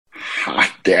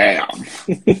Damn.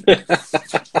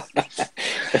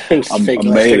 Let's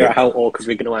figure out how awkward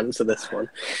we're going to answer this one.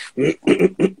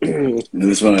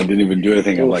 This one I didn't even do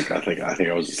anything. I think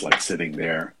I was just like sitting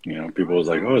there. People was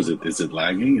like, "Oh, is it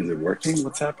lagging? Is it working?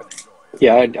 What's happening?"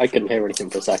 Yeah, I couldn't hear anything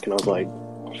for a second. I was like,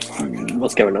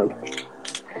 "What's going on?"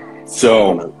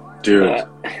 So, dude,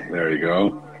 there you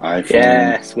go. iPhone.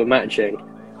 Yes, we're matching.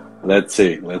 Let's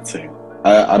see.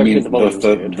 I mean,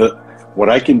 what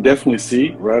I can definitely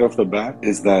see right off the bat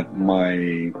is that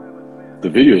the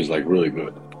video is like really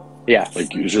good. Yeah.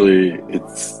 Like usually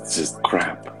it's just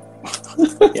crap.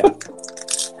 Yeah.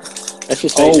 Let's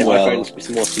just face it, iPhone's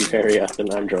more superior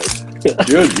than Android.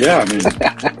 Dude, yeah, I mean,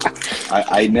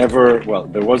 I never, well,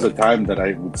 there was a time that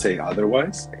I would say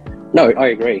otherwise. No, I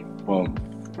agree. Well,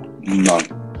 no.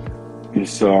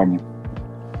 It's,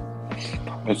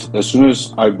 as soon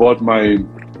as I bought my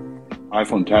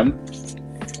iPhone 10,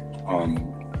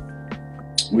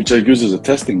 which I use as a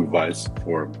testing device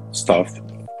for stuff,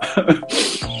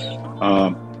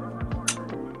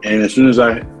 and as soon as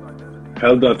I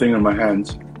held that thing in my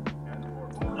hands,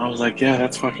 I was like, yeah,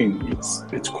 that's fucking,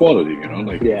 it's quality,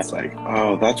 It's like,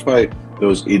 oh, that's why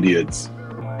those idiots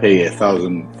pay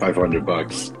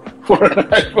 $1,500 for an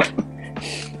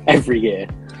iPhone every year.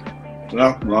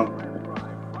 No,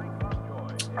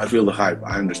 I feel the hype.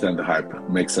 I understand the hype.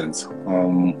 Makes sense. But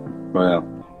yeah,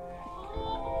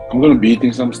 I'm gonna be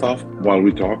eating some stuff while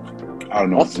we talk. I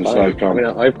don't know. That's fine. Like, I mean,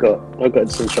 I've got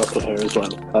some chocolate here as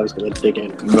well. I was gonna dig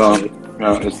in. No,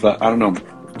 it's like, I don't know.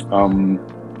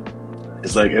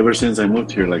 It's like ever since I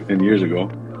moved here, like 10 years ago,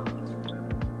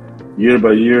 year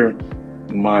by year,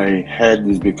 my head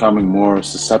is becoming more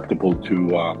susceptible to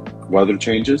weather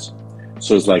changes.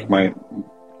 So it's like my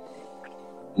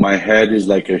head is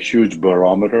like a huge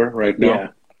barometer right now. Yeah.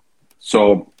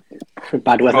 So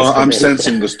bad weather. I'm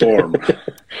sensing the storm.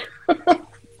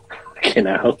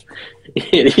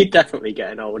 You're definitely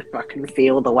getting old. If I can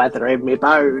feel the weather in my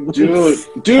bones, dude.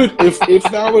 If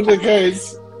that was the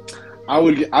case,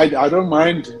 I don't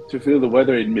mind to feel the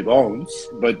weather in my bones,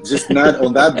 but just not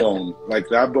on that bone. Like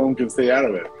that bone can stay out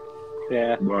of it.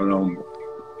 Yeah. But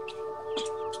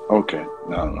okay.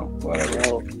 No, whatever.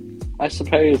 Well, I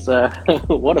suppose.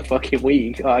 What a fucking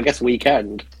week. I guess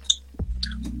weekend.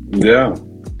 Yeah.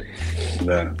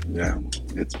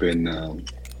 It's been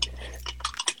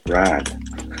rad.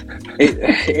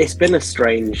 It's been a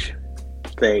strange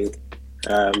thing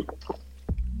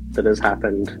that has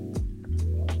happened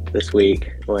this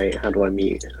week. Wait, how do I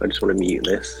mute? I just want to mute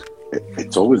this.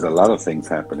 It's always a lot of things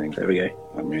happening. There we go.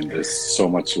 I mean, there's so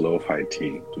much lo-fi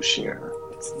tea to share.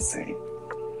 It's insane.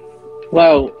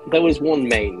 Well, there was one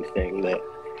main thing that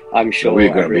I'm sure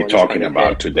we're going to be talking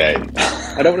about today.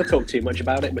 I don't want to talk too much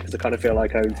about it because I kind of feel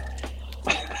like I've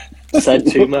said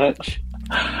too much.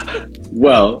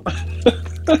 Well,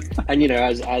 and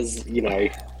as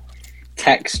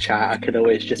text chat, I could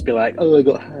always just be like, "Oh, I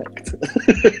got hacked."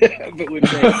 But with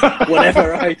this,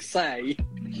 whatever I say,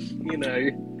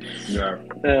 Yeah.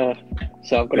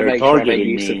 So I'm going to make sure I make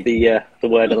use of the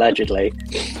word allegedly.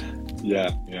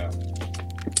 Yeah.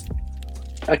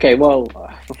 Okay, well,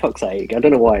 for fuck's sake, I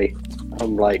don't know why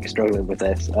I'm struggling with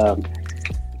this.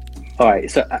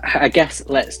 Alright, so I guess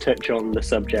let's touch on the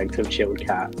subject of Chilled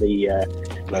Cat,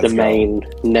 the main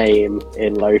name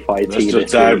in lo-fi tea. Let's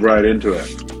just dive right into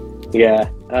it. Yeah.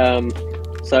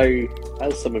 So,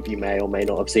 as some of you may or may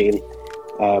not have seen,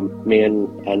 me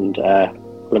and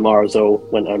Lamar Azul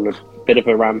went on a bit of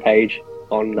a rampage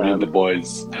on the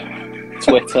boys.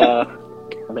 Twitter,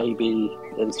 maybe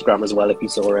Instagram as well if you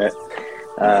saw it.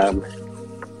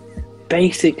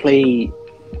 Basically,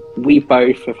 we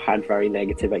both have had very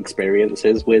negative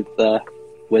experiences with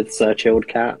Sir Chilled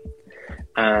Cat,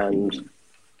 and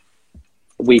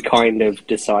we kind of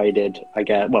decided,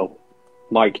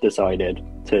 Mike decided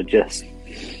to just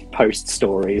post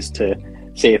stories to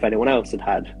see if anyone else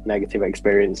had negative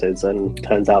experiences, and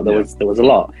turns out there was a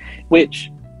lot. Which,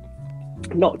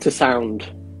 not to sound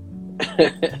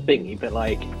thingy, but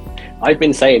I've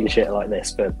been saying shit like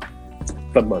this for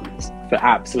months, for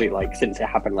absolutely since it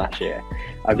happened last year.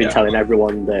 I've been telling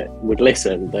everyone that would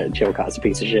listen that Chilled Cat's a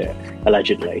piece of shit,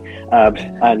 allegedly.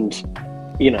 And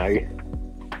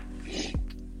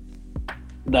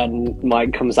then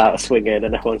Mike comes out swinging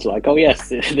and everyone's like, "Oh yes,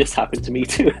 this happened to me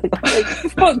too." And I'm like, for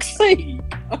fuck's sake,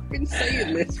 I've been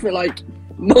saying this for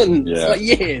months,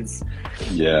 years.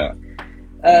 Yeah.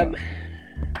 But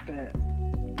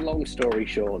long story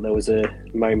short, there was a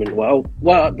moment. Not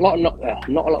a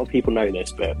lot of people know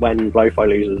this, but when Lo-Fi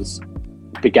Losers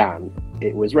began,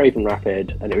 it was Raven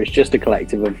Rapid, and it was just a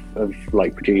collective of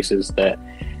producers that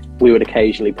we would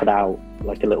occasionally put out a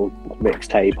little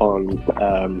mixtape on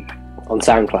on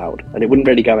SoundCloud, and it wouldn't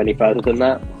really go any further than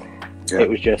that. Yeah. It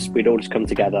was just, we'd all just come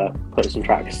together, put some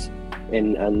tracks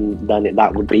in, and then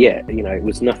that would be it. You know, it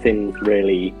was nothing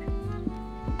really.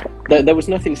 There was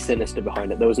nothing sinister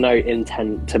behind it. There was no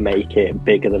intent to make it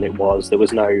bigger than it was. There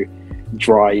was no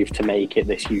drive to make it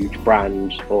this huge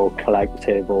brand or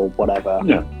collective or whatever.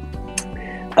 Yeah.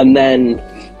 And then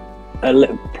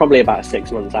probably about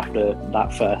 6 months after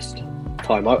that first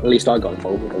time, at least I got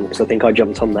involved with them, because I think I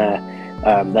jumped on their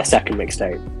second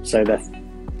mixtape. So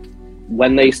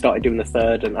when they started doing the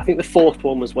third, and I think the fourth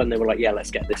one was when they were like, yeah,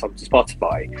 let's get this onto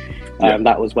Spotify.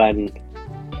 That was when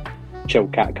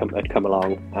Chilled Cat had come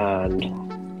along, and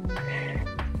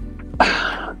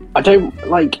I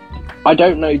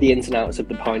don't know the ins and outs of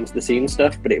the behind the scenes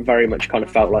stuff, but it very much kind of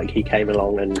felt like he came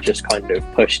along and just kind of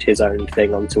pushed his own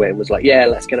thing onto it and was like, yeah,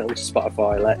 let's get it onto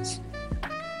Spotify, let's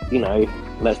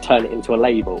turn it into a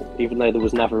label, even though there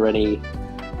was never any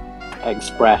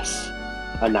express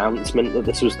announcement that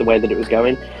this was the way that it was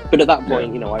going. But at that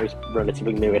point, I was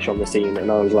relatively newish on the scene,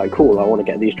 and I was like, cool, I want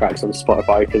to get these tracks on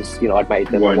Spotify because I'd made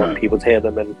them. I want people to hear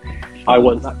them, and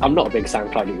I'm not a big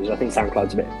SoundCloud user. I think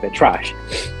SoundCloud's a bit trash.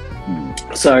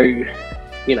 So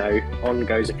on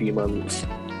goes a few months,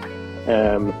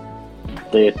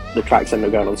 the tracks ended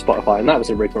up going on Spotify, and that was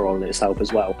a rigmarole in itself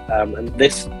as well. And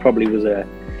this probably was a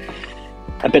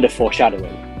bit of foreshadowing,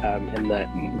 in that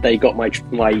they got my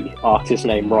artist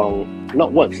name wrong,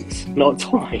 not once, not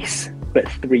twice, but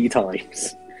 3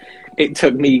 times. It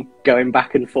took me going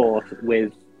back and forth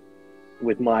with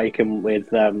Mike and with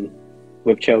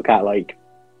Chill Cat like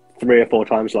 3 or 4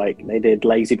 times. Like, they did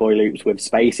Lazy Boy loops with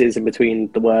spaces in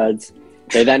between the words.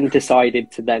 They then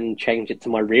decided to then change it to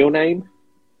my real name.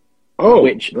 Oh,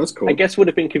 which that's cool. I guess would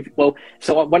have been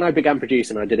so when I began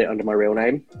producing, I did it under my real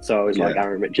name, so I was like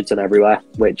Aaron Richardson everywhere,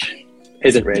 which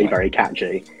isn't really very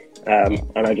catchy. And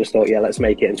I just thought, let's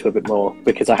make it into a bit more,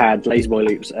 because I had Lazy Boy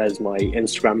loops as my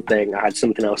Instagram thing, I had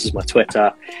something else as my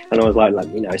Twitter, and I was like,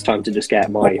 it's time to just get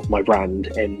my brand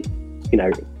in,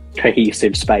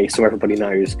 cohesive space so everybody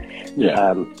knows,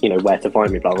 where to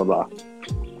find me, blah blah blah.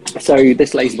 So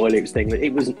this Lazy Boy loops thing,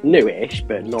 it was newish,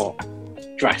 but not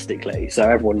drastically, so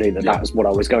everyone knew that was what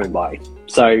I was going by.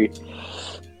 So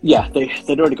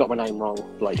they'd already got my name wrong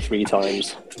like 3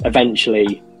 times.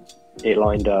 Eventually it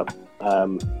lined up,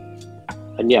 and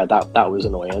that was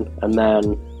annoying. And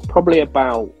then probably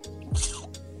about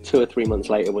 2 or 3 months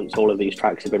later, once all of these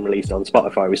tracks had been released on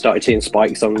Spotify, we started seeing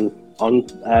spikes on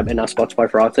in our Spotify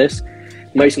for artists,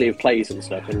 mostly of plays and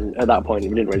stuff, and at that point we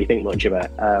didn't really think much of it,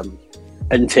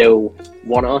 until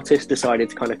one artist decided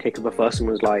to kind of kick up a fuss and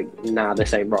was like, nah,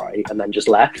 this ain't right, and then just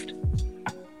left.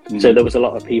 So there was a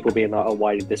lot of people being like, oh,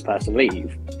 why did this person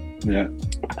leave?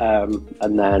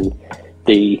 And then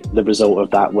the result of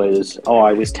that was,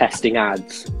 I was testing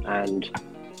ads, and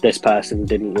this person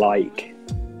didn't like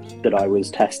that I was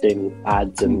testing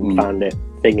ads and found it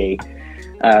thingy.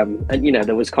 And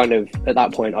there was kind of, at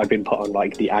that point, I'd been put on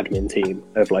like the admin team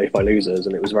of Lo-Fi Losers,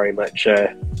 and it was very much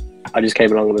I just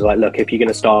came along and was like, look, if you're going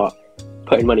to start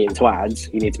putting money into ads,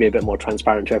 you need to be a bit more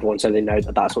transparent to everyone so they know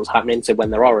that that's what's happening. So when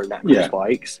there are inactive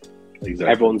spikes,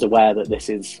 everyone's aware that this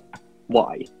is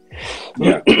why.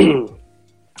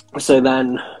 So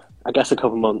then, I guess a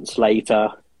couple months later,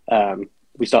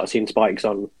 we start seeing spikes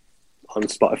on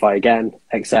Spotify again,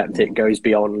 except it goes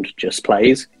beyond just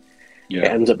plays. It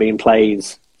ends up being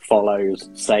plays, follows,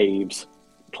 saves,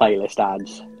 playlist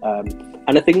ads.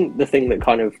 And I think the thing that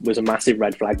kind of was a massive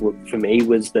red flag for me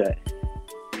was that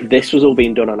this was all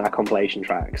being done on our compilation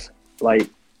tracks. Like,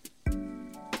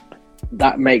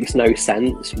 that makes no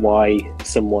sense why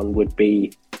someone would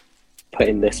be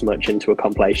putting this much into a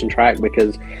compilation track,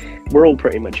 because we're all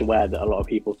pretty much aware that a lot of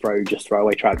people just throw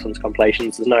away tracks onto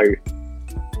compilations. There's no,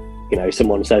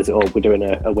 someone says, oh, we're doing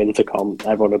a winter comp,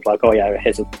 everyone would be like, oh yeah,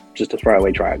 here's just a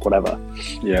throwaway track, whatever.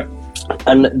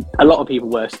 And a lot of people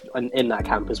were in that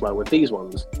camp as well with these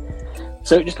ones.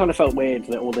 So it just kind of felt weird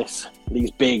that all these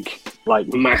big, like,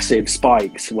 massive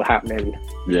spikes were happening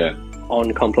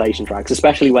on compilation tracks,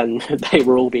 especially when they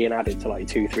were all being added to like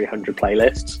 200-300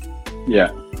 playlists.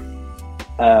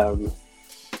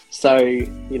 So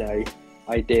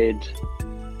I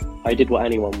did what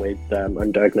anyone with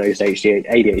undiagnosed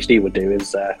ADHD would do,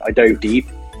 is I dove deep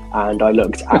and I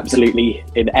looked absolutely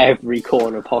in every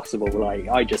corner possible. Like,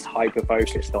 I just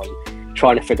hyper-focused on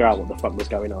trying to figure out what the fuck was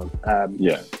going on.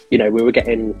 We were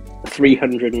getting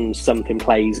 300 and something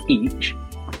plays each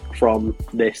from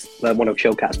this, one of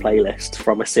Chill Cat's playlists,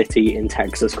 from a city in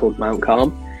Texas called Mount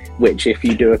Calm, which, if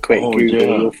you do a quick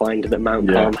Google, you'll find that Mount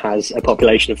Calm has a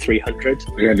population of 300.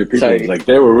 300 people. So, like,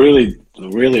 they were really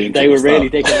into they were really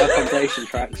digging our compilation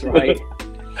tracks, right?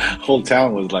 whole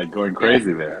town was like going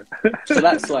crazy there. So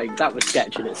that's like, that was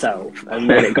sketch in itself, and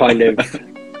then it kind of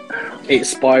it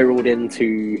spiraled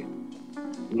into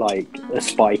like a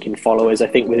spike in followers, I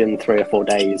think within 3 or 4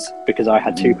 days, because I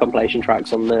had 2 compilation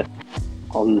tracks on their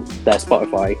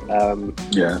Spotify.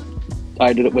 Yeah. I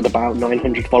ended up with about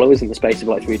 900 followers in the space of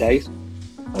like 3 days.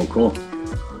 Oh, cool.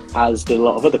 As did a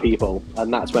lot of other people,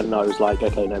 and that's when I was like,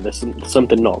 okay, no, there's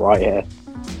something not right here.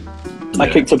 I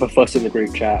kicked up a fuss in the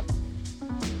group chat.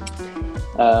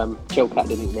 Chillcat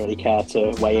didn't really care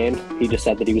to weigh in. He just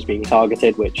said that he was being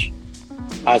targeted, which,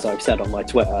 as I've said on my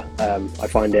Twitter, I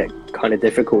find it kind of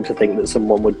difficult to think that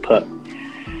someone would put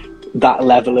that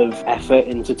level of effort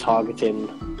into targeting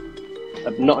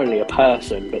not only a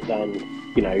person, but then,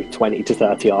 20 to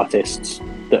 30 artists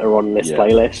that are on this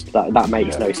playlist. That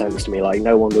makes no sense to me. Like,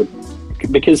 no one would,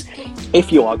 because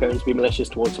if you are going to be malicious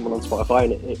towards someone on Spotify,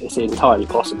 and it's entirely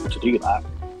possible to do that,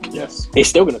 yes, it's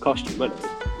still going to cost you money.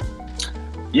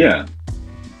 Yeah,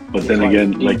 but then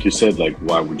again, like you said, like,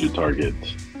 why would you target?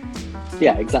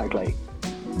 Yeah, exactly.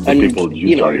 The people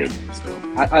you target. So.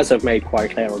 As I've made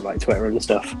quite clear on like Twitter and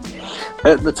stuff,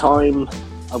 at the time,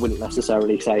 I wouldn't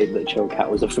necessarily say that Chillcat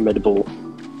was a formidable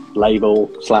label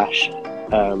 /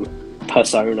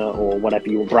 persona or whatever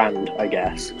your brand, I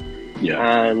guess. Yeah.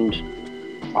 And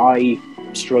I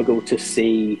struggle to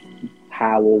see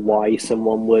how or why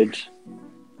someone would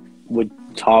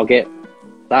target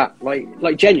that,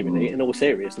 like genuinely, in all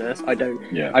seriousness.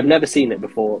 I've never seen it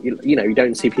before. You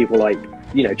don't see people like,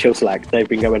 Chill Select. They've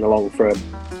been going along for a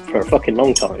fucking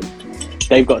long time.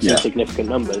 They've got some significant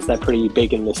numbers. They're pretty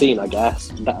big in the scene, I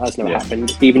guess. That has never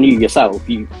happened. Even you yourself,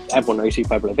 everyone knows who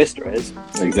Pueblo Vista is.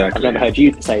 Exactly. I've never heard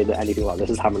you say that anything like this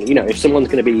is happening. If someone's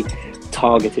going to be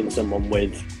targeting someone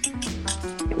with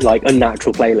like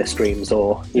unnatural playlist streams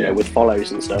or with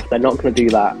follows and stuff, they're not going to do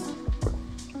that.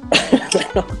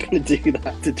 They're not going to do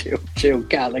that to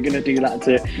Chillcat. They're going to do that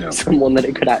to someone that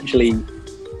it could actually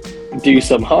do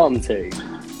some harm to.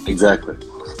 Exactly.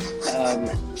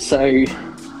 So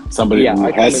somebody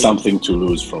who has something to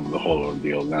lose from the whole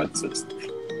ordeal, not just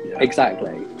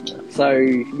exactly. So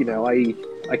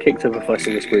I kicked up a fuss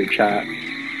in this group chat.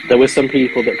 There were some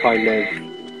people that kind of,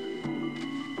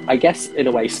 I guess in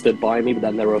a way, stood by me, but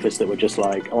then there were others that were just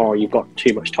like, oh, you've got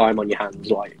too much time on your hands,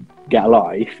 like, get a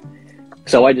life.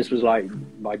 So I just was like,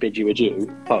 I bid you adieu,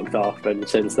 fucked off, and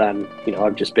since then,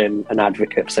 I've just been an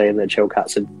advocate saying that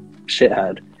Chillcat's a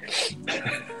shithead.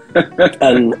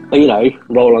 And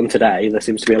roll on today, there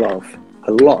seems to be a lot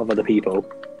of other people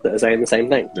that are saying the same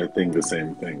thing. They think the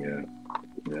same thing,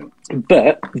 yeah.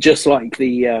 But just like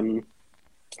the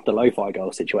Lo-Fi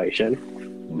Girl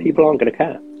situation, people aren't going to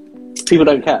care. People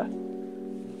don't care.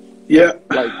 Yeah.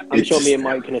 Like, I'm sure me and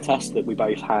Mike can attest that we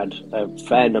both had a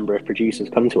fair number of producers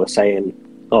come to us saying,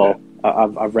 oh,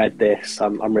 I've read this,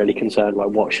 I'm really concerned,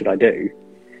 like, what should I do?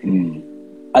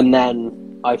 And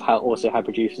then I've also had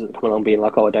producers that come along being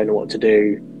like, oh, I don't know what to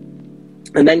do.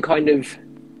 And then kind of,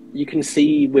 you can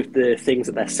see with the things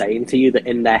that they're saying to you that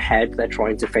in their head, they're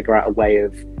trying to figure out a way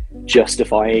of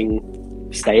justifying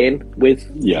staying with,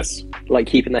 like,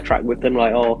 keeping their track with them.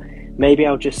 Like, oh, maybe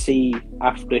I'll just see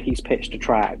after he's pitched a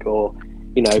track, or,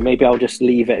 maybe I'll just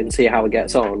leave it and see how it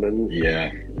gets on. And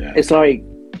it's like,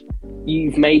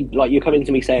 you're coming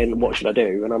to me saying, what should I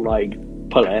do? And I'm like,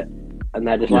 pull it. And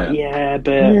they're just like, but...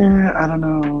 Yeah, I don't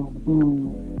know.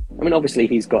 I mean, obviously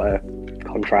he's got a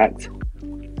contract,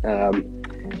 a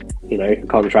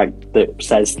contract that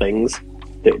says things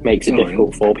that makes it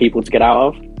difficult for people to get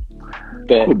out of.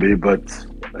 But could be, but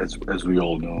as we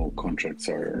all know, contracts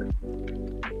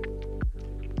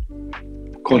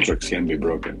can be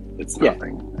broken. It's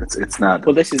nothing. It's not.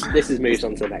 Well, this is moves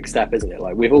on to the next step, isn't it?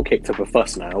 Like, we've all kicked up a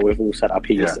fuss now. We've all said our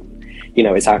piece. And,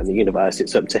 it's out in the universe.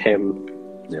 It's up to him.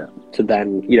 To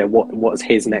then, what's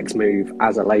his next move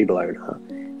as a label owner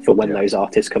for when those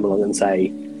artists come along and say,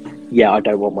 I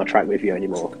don't want my track with you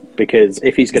anymore. Because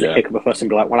if he's going to kick up a fuss and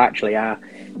be like, well, actually, our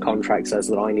contract says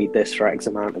that I need this for X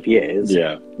amount of years.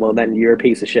 Well, then you're a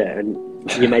piece of shit, and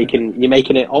you're making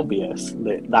it obvious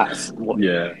that that's what.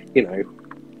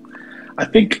 I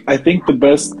think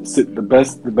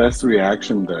the best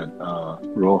reaction that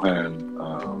Rohan.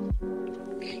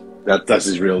 That's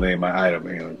his real name. I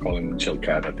don't call him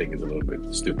Chillcat. I think is a little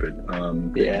bit stupid.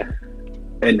 And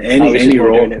any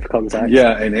role,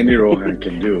 and any Rohan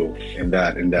can do in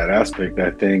that aspect. I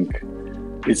think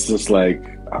it's just like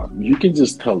you can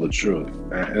just tell the truth.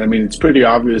 And I mean, it's pretty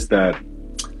obvious that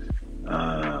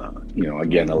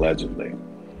again, allegedly,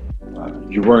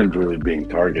 you weren't really being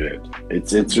targeted.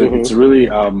 It's really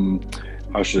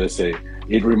how should I say?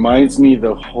 It reminds me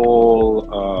the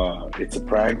whole it's a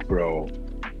prank, bro.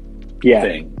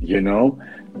 Thing,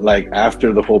 like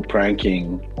after the whole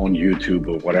pranking on YouTube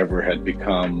or whatever had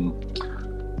become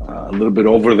a little bit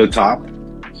over the top.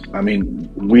 I mean,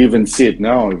 we even see it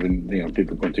now. Even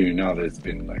people continue now. There's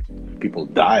been like people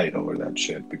died over that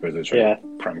shit because they tried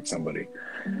to prank somebody.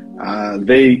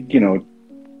 They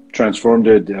transformed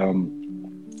it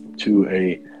to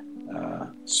a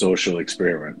social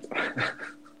experiment.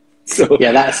 So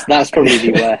yeah, that's probably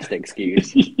the worst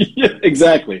excuse. Yeah,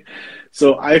 exactly.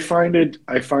 So I find it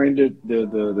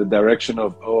the direction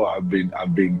of I'm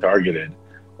being targeted,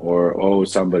 or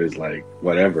somebody's like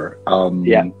whatever.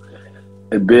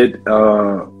 A bit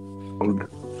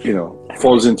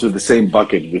falls into the same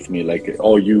bucket with me. Like,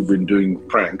 you've been doing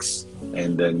pranks,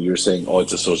 and then you're saying,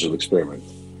 it's a social experiment.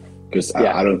 Because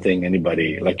I don't think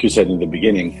anybody, like you said in the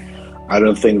beginning, I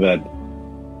don't think that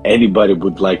anybody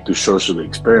would like to socially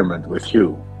experiment with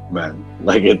you, man.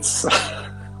 Like it's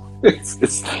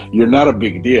you're not a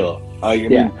big deal. I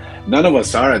mean, none of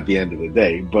us are at the end of the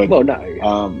day, but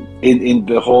in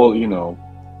the whole,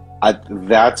 at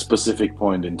that specific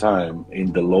point in time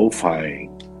in the lo-fi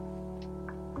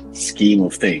scheme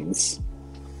of things,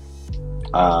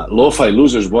 Lo-Fi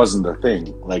Losers wasn't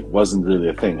really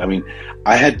a thing. I mean,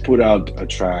 I had put out a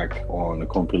track on a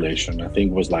compilation. I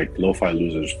think it was like Lo-Fi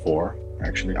Losers 4.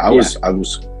 Actually, I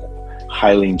was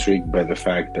highly intrigued by the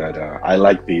fact that I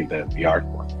liked the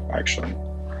artwork actually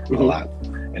a lot,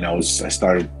 and I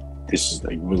started.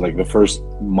 It was like the first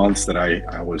months that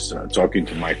I was talking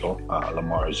to Michael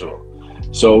Lamar as well.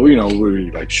 So we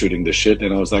were like shooting the shit,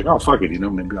 and I was like, oh fuck it,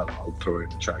 maybe I'll throw it in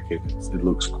the track. It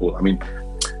looks cool. I mean,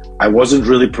 I wasn't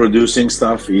really producing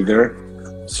stuff either,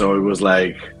 so it was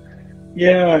like,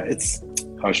 it's,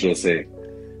 how should I say,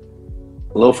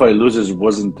 Lo-Fi Losers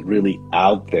wasn't really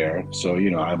out there, so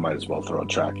I might as well throw a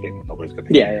track in. Nobody's gonna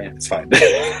hear it. It's fine.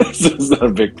 So it's not a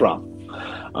big problem.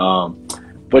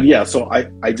 But so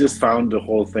I just found the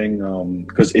whole thing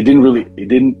because it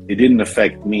didn't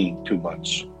affect me too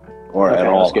much, or at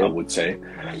all, I would say.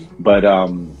 But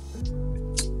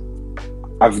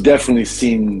I've definitely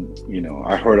seen,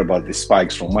 I heard about the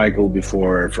spikes from Michael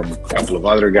before, from a couple of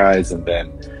other guys, and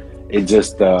then it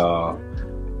just,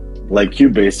 like you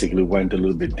basically went a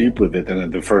little bit deep with it.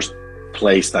 And the first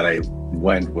place that I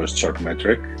went was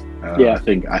Chartmetric. I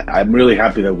think I'm really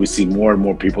happy that we see more and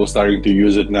more people starting to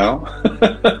use it now,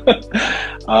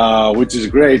 which is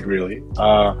great, really.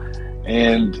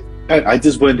 And I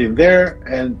just went in there,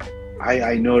 and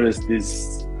I noticed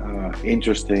this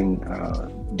interesting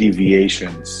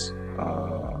deviations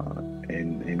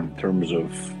in terms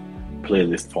of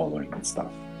playlist following and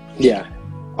stuff.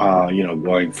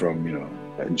 Going from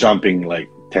jumping like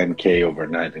 10K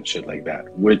overnight and shit like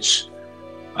that, which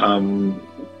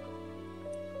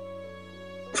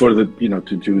for the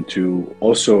to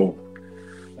also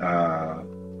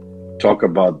talk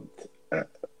about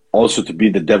also to be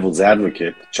the devil's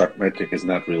advocate, Chartmetric is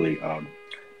not really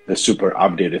the super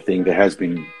updated thing. There has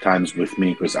been times with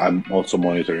me, because I'm also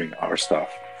monitoring our stuff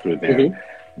through there,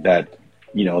 that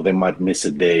they might miss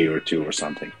a day or two or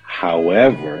something.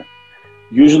 However,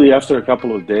 usually after a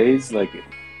couple of days, like,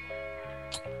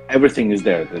 everything is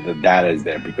there. The data is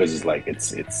there, because it's like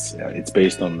it's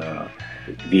based on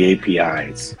the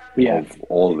APIs of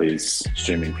all these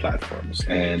streaming platforms.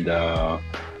 And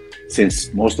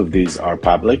since most of these are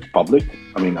public,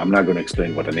 I mean, I'm not going to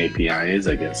explain what an API is.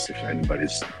 I guess if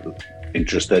anybody's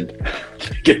interested,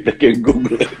 they can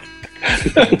Google it.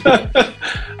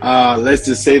 Let's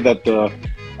just say that the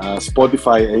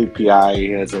Spotify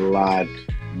API has a lot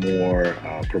more,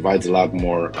 provides a lot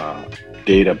more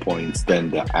data points than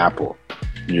the Apple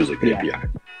Music API.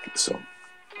 So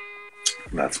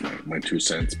that's my 2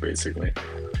 cents, basically.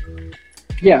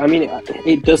 Yeah, I mean,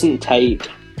 it doesn't take,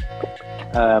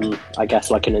 I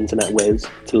guess, like an internet whiz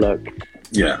to look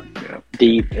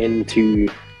deep into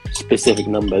specific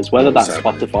numbers, whether that's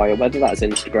Spotify or whether that's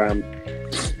Instagram.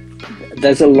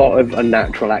 There's a lot of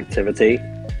unnatural activity,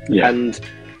 and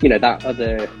the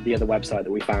other website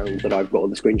that we found that I've got all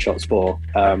the screenshots for,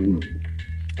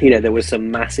 there was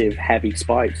some massive heavy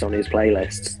spikes on his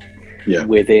playlists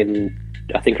within,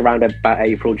 I think, around about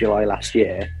April, July last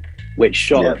year, which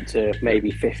shot up to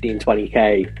maybe 15,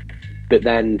 20K. But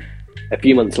then a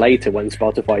few months later, when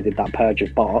Spotify did that purge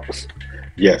of bots,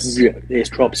 it's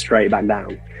dropped straight back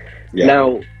down.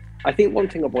 Now, I think one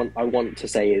thing I want to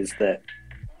say is that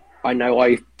I know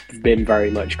I've been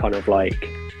very much kind of like,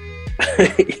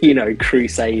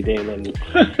 crusading and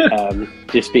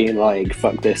just being like,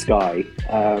 fuck this guy.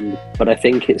 But I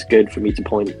think it's good for me to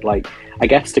point, like, I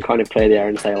guess to kind of clear the air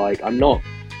and say, like, I'm not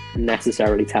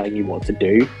necessarily telling you what to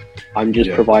do. I'm just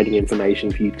providing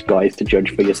information for you guys to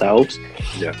judge for yourselves.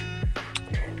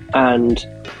 And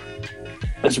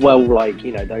as well, like,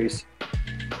 you know, those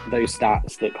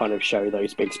stats that kind of show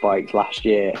those big spikes last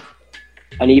year,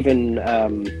 and even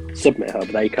Submit Hub,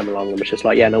 they come along and was just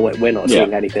like, yeah, no, we're not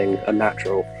seeing anything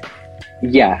unnatural.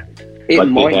 Yeah, it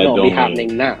might not be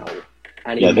happening now,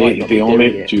 and it might not be doing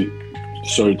it.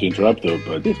 Sorry to interrupt though,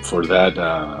 but for that,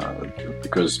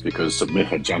 because Submit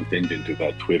had jumped into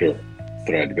that Twitter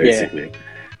thread, basically,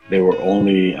 they were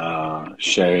only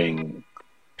sharing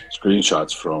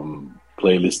screenshots from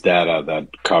playlist data that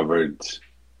covered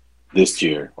this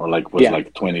year, or like was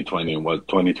like 2020 and was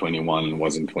 2021 and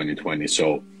wasn't 2020.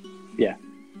 So yeah,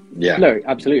 no,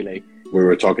 absolutely. We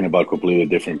were talking about completely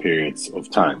different periods of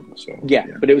time. So yeah,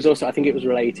 but it was also, I think it was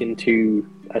relating to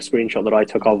a screenshot that I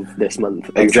took of this month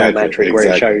of exactly, where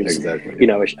it shows you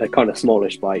know, a kind of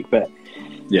smallish spike. But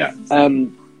yeah,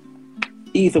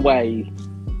 either way,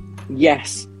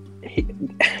 yes,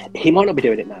 he might not be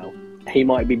doing it now. He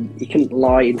can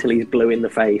lie until he's blue in the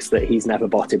face that he's never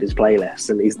botted his playlists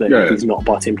and he's not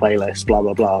botting playlists, blah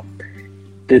blah blah.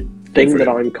 The thing that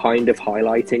I'm kind of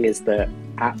highlighting is that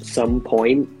at some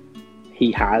point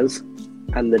he has,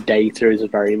 and the data is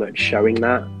very much showing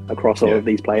that across all of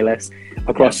these playlists,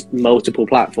 across multiple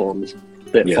platforms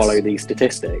that follow these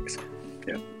statistics.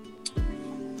 Yeah.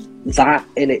 That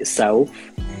in itself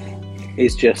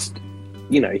is just,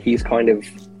 you know, he's kind of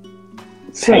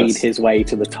paid his way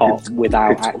to the top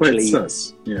without it's actually. Quite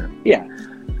sus. Yeah. Yeah.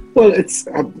 Well, it's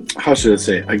how should I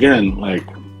say? Again, like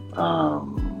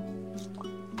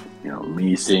you know,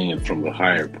 me seeing it from the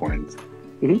higher point,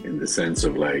 in the sense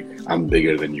of like, I'm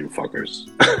bigger than you fuckers.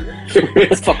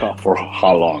 Fuck off. For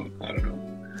how long? I don't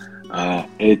know.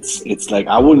 It's like,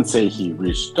 I wouldn't say he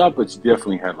reached up, but he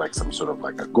definitely had like some sort of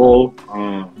like a goal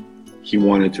he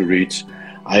wanted to reach.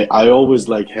 I always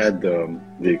like had the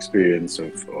experience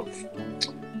of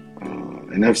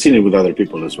and I've seen it with other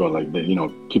people as well, like, you know,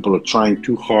 people are trying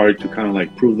too hard to kind of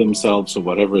like prove themselves or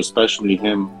whatever, especially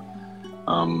him.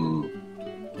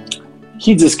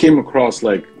 He just came across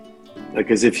like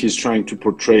as if he's trying to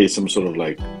portray some sort of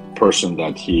like person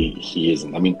that he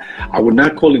isn't. I mean, I would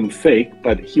not call him fake,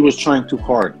 but he was trying too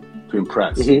hard to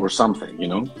impress or something, you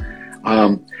know?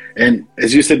 And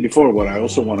as you said before, what I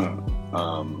also want to,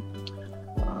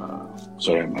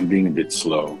 sorry, I'm being a bit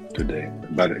slow today,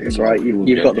 but it's right.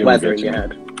 You've got the weather in your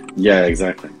head. Yeah,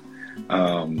 exactly.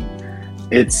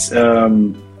 It's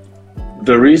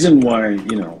the reason why,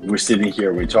 you know, we're sitting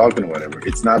here, we're talking, whatever.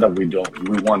 It's not that we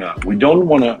don't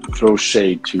wanna throw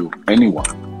shade to anyone.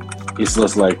 It's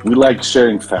just like, we like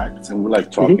sharing facts and we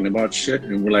like talking about shit,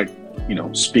 and we're like, you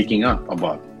know, speaking up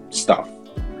about stuff.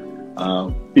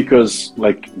 Because,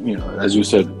 like, you know, as you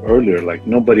said earlier, like,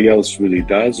 nobody else really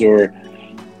does, or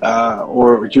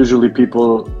usually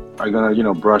people are gonna, you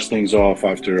know, brush things off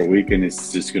after a week, and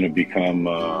it's just gonna become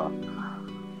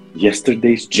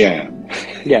yesterday's jam.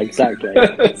 Yeah, exactly.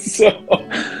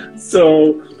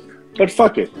 so, but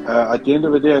fuck it. At the end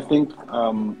of the day, I think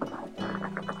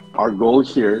our goal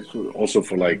here, also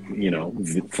for, like, you know,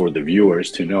 for the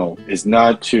viewers to know, is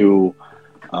not to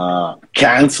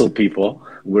cancel people.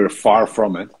 We're far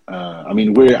from it. I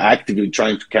mean, we're actively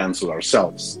trying to cancel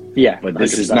ourselves. Yeah, but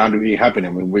this 100%. Is not really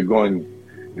happening. I mean, we're going,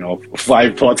 you know,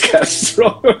 5 podcasts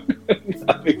wrong.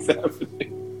 Nothing's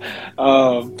happening.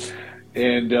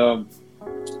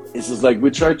 It's just like, we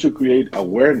try to create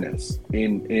awareness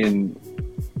in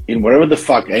whatever the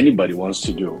fuck anybody wants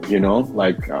to do. You know,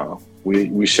 like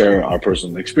we share our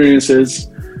personal experiences,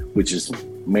 which is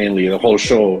mainly the whole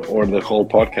show, or the whole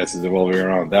podcast is evolving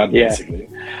around that, basically,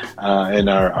 and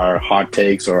our hot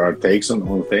takes or our takes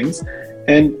on things,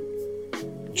 and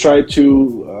try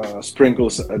to sprinkle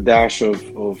a dash of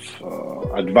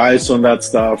advice on that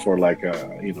stuff, or like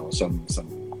you know, some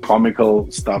comical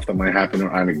stuff that might happen,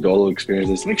 or anecdotal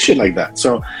experiences, like shit like that.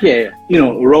 So you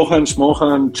know, Rohan,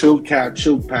 Smohan, chilled cat,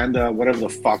 chilled panda, whatever the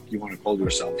fuck you want to call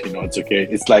yourself, you know, it's okay.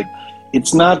 It's like,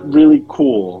 it's not really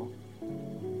cool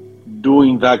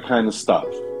doing that kind of stuff.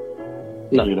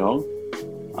 No. You know,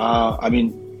 I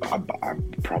mean, I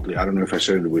probably, I don't know if I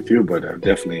shared it with you, but I've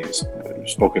definitely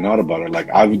spoken out about it. Like,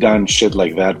 I've done shit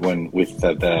like that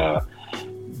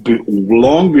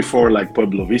long before like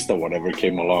Pueblo Vista, whatever,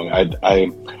 came along.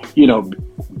 I you know,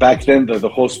 back then the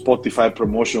whole Spotify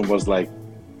promotion was like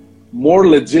more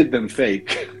legit than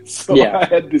fake. So I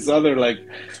had this other like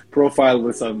profile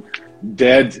with some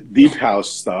dead deep house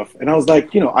stuff, and I was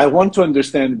like, you know, I want to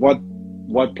understand what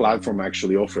platform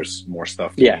actually offers more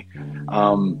stuff to me.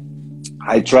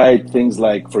 I tried things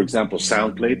like, for example,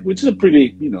 SoundPlate, which is a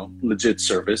pretty, you know, legit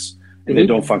service, and they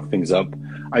don't fuck things up.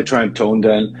 I tried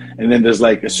ToneDen, and then there's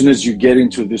like, as soon as you get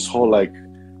into this whole like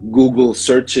Google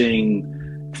searching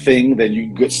thing, then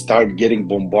you start getting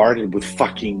bombarded with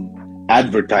fucking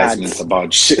advertisements Ads.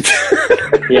 about shit.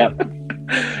 Yeah.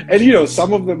 And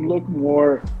some of them look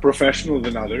more professional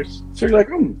than others. So you're like,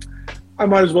 I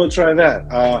might as well try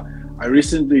that. I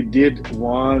recently did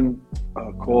one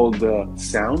called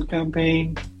Sound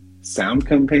Campaigns,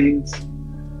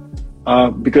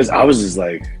 because I was just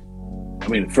like,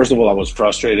 first of all, I was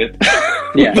frustrated.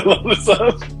 Yeah. with all this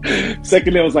stuff.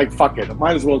 Secondly, I was like, fuck it, I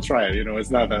might as well try it. It's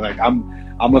not that like I'm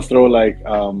gonna throw like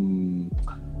and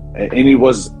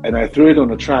I threw it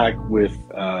on a track with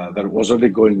that was already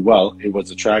going well. It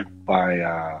was a track by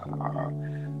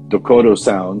Dakota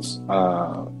Sounds.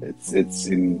 It's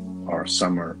in our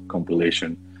summer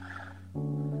compilation.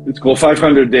 It's called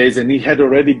 500 Days, and he had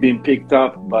already been picked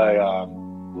up by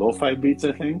Lo-Fi Beats,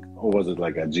 I think, or was it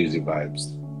like a Jeezy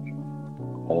Vibes?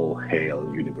 All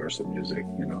hail Universal Music,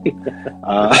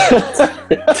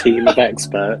 Team of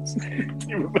experts.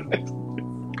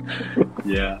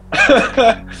 Yeah.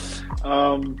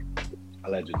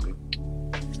 Allegedly.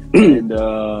 And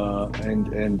I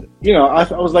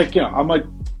was like, I might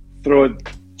throw it,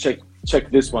 check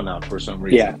this one out for some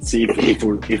reason. Yeah. See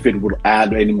if it would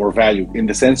add any more value, in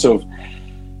the sense of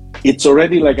it's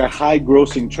already like a high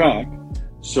grossing track.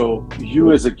 So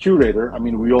you as a curator,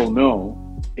 we all know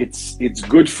it's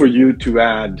good for you to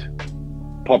add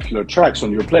popular tracks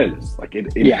on your playlist. Like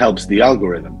it helps the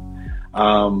algorithm.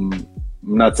 I'm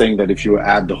not saying that if you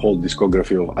add the whole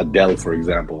discography of Adele, for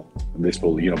example, this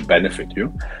will benefit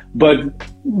you. But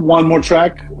one more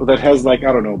track that has like,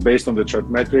 I don't know, based on the chart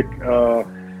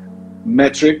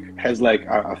metric has like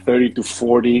a 30 to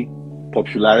 40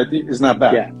 popularity is not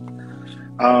bad. Yeah.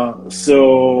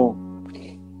 So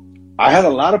I had a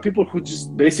lot of people who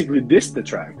just basically dissed the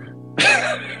track.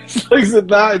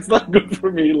 It's not good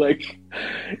for me. Like,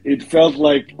 it felt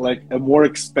like a more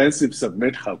expensive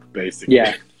Submit Hub, basically.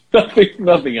 Yeah.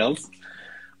 Nothing else.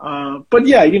 But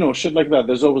yeah, shit like that.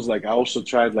 There's always like, I also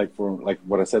tried like for like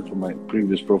what I said for my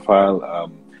previous profile.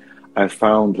 I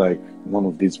found like one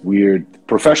of these weird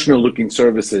professional looking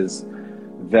services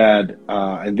that,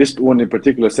 and this one in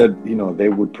particular said, they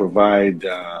would provide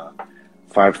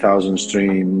 5,000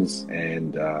 streams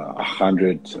and a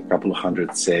couple of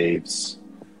hundred saves,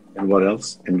 and what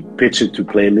else? And pitch it to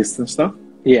playlists and stuff.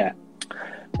 Yeah.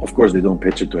 Of course, they don't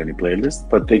pitch it to any playlist,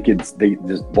 but they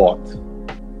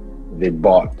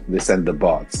send the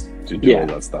bots to do all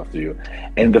that stuff to you.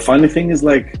 And the funny thing is,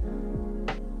 like,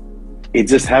 it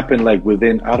just happened like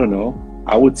within, I don't know,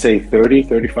 I would say 30,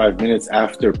 35 minutes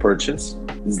after purchase.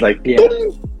 It's like,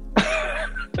 it's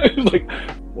like,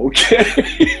 okay.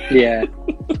 Yeah.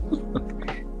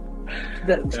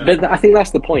 But I think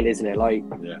that's the point, isn't it? Like,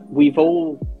 we've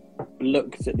all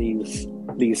looked at these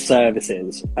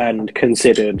services and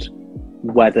considered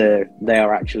whether they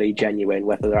are actually genuine,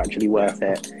 whether they're actually worth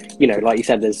it. Like you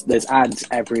said, there's ads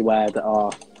everywhere that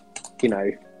are,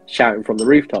 shouting from the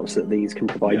rooftops that these can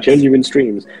provide genuine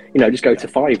streams. Just go to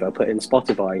Fiverr, put in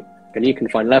Spotify, and you can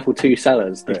find level 2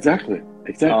 sellers that exactly.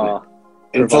 are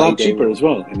and it's a lot cheaper as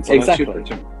well. And it's a lot cheaper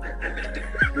too.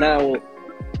 Now,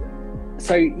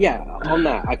 so yeah, on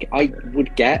that, I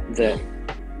would get that,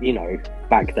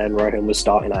 back then Rohan was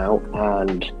starting out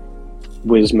and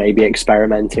was maybe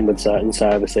experimenting with certain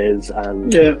services,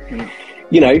 and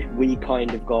we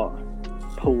kind of got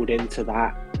pulled into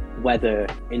that, whether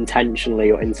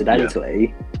intentionally or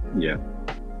incidentally.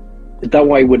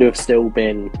 Though I would have still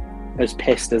been as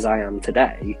pissed as I am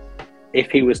today if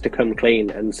he was to come clean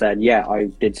and said, I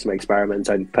did some experiments,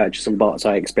 I purchased some bots,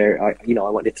 I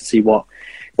wanted to see what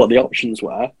the options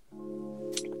were.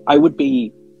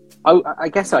 I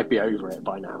guess I'd be over it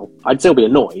by now. I'd still be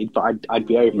annoyed, but I'd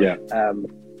be over it.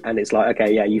 And it's like,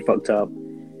 okay, you fucked up,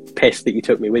 pissed that you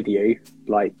took me with you,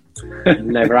 like,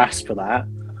 never asked for that,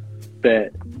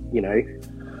 but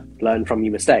learn from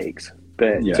your mistakes.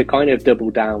 But to kind of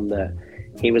double down that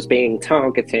he was being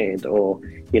targeted, or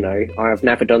I have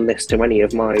never done this to any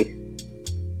of my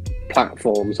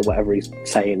platforms, or whatever he's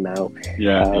saying now.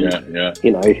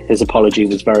 His apology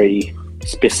was very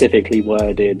specifically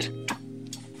worded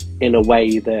in a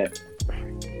way that,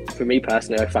 for me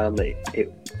personally, I found that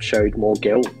it showed more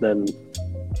guilt than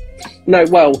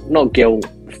not guilt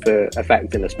for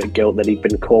affecting us, but guilt that he'd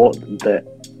been caught, that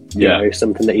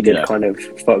something that he did kind of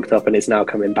fucked up, and it's now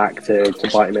coming back to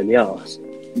bite him in the arse.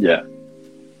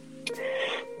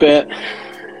 But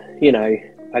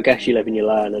I guess you live and you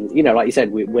learn, and like you said,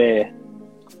 we're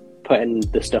putting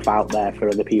the stuff out there for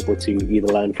other people to either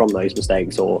learn from those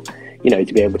mistakes, or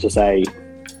to be able to say,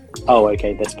 oh,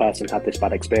 okay, this person had this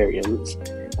bad experience.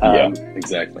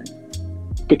 Exactly.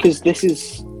 Because this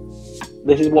is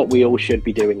what we all should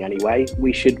be doing anyway.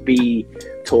 We should be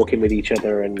talking with each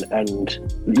other and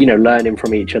you know, learning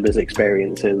from each other's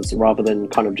experiences rather than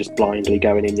kind of just blindly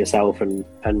going in yourself and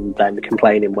then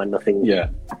complaining when nothing. Yeah.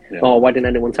 Oh, why didn't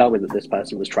anyone tell me that this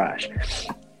person was trash?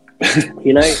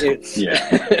 You know, it's. Yeah.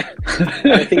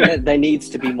 I think that there needs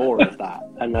to be more of that,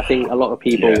 and I think a lot of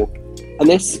people. And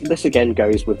this again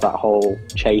goes with that whole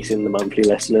chasing the monthly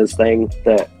listeners thing,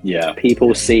 that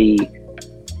people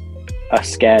are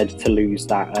scared to lose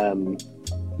that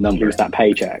lose that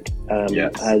paycheck.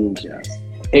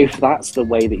 If that's the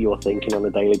way that you're thinking on a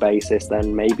daily basis,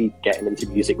 then maybe getting into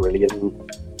music really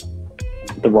isn't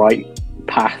the right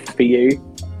path for you.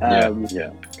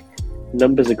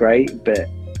 Numbers are great, but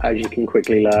as you can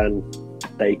quickly learn,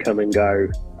 they come and go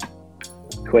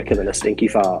quicker than a stinky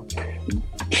fart.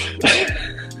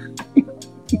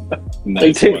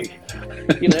 They do.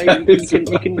 You know,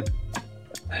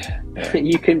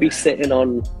 you can be sitting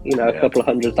on, you know, a couple of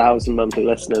 100,000 monthly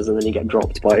listeners, and then you get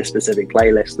dropped by a specific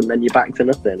playlist, and then you're back to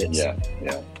nothing.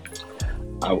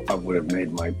 I would have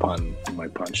made my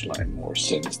punchline more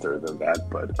sinister than that,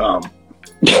 but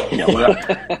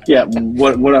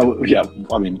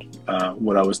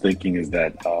what I was thinking is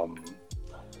that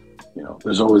you know,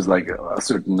 there's always like a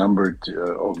certain number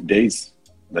of days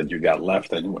that you got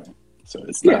left anyway, so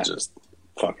it's not just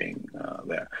fucking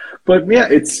there. But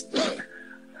it's.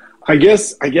 I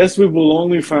guess we will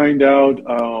only find out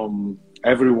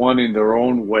everyone in their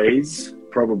own ways,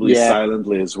 probably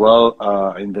silently as well,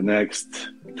 in the next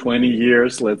 20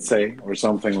 years, let's say, or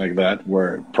something like that,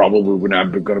 where probably we're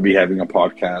not going to be having a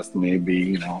podcast. Maybe,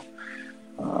 you know,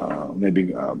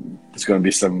 it's going to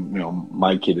be some, you know,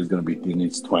 my kid is going to be in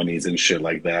his 20s and shit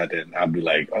like that, and I'll be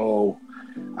like, oh,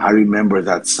 I remember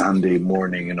that Sunday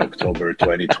morning in October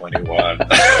 2021.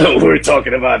 We were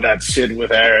talking about that shit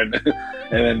with Aaron,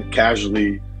 and then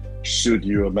casually shoot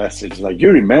you a message like,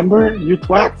 you remember, you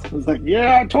twat? I was like,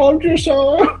 yeah, I told you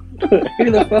so.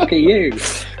 Who the fuck are you?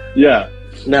 Yeah.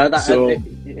 No,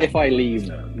 if I leave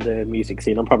the music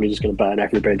scene, I'm probably just going to burn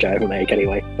every bridge I ever make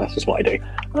anyway. That's just what I do.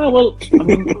 Oh, well, I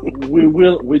mean,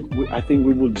 I think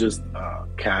we will just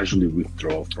casually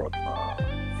withdraw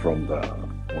from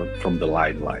the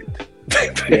limelight.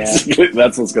 Basically,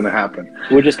 that's what's going to happen.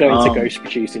 We're just going to ghost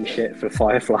producing shit for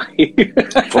Firefly.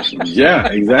 Yeah,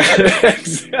 exactly.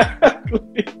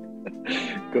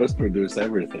 Ghost produce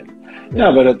everything.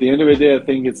 Yeah, but at the end of the day, I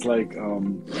think it's like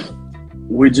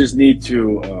we just need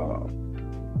to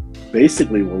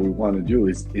basically what we want to do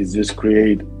is just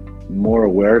create more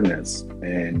awareness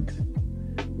and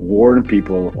warn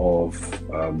people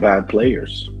of bad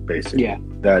players, basically.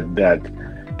 That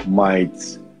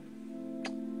might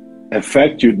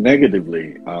affect you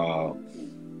negatively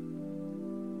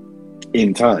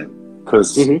in time,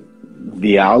 because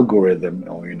the algorithm,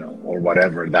 or you know, or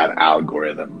whatever that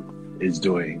algorithm is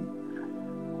doing,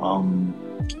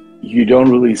 you don't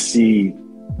really see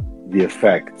the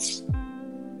effects.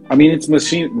 I mean, it's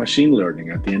machine learning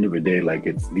at the end of the day. Like,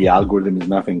 it's the algorithm is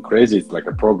nothing crazy. It's like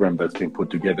a program that's been put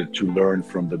together to learn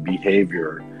from the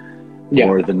behavior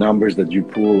or the numbers that you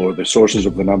pull, or the sources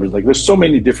of the numbers. Like, there's so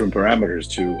many different parameters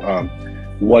to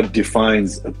what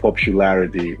defines a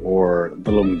popularity or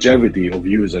the longevity of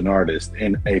you as an artist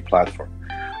in a platform.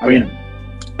 I mean,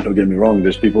 don't get me wrong,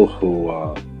 there's people who,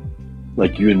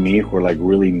 like you and me, who are like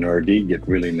really nerdy, get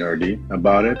really nerdy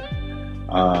about it.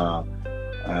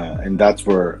 And that's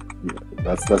where,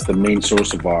 that's the main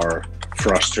source of our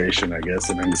frustration, I guess,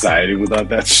 and anxiety without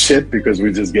that shit, because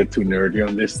we just get too nerdy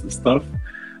on this stuff.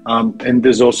 And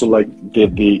there's also like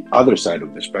the other side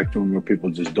of the spectrum where people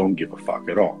just don't give a fuck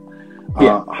at all.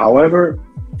 However,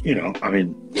 you know, I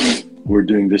mean, we're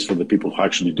doing this for the people who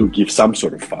actually do give some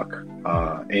sort of fuck.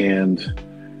 And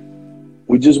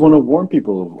we just want to warn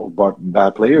people about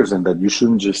bad players, and that you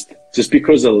shouldn't just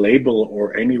because a label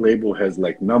or any label has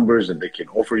like numbers and they can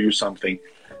offer you something,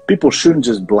 people shouldn't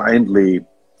just blindly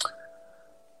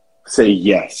say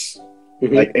yes.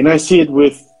 Like, and I see it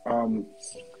with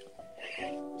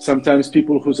sometimes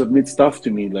people who submit stuff to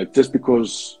me, like, just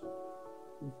because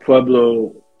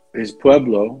Pueblo is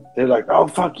Pueblo, they're like, oh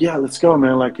fuck yeah, let's go,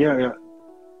 man. Like, yeah.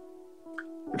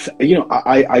 You know,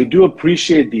 I do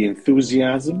appreciate the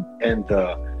enthusiasm and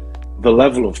the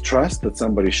level of trust that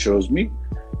somebody shows me,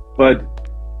 but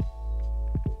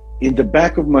in the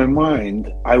back of my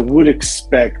mind, I would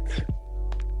expect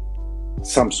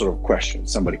some sort of question,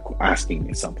 somebody asking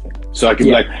me something, so I can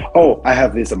be like, oh, I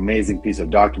have this amazing piece of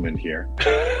document here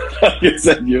I can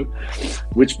send you,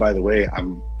 which, by the way,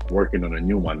 I'm working on a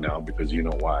new one now, because you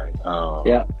know why.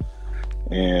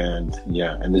 And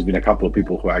there's been a couple of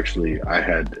people who actually I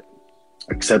had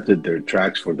accepted their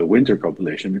tracks for the winter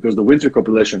compilation, because the winter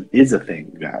compilation is a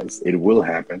thing, guys. It will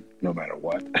happen no matter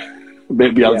what.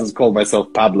 Maybe I'll just call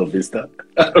myself Pablo Vista.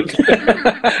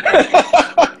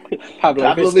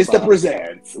 Pablo Vista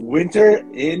presents Winter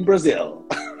in Brazil.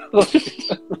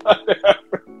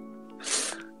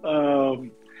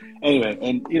 Anyway,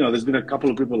 and there's been a couple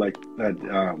of people like that.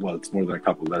 Well, it's more than a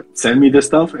couple that send me this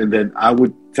stuff, and then I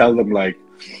would tell them like,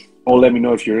 "Oh, let me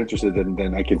know if you're interested, and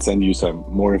then I can send you some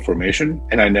more information."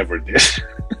 And I never did,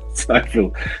 so I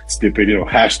feel stupid.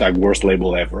 Hashtag worst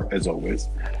label ever, as always.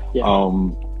 Yeah.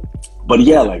 But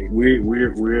yeah, like we're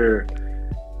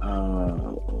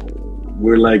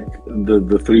like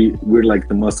the three. We're like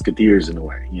the Musketeers in a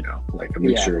way, like a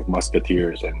mixture of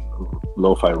Musketeers and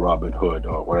Lo-Fi Robin Hood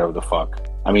or whatever the fuck.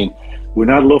 I mean, we're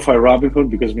not Lo-Fi Robin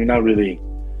Hood because we're not really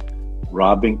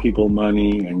robbing people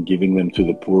money and giving them to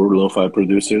the poor lo-fi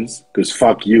producers, because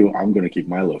fuck you, I'm gonna keep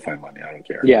my lo-fi money, I don't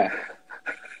care. Yeah.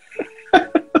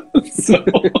 So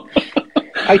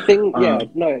I think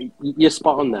no, you're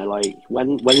spot on there. Like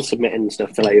when submitting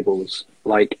stuff to labels,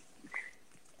 like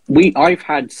I've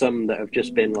had some that have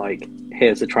just been like,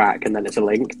 here's a track and then it's a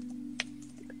link,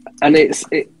 and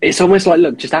it's almost like,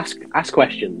 look, just ask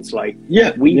questions. Like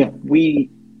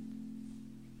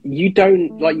you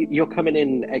don't, like, you're coming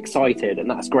in excited and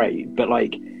that's great, but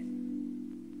like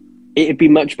it'd be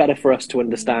much better for us to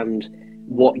understand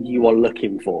what you are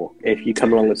looking for if you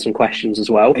come along with some questions as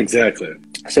well. Exactly.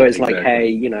 So it's like,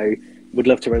 hey, would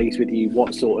love to release with you.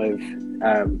 What sort of,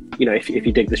 if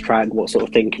you dig this track, what sort of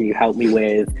thing can you help me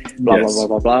with? Blah, blah, blah,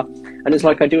 blah, blah. And it's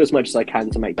like, I do as much as I can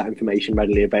to make that information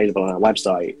readily available on our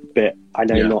website. But I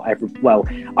know not I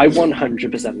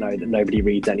 100% know that nobody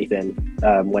reads anything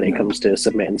when it comes to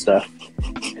submitting stuff.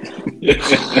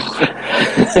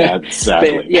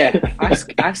 Sadly. But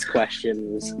ask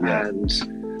questions and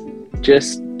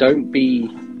just don't be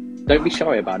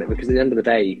shy about it, because at the end of the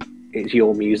day, it's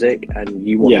your music and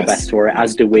you want the best for it,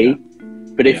 as do we.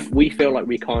 But if we feel like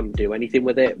we can't do anything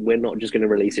with it, we're not just going to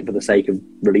release it for the sake of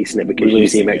releasing it because you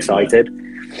seem excited.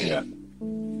 Yeah.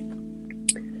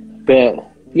 But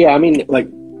I mean, like,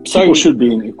 people should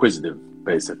be inquisitive,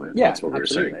 basically. That's what we're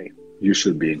saying. You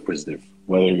should be inquisitive,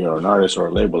 whether you're an artist or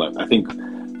a label. I think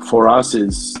for us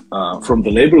is from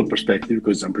the label perspective,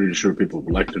 because I'm pretty sure people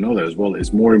would like to know that as well,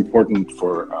 it's more important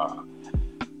for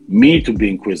me to be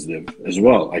inquisitive as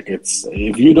well. Like,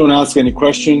 if you don't ask any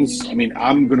questions, I mean,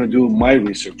 I'm gonna do my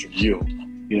research of you.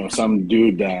 Some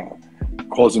dude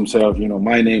calls himself,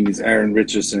 my name is Aaron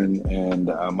Richardson,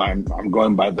 and I'm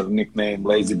going by the nickname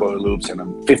Lazy Boy Loops, and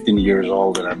I'm 15 years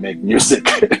old and I make music.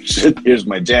 Shit, here's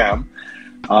my jam.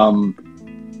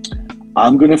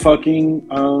 I'm gonna fucking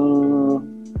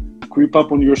creep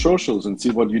up on your socials and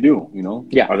see what you do.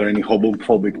 Are there any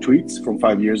homophobic tweets from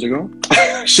 5 years ago?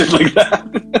 Shit like that.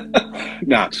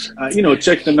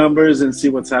 Check the numbers and see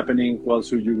what's happening, who else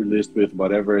who you released with,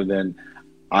 whatever. Then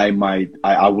I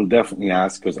will definitely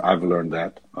ask, because I've learned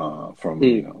that from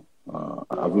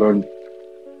I've learned.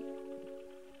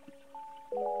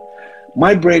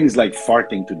 My brain is like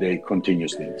farting today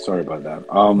continuously. Sorry about that.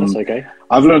 That's okay.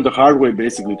 I've learned the hard way,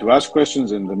 basically, to ask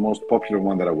questions, and the most popular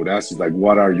one that I would ask is like,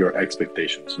 what are your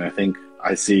expectations? And I think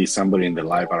I see somebody in the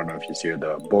live, I don't know if you see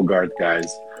the Bogart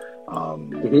guys,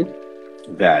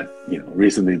 that,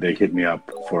 recently they hit me up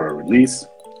for a release,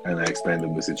 and I explained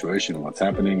them the situation and what's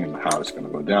happening and how it's going to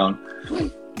go down.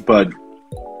 But,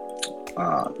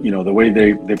 the way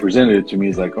they presented it to me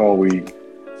is like, oh, we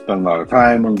spent a lot of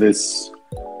time on this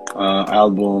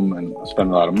album and spend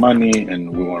a lot of money and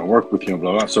we want to work with you,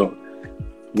 blah, blah. So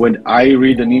when I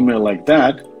read an email like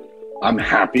that, I'm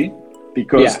happy,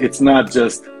 because it's not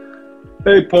just,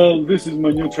 hey, Paul, this is my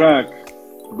new track.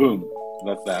 Boom.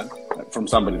 That's that. From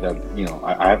somebody that,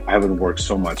 I haven't worked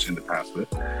so much in the past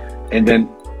with. And then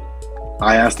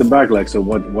I asked them back, like, so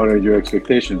what are your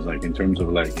expectations, like, in terms of,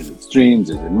 like, is it streams,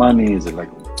 is it money, is it, like,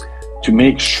 to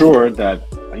make sure that,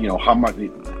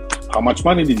 how much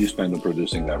money did you spend on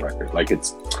producing that record? Like,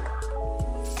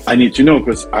 I need to know,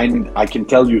 because I can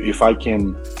tell you if I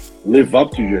can live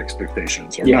up to your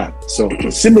expectations or not. So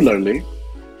similarly,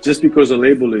 just because a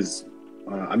label is,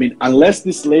 unless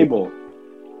this label,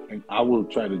 and I will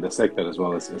try to dissect that as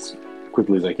well as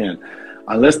quickly as I can,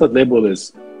 unless that label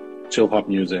is chill hop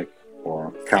music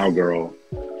or cowgirl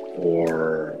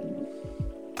or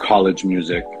college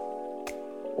music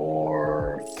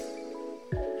or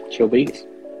chill beats.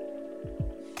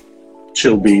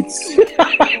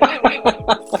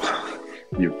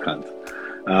 You cunt.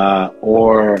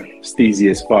 Or steezy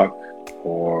as fuck,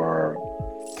 or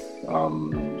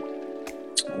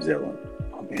what's the other one?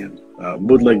 Oh man,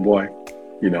 bootleg boy.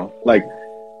 Like,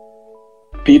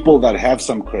 people that have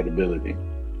some credibility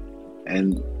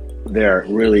and they're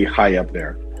really high up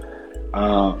there.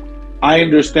 I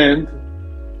understand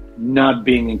not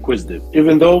being inquisitive,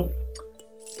 even though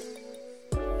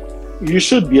you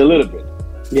should be a little bit.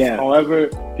 Yeah. However,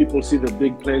 people see the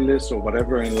big playlist or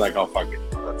whatever and like, oh, fuck it.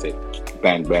 That's it.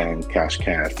 Bang, bang, cash,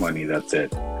 money. That's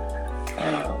it.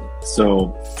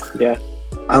 So, yeah.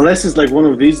 Unless it's like one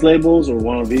of these labels or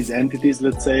one of these entities,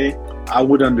 let's say, I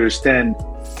would understand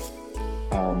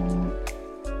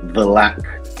the lack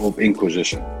of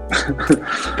inquisition.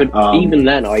 But even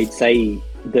then, I'd say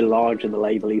the larger the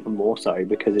label, even more so,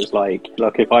 because it's like,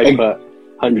 look, if I put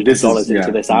hundreds of dollars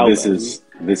into this album,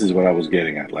 this is what I was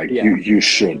getting at. Like, you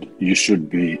should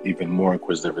be even more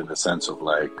inquisitive in the sense of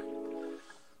like,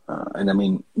 and I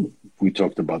mean, we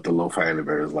talked about the lo-fi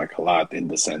elevators like a lot in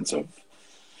the sense of,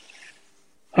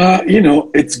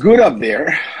 it's good up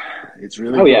there. It's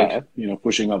really good,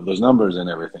 pushing up those numbers and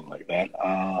everything like that.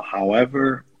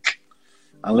 However,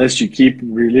 unless you keep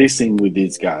releasing with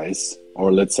these guys,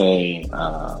 or let's say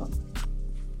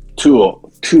two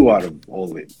out of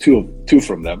all two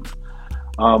from them,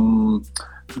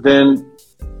 then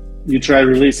you try to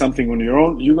release something on your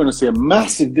own, you're going to see a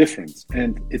massive difference.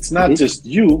 And it's not just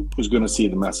you who's going to see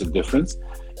the massive difference,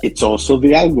 it's also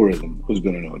the algorithm who's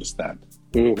going to notice that.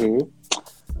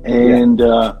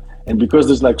 And because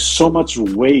there's like so much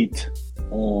weight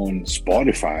on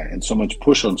Spotify and so much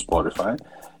push on Spotify,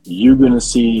 you're going to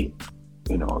see,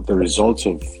 the results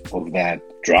of that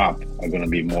drop are going to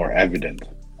be more evident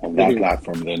on that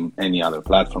platform than any other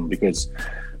platform. Because,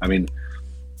 I mean,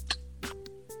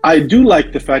 I do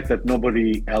like the fact that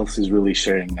nobody else is really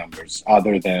sharing numbers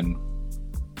other than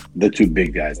the two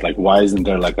big guys. Like, why isn't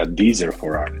there like a Deezer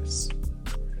for artists?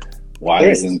 Why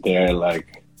isn't there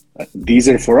like a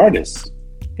Deezer for artists?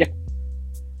 Yeah.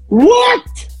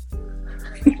 What?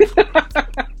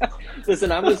 There's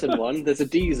an Amazon one, there's a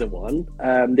Deezer one.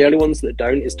 The only ones that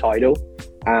don't is Tidal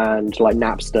and like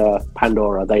Napster,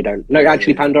 Pandora. They don't. No,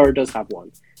 actually, Pandora does have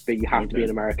one, but you have to be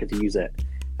in America to use it.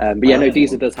 But yeah, no,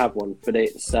 Deezer does have one, but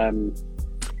it's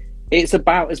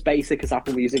about as basic as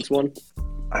Apple Music's one.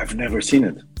 I've never seen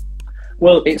it.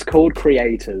 Well, it's called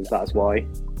Creators. That's why.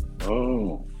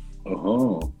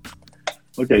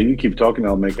 Okay, you keep talking.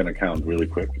 I'll make an account really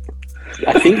quick.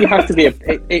 I think you have to be.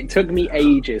 It took me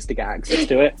ages to get access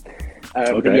to it.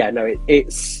 But yeah, no,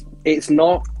 it's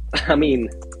not. I mean,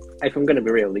 if I'm going to be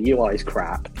real, the UI is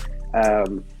crap.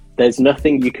 There's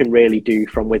nothing you can really do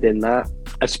from within that,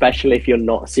 especially if you're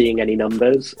not seeing any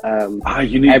numbers.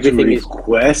 You need everything to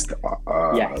request.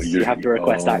 Yes, you have to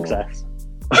request access.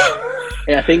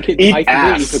 Yeah, I think I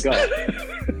completely forgot.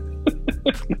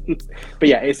 But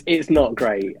yeah, it's not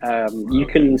great. You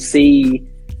can see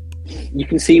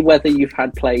whether you've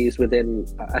had plays within.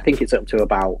 I think it's up to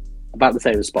about the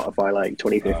same as Spotify, like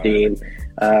 2015.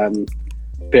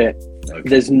 But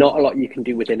there's not a lot you can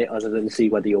do within it other than see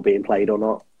whether you're being played or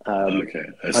not.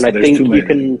 And I think you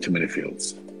can too many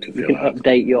fields. You can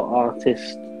update your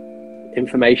artist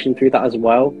information through that as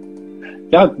well.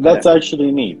 That's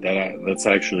actually neat. That's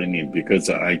actually neat because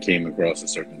I came across a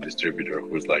certain distributor who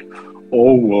was like,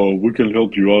 we can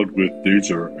help you out with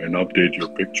Deezer and update your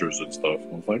pictures and stuff.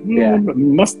 I was like, it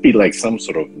must be like some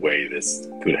sort of way this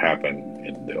could happen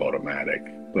in the automatic.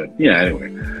 But yeah,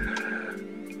 anyway.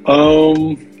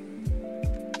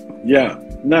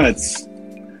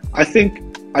 I think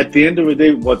at the end of the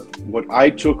day, what I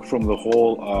took from the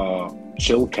whole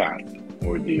Chillcat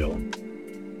ordeal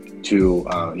to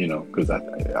because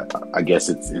I guess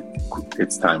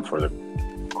it's time for the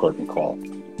curtain call.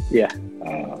 Yeah.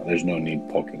 There's no need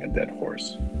poking a dead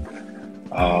horse.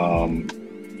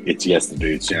 It's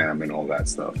Yesterday's Jam and all that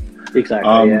stuff.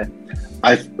 Exactly.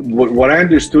 What I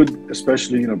understood,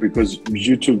 especially because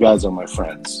you two guys are my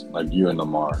friends, like you and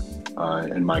Lamar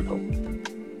and Michael,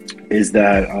 is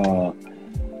that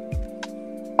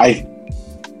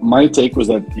my take was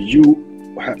that you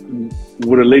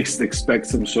would at least expect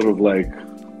some sort of like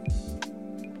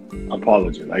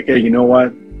apology, like, hey, you know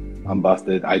what, I'm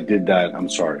busted, I did that, I'm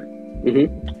sorry.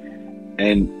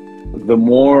 And the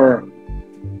more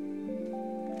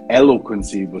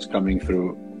eloquency was coming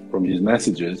through from his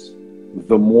messages,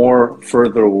 the more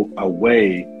further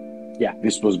away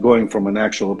this was going from an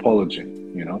actual apology.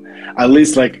 At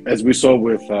least like as we saw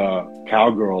with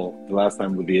Cowgirl the last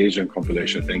time with the Asian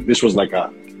compilation thing, this was like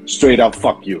a straight up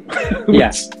fuck you.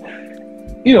 Yes.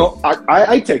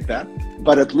 I take that,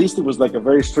 but at least it was like a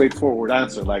very straightforward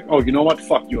answer, like, oh, you know what,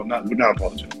 fuck you, we're not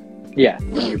apologizing. Yeah,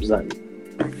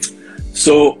 100%.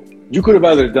 So you could have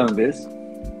either done this,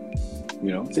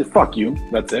 say fuck you,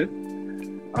 that's it.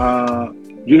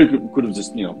 You could have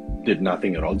just did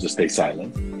nothing at all, just stay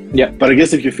silent, Yeah. But I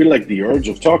guess if you feel like the urge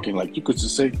of talking, like you could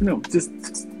just say,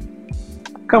 just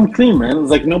come clean, man. It's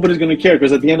like nobody's gonna care,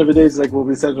 because at the end of the day, it's like what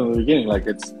we said from the beginning. Like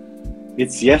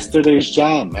it's yesterday's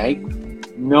jam, mate.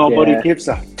 Nobody gives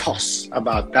a toss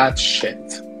about that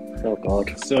shit. Oh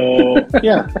God. So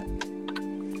yeah.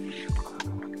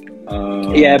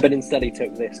 Yeah, but instead he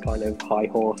took this kind of high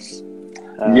horse,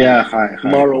 high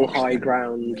moral horse. high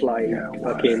ground, like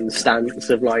fucking stance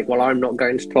of like, well, I'm not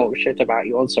going to talk shit about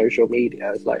you on social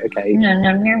media. It's like, okay,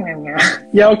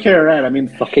 yeah, okay, right. I mean,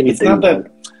 fucking it's not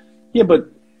that. Yeah, but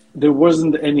there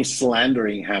wasn't any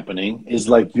slandering happening. It's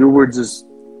like you were just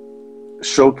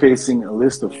showcasing a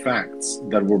list of facts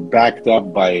that were backed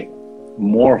up by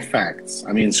more facts.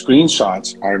 I mean,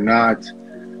 screenshots are not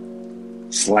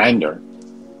slander.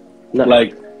 No.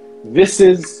 Like, this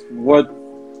is what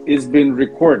is being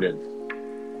recorded.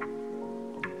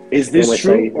 Is this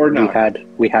true or not?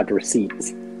 We had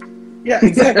receipts. Yeah,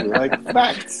 exactly. Like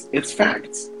facts. It's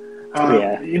facts.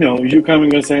 You know, you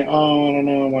coming and saying, "Oh, I don't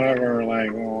know, whatever."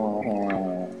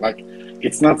 Like,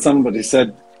 it's not somebody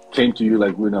came to you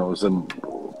like, some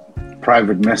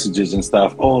private messages and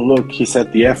stuff. Oh, look, he said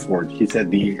the F word. He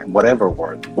said the whatever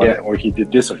word, or he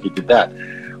did this or he did that,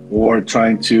 or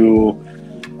trying to.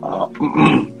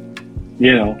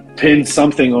 Pin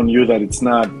something on you that it's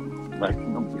not. Like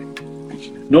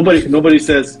nobody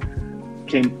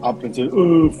came up and said,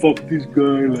 "Oh, fuck this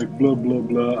guy," like blah blah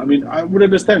blah. I mean, I would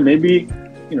understand maybe,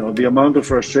 the amount of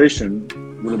frustration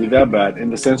will be that bad, in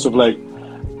the sense of like,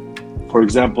 for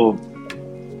example,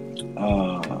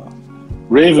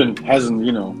 Raven hasn't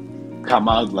come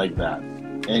out like that,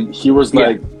 and he was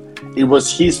like, it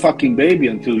was his fucking baby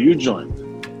until you joined.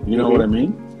 You know what I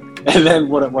mean? And then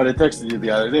what I texted you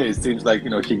the other day, it seems like,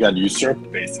 he got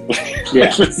usurped, basically. Yeah.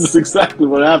 This is exactly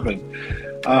what happened.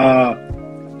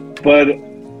 But,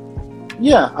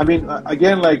 yeah, I mean,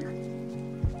 again, like,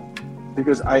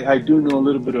 because I do know a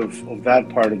little bit of that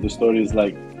part of the story is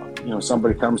like,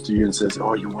 somebody comes to you and says,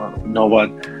 "Oh, you know what?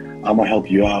 I'm going to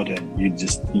help you out, and you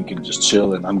can just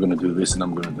chill, and I'm going to do this, and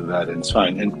I'm going to do that, and it's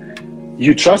fine." And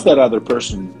you trust that other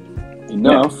person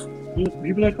enough, you'll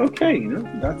be like, okay,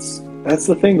 that's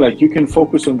the thing. Like, you can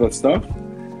focus on that stuff,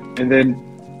 and then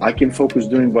I can focus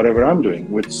doing whatever I'm doing,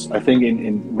 which I think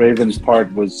in Raven's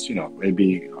part was,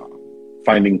 maybe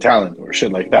finding talent or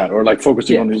shit like that, or like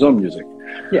focusing on his own music.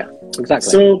 Yeah, exactly.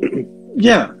 So,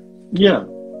 yeah.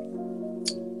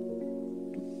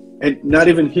 And not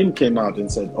even him came out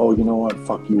and said, "Oh, you know what,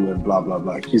 fuck you," and blah, blah,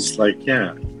 blah. He's like,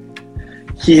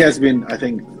 he has been, I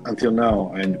think, until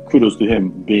now, and kudos to him,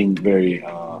 being very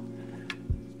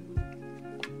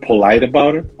polite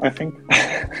about it, I think.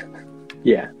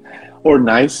 Or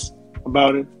nice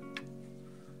about it.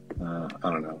 I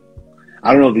don't know.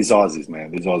 I don't know these Aussies,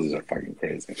 man. These Aussies are fucking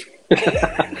crazy.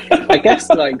 I guess,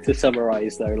 like, to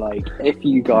summarize though, like, if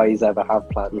you guys ever have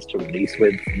plans to release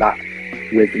with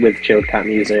Chilled Cat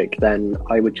music, then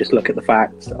I would just look at the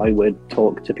facts. I would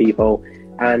talk to people,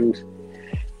 and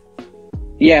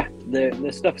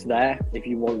the stuff's there if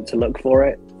you want to look for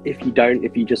it. If you don't,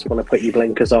 if you just want to put your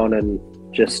blinkers on and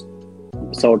just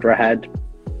soldier ahead,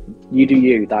 you do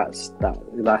you. That's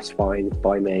fine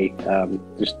by me.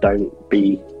 Just don't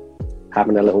be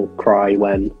having a little cry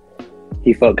when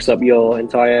he fucks up your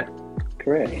entire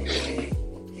career.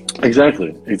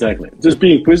 Exactly. Just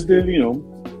be inquisitive,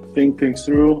 think things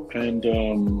through, and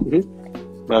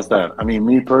that's that. I mean,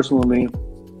 me personally,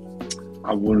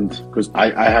 I wouldn't, because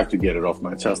I have to get it off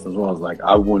my chest as well. As like,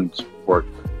 I wouldn't work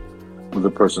with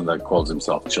a person that calls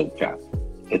himself Chilled Cat.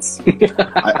 It's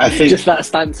I think just that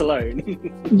stance alone.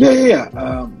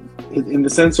 In the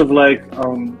sense of like,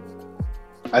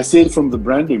 I see it from the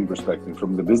branding perspective,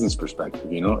 from the business perspective.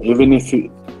 Even if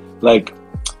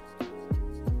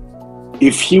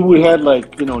if he would have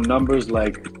like numbers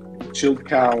like Chilled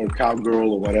Cow or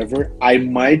Cowgirl or whatever, I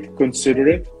might consider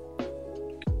it.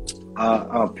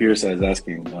 Pierce is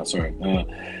asking. Sorry.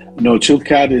 No, Chilled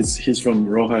Cat he's from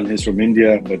Rohan. He's from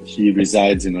India, but he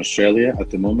resides in Australia at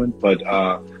the moment. But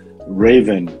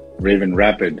Raven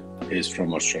Rapid is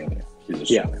from Australia. He's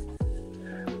Australian.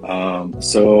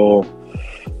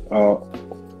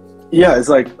 It's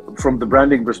like, from the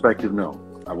branding perspective, no,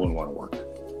 I wouldn't want to work.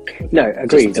 No,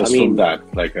 agreed. Just from that,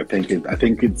 like, I think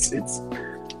it's.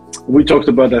 We talked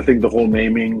about, I think, the whole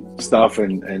naming stuff,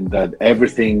 and that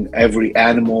every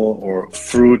animal or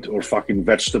fruit or fucking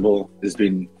vegetable has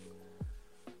been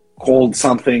called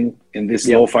something in this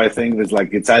lo-fi thing. That's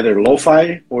like, it's either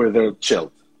lo-fi or they're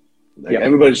chilled. Like,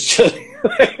 everybody's chilling.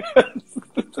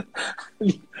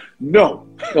 No.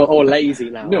 Or lazy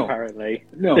now, no. Apparently.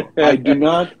 No, I do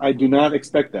not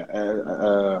expect that.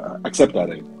 Accept that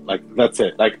anymore. Like, that's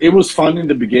it. Like, it was fun in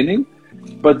the beginning,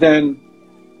 But then,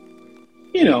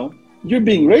 you know, you're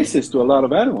being racist to a lot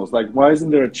of animals. Like, why isn't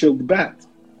there a chilled bat?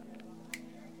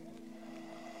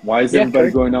 Why is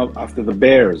everybody going out after the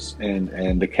bears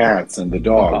and the cats and the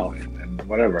dog and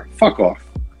whatever? Fuck off.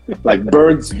 Like,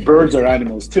 birds are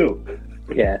animals too.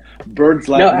 Yeah. Birds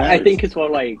like matters. I think as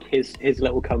well, like, his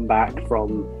little comeback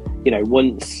from, you know,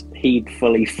 once he'd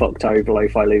fully fucked over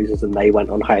Lo-Fi Losers and they went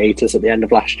on hiatus at the end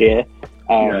of last year,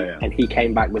 and he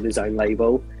came back with his own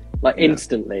label, like,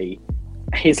 instantly,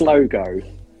 his logo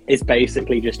is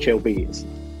basically just Chill Beats.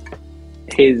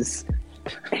 His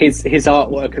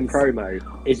artwork and promo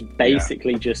is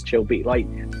basically just Chill Beat. Like,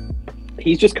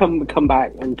 he's just come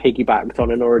back and piggybacked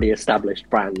on an already established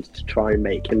brand to try and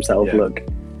make himself look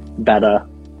better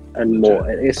and more.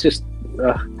 It's just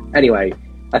anyway.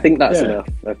 I think that's enough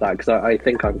of that, because I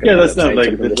think I'm going to say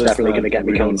something that's definitely going to get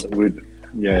me cancelled.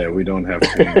 We don't have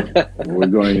to. We're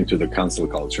going into the cancel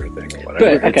culture thing or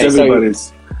whatever.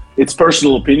 It's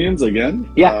personal opinions again.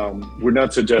 Yeah. We're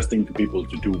not suggesting to people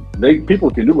to do. People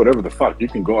can do whatever the fuck. You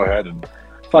can go ahead and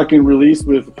fucking release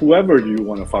with whoever you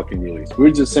want to fucking release.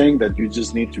 We're just saying that you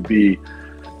just need to be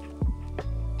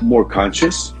more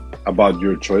conscious about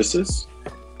your choices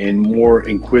and more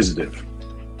inquisitive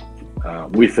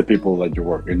with the people that you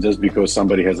work. And just because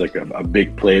somebody has like a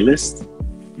big playlist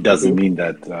doesn't mean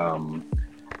that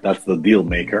that's the deal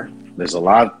maker. There's a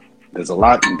lot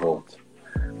involved.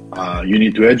 You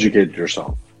need to educate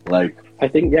yourself. Like, I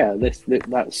think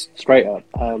that's straight up.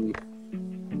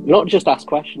 Not just ask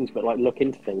questions, but like look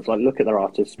into things. Like, look at their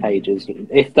artist pages.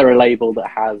 If they're a label that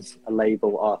has a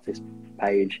label artist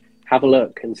page, have a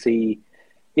look and see,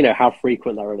 you know, how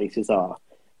frequent their releases are.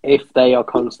 If they are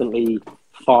constantly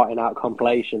farting out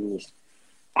compilations,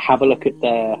 have a look at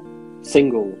their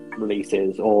single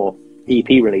releases or EP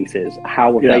releases.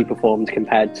 How have they performed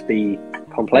compared to the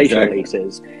compilation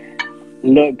releases?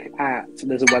 Look at,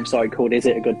 there's a website called Is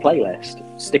It a Good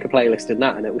Playlist? Stick a playlist in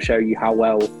that and it will show you how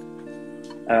well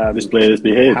this playlist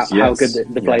behaves. How good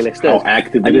the playlist is. How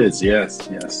active it is, yes.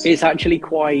 It's actually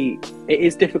it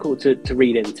is difficult to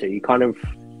read into. You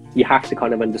have to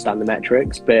kind of understand the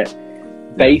metrics, but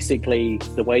basically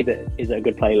the way that Is It a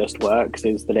Good Playlist works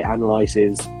is that it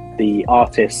analyzes the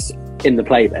artists in the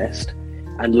playlist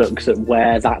and looks at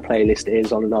where that playlist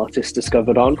is on an artist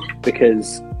discovered on,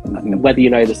 because whether you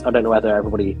know this, I don't know whether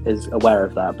everybody is aware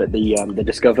of that, but the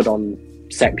discovered on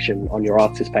section on your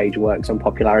artist page works on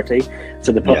popularity.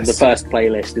 So the first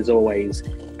playlist is always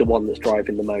the one that's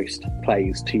driving the most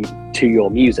plays to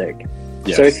your music.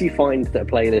 Yes. So if you find that a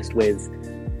playlist with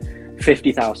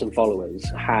 50,000 followers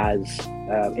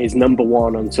is number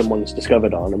one on someone's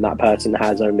discovered on, and that person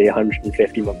has only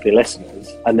 150 monthly listeners,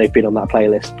 and they've been on that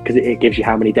playlist, because it gives you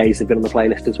how many days they've been on the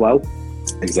playlist as well.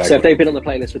 Exactly. So if they've been on the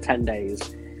playlist for 10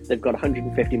 days, they've got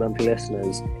 150 monthly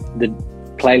listeners, the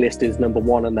playlist is number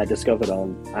one on their discovered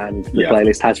on, and the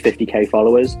playlist has 50k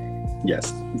followers.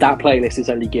 Yes. That playlist is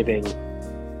only giving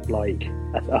like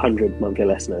 100 monthly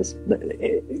listeners.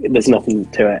 There's nothing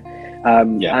to it.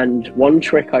 And one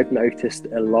trick I've noticed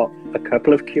a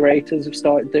couple of curators have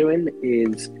started doing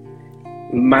is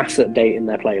mass updating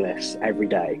their playlists every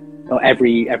day or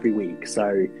every week.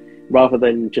 So rather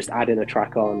than just adding a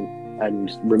track on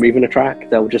and removing a track,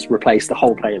 they'll just replace the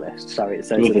whole playlist. So it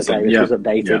says that the playlist was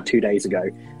updated 2 days ago,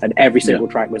 and every single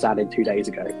track was added 2 days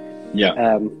ago.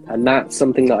 And that's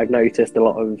something that I've noticed a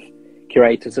lot of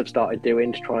curators have started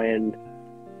doing to try and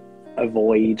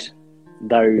avoid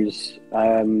those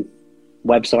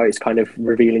websites kind of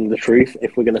revealing the truth,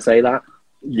 if we're going to say that.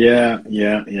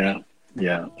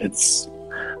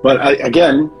 But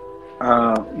again,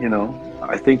 you know,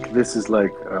 I think this is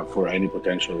like for any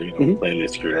potential, you know,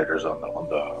 playlist curators on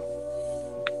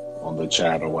the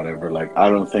chat or whatever. Like, I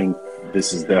don't think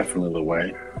this is definitely the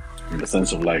way, in the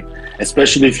sense of like,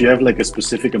 especially if you have like a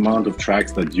specific amount of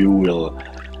tracks that you will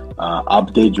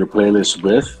update your playlist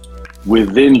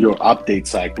within your update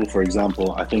cycle. For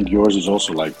example, I think yours is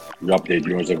also like you update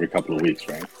yours every couple of weeks,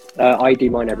 right? I do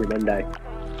mine every Monday.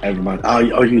 Every month.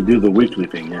 Oh, you do the weekly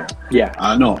thing,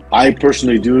 yeah. No, I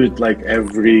personally do it like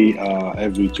every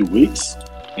 2 weeks,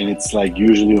 and it's like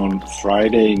usually on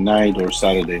Friday night or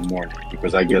Saturday morning,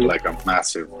 because I get like a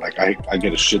massive, like I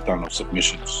get a shit ton of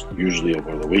submissions usually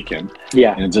over the weekend.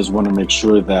 Yeah. And I just want to make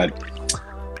sure that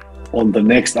on the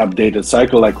next updated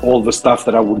cycle, like all the stuff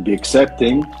that I would be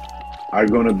accepting are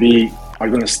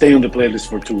gonna stay on the playlist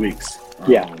for 2 weeks.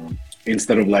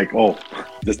 Instead of like,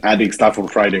 just adding stuff on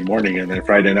Friday morning and then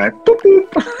Friday night, boop,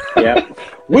 boop. Yeah.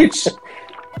 Which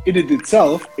in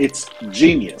itself, it's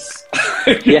genius.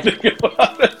 Yeah.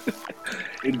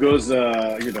 It goes,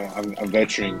 you know, I'm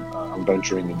venturing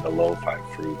in the lo-fi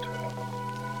fruit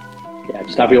Yeah,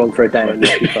 just have you on for a day and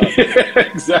keep up.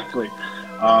 Exactly.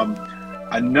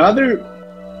 Another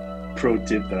pro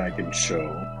tip that I can show,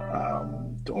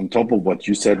 on top of what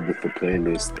you said with the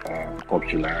playlist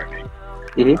popularity,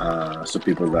 so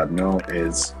people that know,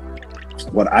 is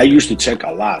what I used to check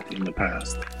a lot in the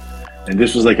past. And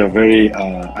this was like a very,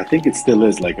 I think it still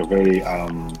is like a very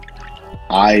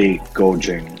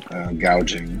eye-gouging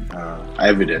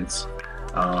evidence.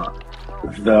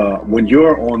 When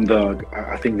you're on the,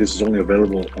 I think this is only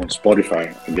available on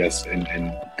Spotify, I guess, in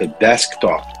the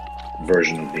desktop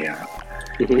version of the app.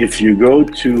 If you go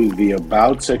to the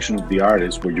About section of the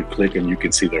artist, where you click and you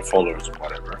can see their followers or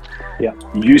whatever,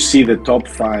 you see the top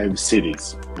 5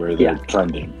 cities where they're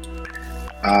trending.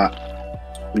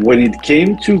 When it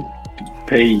came to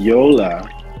payola,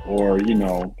 or, you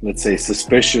know, let's say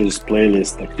suspicious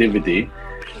playlist activity,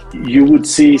 you would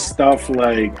see stuff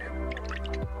like,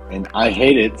 and I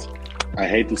hate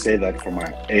to say that for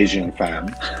my Asian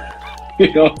fam,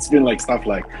 you know, it's been like stuff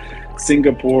like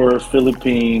Singapore,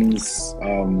 Philippines,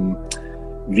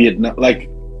 Vietnam. Like,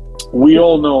 we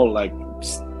all know, like,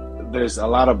 there's a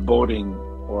lot of boating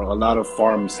or a lot of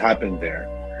farms happen there.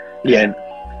 And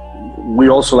we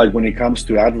also, like, when it comes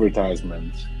to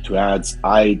advertisement, to ads,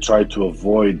 I try to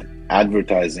avoid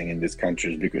advertising in these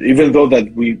countries, because even though that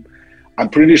I'm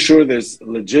pretty sure there's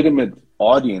legitimate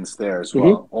audience there as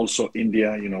well. Also,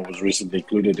 India, you know, was recently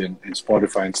included in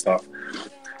Spotify and stuff.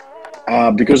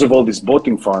 Because of all these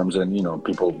boating farms, and, you know,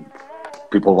 people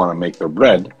want to make their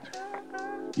bread,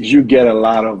 you get a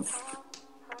lot of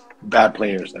bad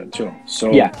players there too.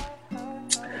 So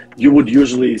you would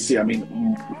usually see, I mean,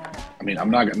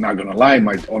 I'm not gonna lie,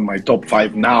 on my top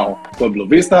 5 now, Pueblo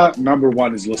Vista, number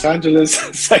 1 is Los Angeles,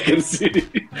 second city,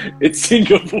 it's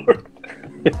Singapore.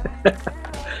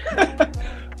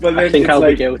 But I think I'll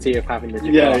be guilty of having the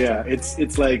Jakarta.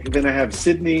 It's like, then I have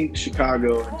Sydney,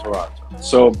 Chicago, and Toronto.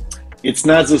 So it's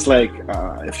not just like,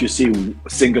 if you see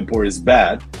Singapore is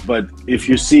bad, but if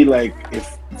you see, like,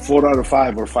 if 4 out of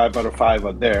 5 or 5 out of 5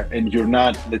 are there, and you're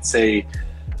not, let's say,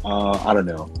 I don't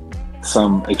know,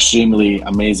 some extremely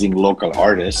amazing local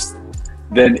artist,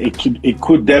 then it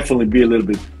could definitely be a little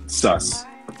bit sus.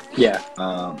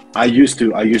 I used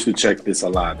to check this a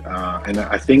lot, and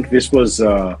I think this was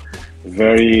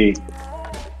very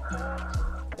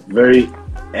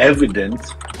evident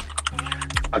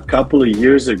a couple of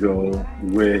years ago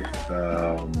with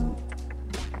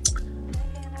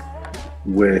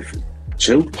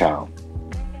Chilled Cow.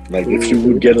 Like, if you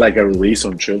would get like a release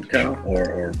on Chilled Cow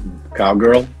or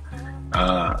Cowgirl,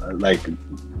 like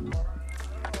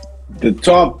the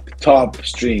top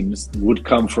streams would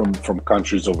come from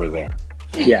countries over there.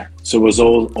 So it was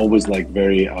always like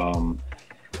very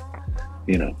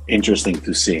you know, interesting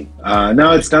to see.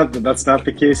 Now that's not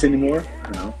the case anymore,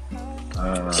 you know.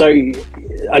 So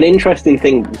an interesting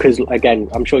thing, because again,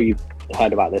 I'm sure you've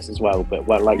heard about this as well, but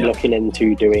we're like looking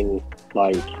into doing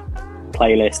like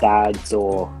playlist ads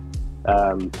or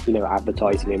you know,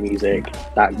 advertising your music.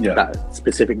 That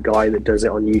specific guy that does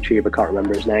it on YouTube, I can't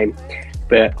remember his name,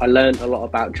 but I learned a lot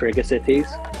about trigger cities.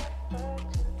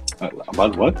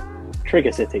 About what?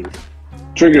 Trigger cities.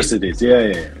 Trigger cities,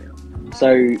 yeah.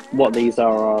 So what these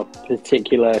are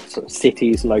particular sort of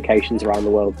cities and locations around the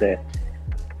world that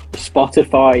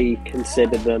Spotify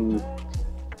consider them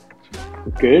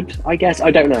good, I guess.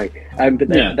 I don't know. But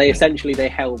they essentially, they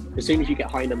help, as soon as you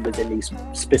get high numbers in these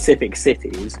specific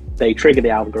cities, they trigger the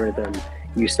algorithm.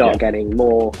 You start getting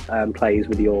more plays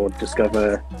with your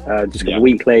Discover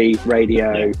Weekly,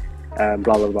 radio, blah,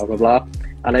 blah, blah, blah, blah.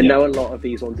 And I know a lot of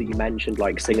these ones that you mentioned,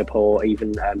 like Singapore,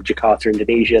 even Jakarta,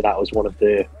 Indonesia, that was one of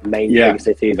the main trigger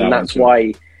cities. And that's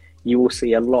why you will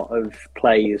see a lot of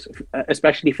plays,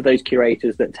 especially for those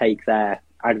curators that take their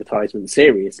advertisement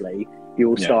seriously. You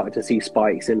will start to see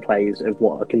spikes in plays of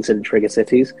what are considered trigger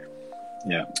cities.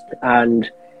 And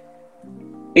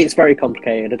it's very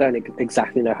complicated. I don't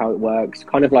exactly know how it works.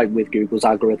 Kind of like with Google's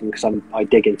algorithm, because I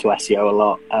dig into SEO a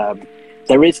lot.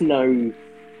 There is no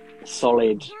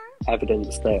solid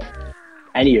evidence that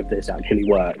any of this actually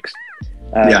works.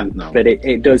 But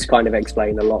it does kind of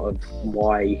explain a lot of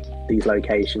why these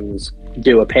locations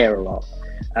do appear a lot.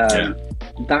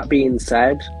 That being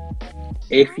said,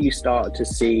 if you start to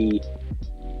see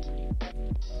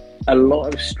a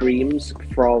lot of streams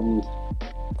from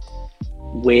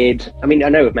weird, I mean, I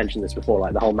know I've mentioned this before,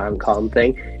 like the whole Mount Calm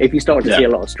thing. If you start to see a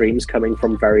lot of streams coming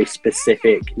from very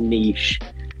specific niche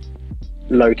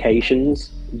locations,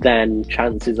 then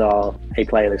chances are a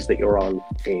playlist that you're on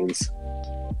is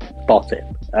botted.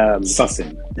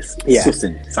 Sussing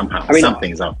somehow. I mean,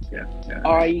 something's up.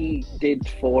 I did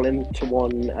fall into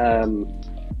one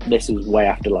this is way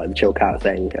after like the Chill Cat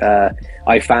thing.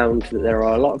 I found that there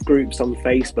are a lot of groups on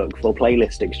Facebook for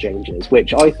playlist exchanges,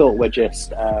 which I thought were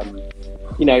just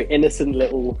innocent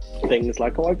little things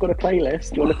like, oh, I've got a playlist.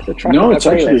 Do you want to put a track on a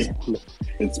playlist?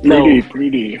 It's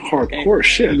pretty hardcore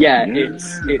shit. Yeah,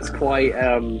 it's quite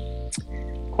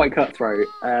cutthroat.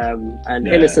 And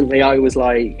innocently, I was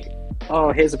like,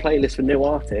 oh, here's a playlist for new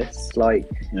artists. Like,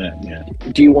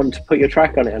 do you want to put your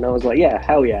track on it? And I was like, yeah,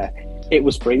 hell yeah. It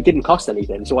was free. It didn't cost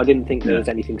anything, so I didn't think there was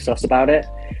anything sus about it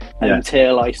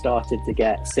until I started to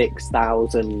get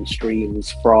 6,000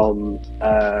 streams from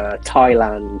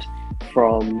Thailand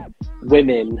from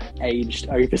women aged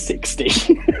over 60.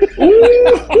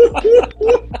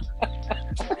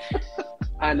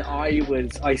 And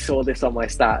I saw this on my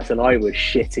stats and I was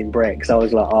shitting bricks. I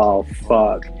was like, oh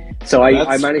fuck. So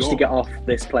I managed to get off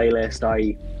this playlist.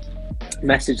 I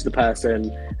messaged the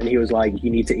person and he was like,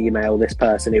 you need to email this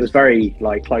person. It was very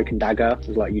like cloak and dagger. It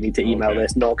was like, you need to email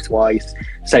this, knock twice,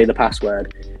 say the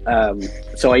password.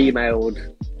 So I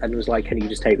emailed and was like, can you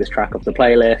just take this track off the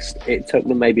playlist? It took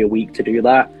them maybe a week to do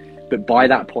that, but by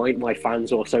that point my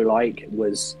Fans Also Like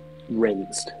was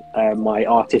rinsed. My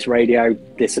artist radio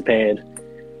disappeared.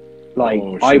 Like,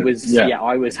 I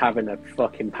was having a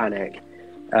fucking panic.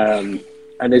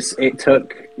 And it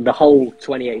took the whole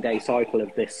 28-day cycle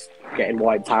of this getting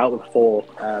wiped out before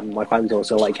my Fans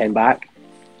Also Like came back.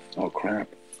 Oh crap.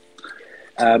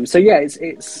 So yeah,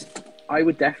 it's I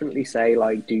would definitely say,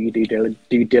 like, do you do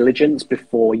due diligence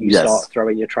before you start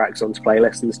throwing your tracks onto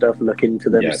playlists and stuff. Look into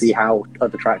them, see how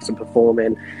other tracks are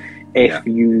performing. If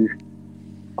you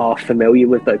are familiar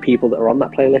with the people that are on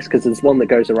that playlist, because there's one that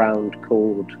goes around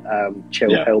called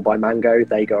Chill Pill by Mango.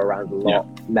 They go around a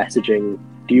lot messaging,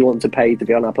 do you want to pay to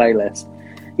be on our playlist?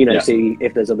 See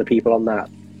if there's other people on that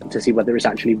to see whether it's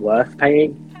actually worth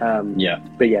paying.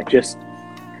 But yeah,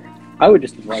 I would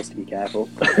just advise to be careful.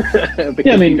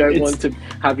 Because you don't want to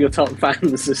have your top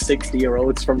fans as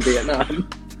 60-year-olds from Vietnam.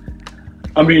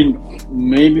 I mean,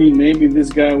 maybe this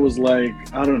guy was like,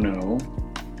 I don't know,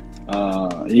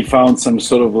 he found some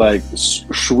sort of like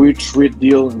sweet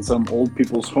deal in some old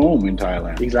people's home in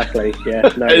Thailand. Exactly,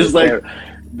 yeah. No, it's like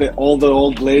all the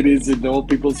old ladies in the old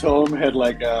people's home had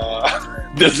like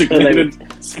a designated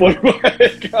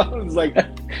Spotify account. It's like,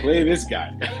 play this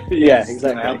guy. Yeah,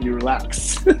 exactly. Help you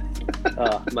relax.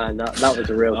 Oh man, that was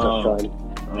a real tough time.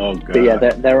 Oh god. But yeah,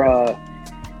 there are.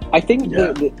 I think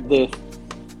the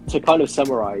to kind of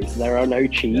summarize, there are no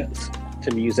cheats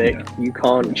to music. You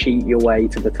can't cheat your way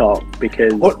to the top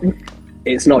because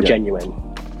it's not genuine.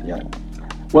 Yeah.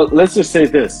 Well, let's just say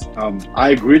this.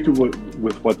 I agree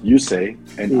with what you say,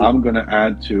 and I'm gonna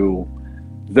add to.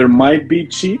 There might be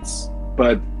cheats,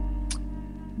 but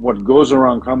what goes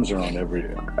around comes around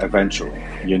eventually.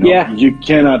 You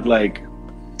cannot like.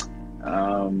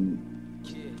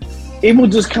 It will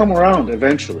just come around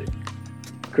eventually,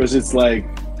 because it's like,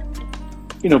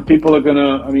 people are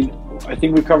gonna. I mean, I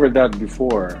think we covered that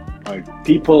before. Like,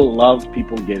 people love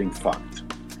people getting fucked,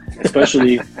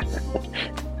 especially.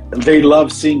 They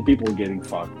love seeing people getting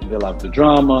fucked. They love the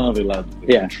drama. They love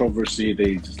the controversy.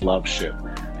 They just love shit.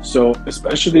 So,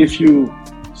 especially if you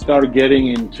start getting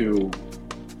into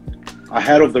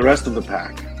ahead of the rest of the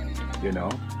pack,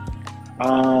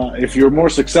 if you're more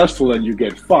successful and you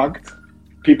get fucked,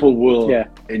 people will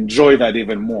enjoy that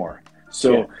even more.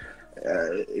 So,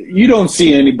 you don't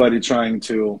see anybody trying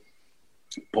to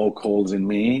poke holes in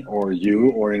me or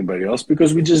you or anybody else,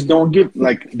 because we just don't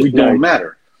don't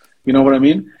matter. You know what I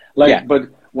mean? But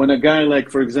when a guy like,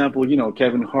 for example,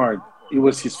 Kevin Hart, it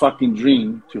was his fucking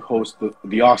dream to host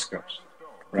the Oscars,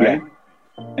 right?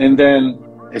 Yeah. And then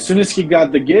as soon as he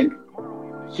got the gig,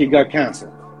 he got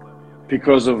canceled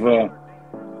because of a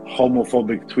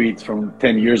homophobic tweet from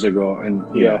 10 years ago. And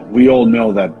we all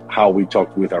know that how we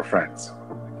talk with our friends,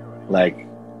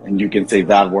 and you can say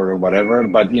that word or whatever,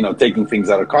 but taking things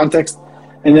out of context.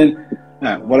 And then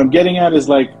what I'm getting at is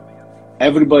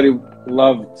everybody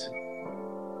loved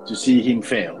to see him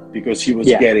fail because he was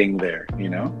getting there,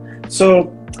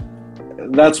 So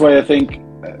that's why I think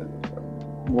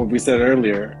what we said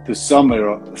earlier, to sum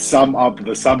up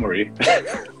the summary,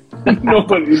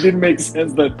 it didn't make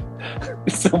sense that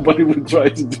somebody would try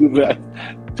to do that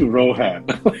to Rohan.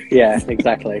 Yeah,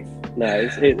 exactly. No,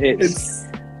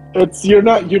 it's you're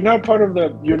not part of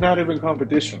you're not even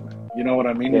competition. You know what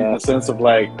I mean? In the sense of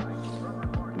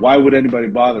why would anybody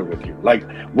bother with you?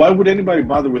 Why would anybody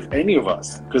bother with any of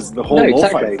us? Because the whole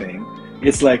lo-fi thing,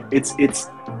 it's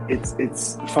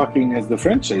it's fucking, as the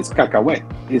French say, it's cacahuete.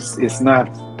 It's not,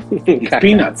 it's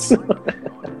peanuts.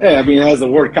 Yeah, I mean, it has the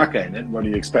word caca in it. What do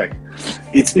you expect?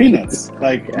 It's peanuts.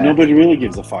 Nobody really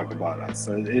gives a fuck about us.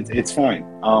 So it's fine.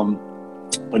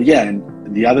 But yeah,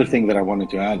 and the other thing that I wanted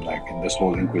to add, like in this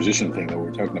whole Inquisition thing that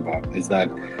we're talking about, is that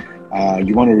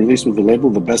you want to release with the label,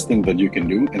 the best thing that you can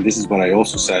do, and this is what I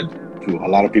also said to a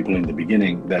lot of people in the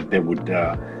beginning, that they would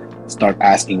start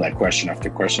asking like question after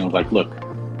question of like, look,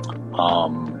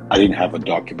 I didn't have a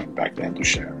document back then to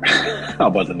share. I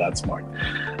wasn't that smart.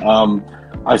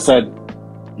 I said,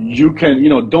 you can,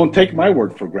 don't take my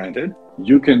word for granted.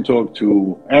 You can talk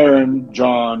to Aaron,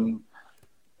 John,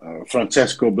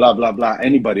 Francesco, blah, blah, blah,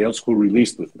 anybody else who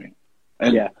released with me.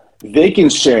 And they can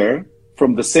share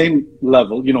from the same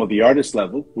level, the artist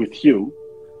level with you,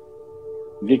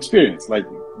 the experience. Like,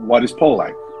 what is Paul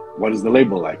like? What is the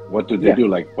label like? What do they do?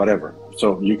 Like, whatever.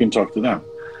 So you can talk to them.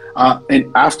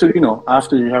 And after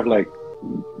you have like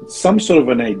some sort of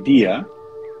an idea,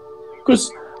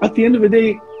 because at the end of the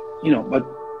day, but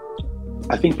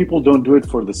I think people don't do it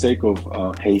for the sake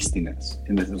of hastiness.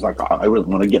 And it's like, I really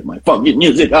want to get my fucking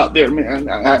music out there, man.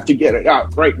 I have to get it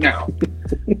out right now.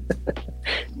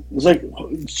 It's like,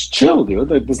 chill, dude.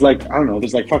 There's like, I don't know,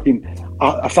 there's like fucking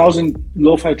 1,000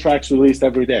 lo-fi tracks released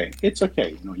every day. It's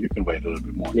okay. You can wait a little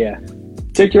bit more. Yeah.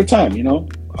 Take your time,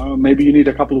 maybe you need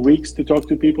a couple of weeks to talk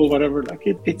to people, whatever. Like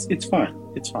it's fine.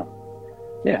 It's fine.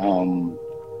 Yeah.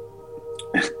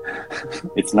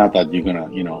 It's not that you're gonna,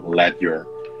 let your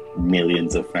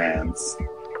millions of fans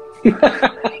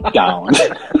down.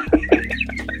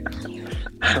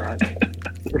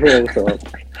 Real talk.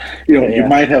 You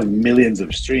might have millions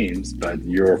of streams, but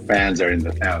your fans are in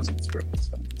the thousands, bro.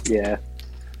 So. Yeah.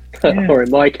 Or in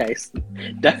my case,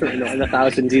 definitely not in the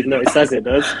thousands, even though it says it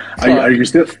does. Are you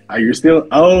still?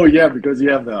 Oh yeah, because you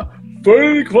have the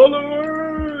fake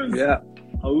followers. Yeah.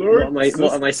 Alert.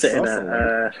 What am I sitting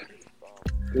at?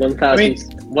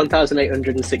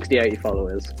 1,868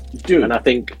 followers. Dude. And I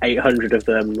think 800 of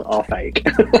them are fake.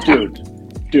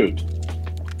 Dude.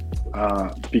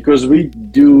 Because we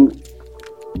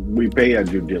pay our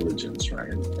due diligence,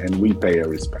 right? And we pay our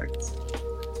respects.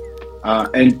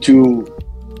 And to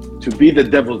be the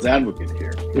devil's advocate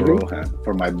here for Rohan,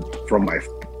 from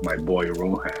my boy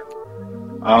Rohan.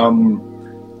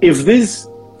 If these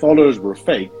followers were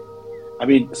fake, I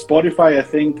mean, Spotify, I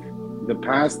think the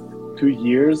past 2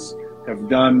 years have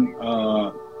done,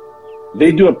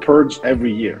 they do a purge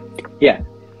every year. Yeah.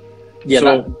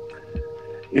 So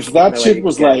if that shit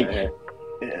was like,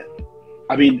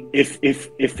 I mean, if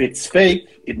it's fake,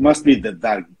 it must be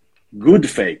that good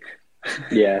fake.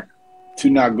 Yeah. To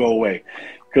not go away.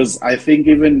 Because I think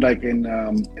even like in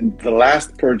the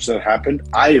last purge that happened,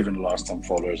 I even lost some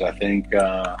followers. I think,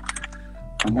 how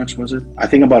much was it? I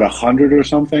think about 100 or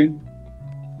something.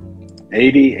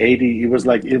 80.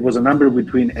 It was a number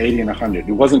between 80 and 100.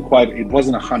 It wasn't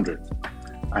 100.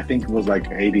 I think it was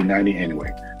like 80, 90 anyway.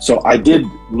 So I did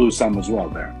lose some as well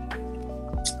there.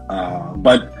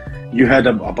 But you had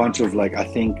a bunch of like, I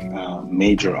think,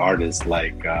 major artists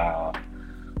like, I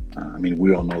mean,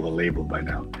 we all know the label by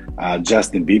now.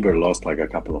 Justin Bieber lost like a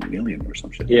couple of million or some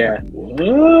shit. Yeah. Like,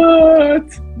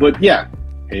 what? But yeah,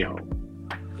 hey ho.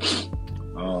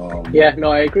 Yeah,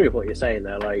 no, I agree with what you're saying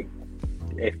there. Like,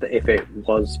 if it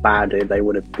was bad, they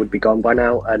would be gone by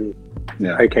now. And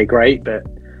okay, great, but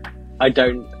I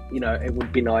don't. It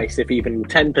would be nice if even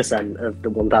 10% of the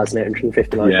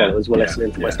 1,859 followers were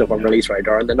listening to my stuff on Release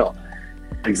Radar, and they're not.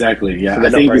 Exactly. Yeah, so I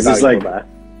think this is like. There.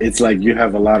 It's like you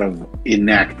have a lot of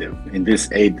inactive in this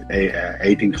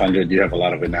 1,800. You have a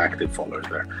lot of inactive followers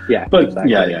there. Yeah, but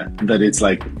exactly. yeah. That it's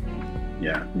like,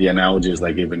 the analogy is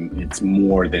like even it's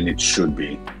more than it should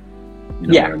be. You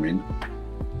know what I mean?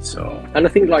 So. And I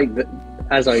think like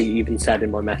as I even said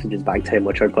in my messages back to him,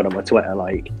 which I put on my Twitter,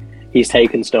 like he's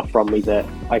taken stuff from me that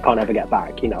I can't ever get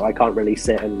back. I can't really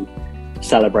sit and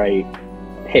celebrate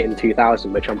hitting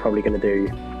 2,000, which I'm probably going to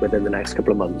do within the next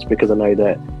couple of months, because I know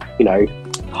that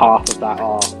half of that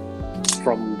are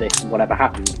from this whatever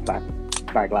happened back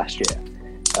last year.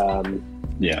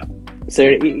 So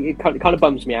it kind of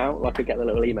bums me out. Like I get the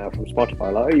little email from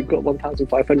Spotify like, oh, you've got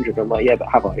 1,500. I'm like, yeah, but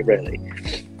have I really?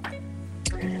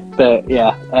 But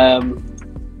yeah,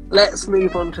 let's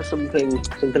move on to something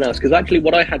else, because actually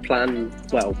what I had planned,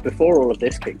 well, before all of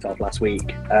this kicked off last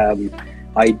week,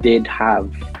 I did have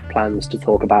plans to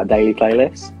talk about daily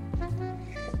playlists.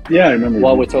 Yeah, I remember.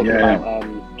 While we're talking about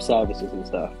services and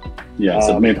stuff. Yeah,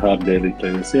 Submit Hub daily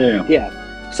playlist. Yeah.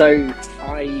 So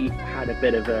I had a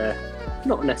bit of a,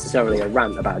 not necessarily a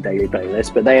rant about a daily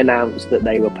playlist, but they announced that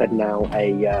they were putting out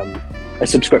a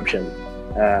subscription.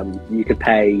 You could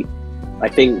pay, I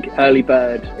think early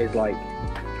bird is like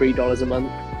 $3 a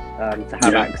month to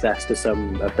have access to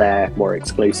some of their more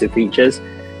exclusive features.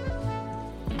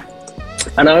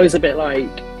 And I was a bit like,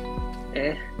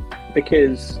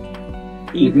 because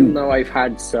even though I've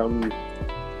had some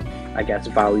I guess,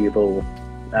 valuable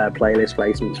playlist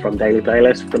placements from Daily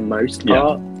Playlist for the most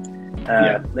part.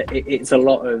 It's a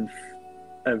lot of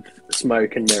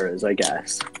smoke and mirrors, I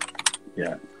guess.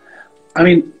 Yeah. I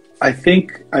mean, I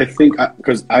think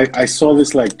because I saw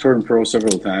this like turn pro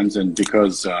several times, and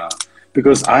because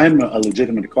I'm a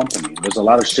legitimate company, there's a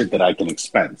lot of shit that I can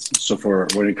expense. So for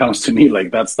when it comes to me,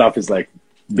 like that stuff is like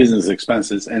business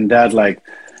expenses, and that like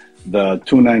the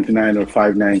 $2.99 or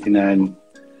 $5.99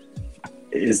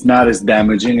 is not as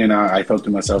damaging. And I thought to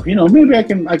myself, you know, maybe I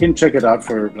can check it out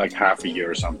for like half a year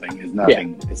or something.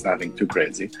 It's nothing too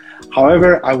crazy.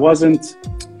 However, I wasn't,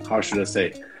 how should I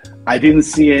say, I didn't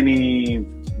see any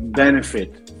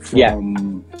benefit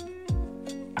from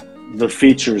the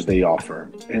features they offer,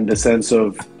 in the sense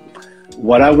of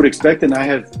what I would expect. And I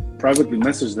have privately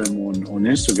messaged them on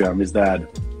Instagram, is that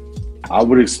I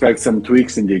would expect some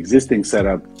tweaks in the existing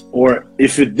setup, or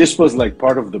if this was like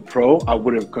part of the Pro, I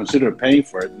would have considered paying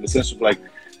for it, in the sense of like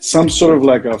some sort of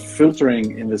like a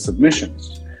filtering in the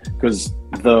submissions, because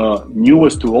the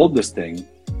newest to oldest thing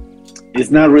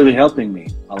is not really helping me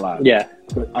a lot. Yeah.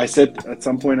 But I said at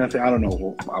some point, I don't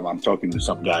know, I'm talking to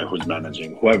some guy who's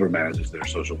whoever manages their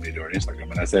social media or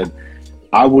Instagram, and I said,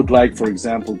 I would like, for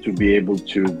example, to be able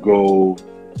to go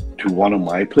to one of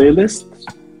my playlists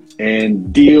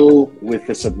and deal with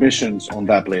the submissions on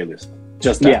that playlist.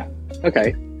 Just that. Yeah.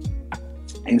 Okay.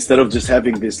 Instead of just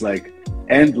having this like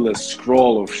endless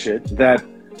scroll of shit that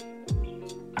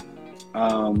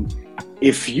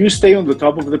if you stay on the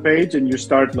top of the page and you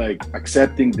start like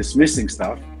accepting, dismissing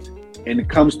stuff, and it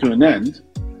comes to an end,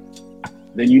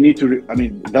 then you need to, I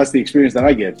mean, that's the experience that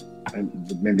I get.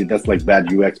 And maybe that's like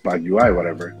bad UX, bad UI,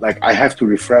 whatever. Like I have to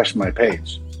refresh my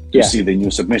page to see the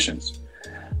new submissions.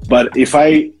 But if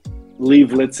I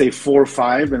leave, let's say 4 or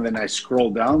 5, and then I scroll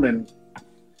down, then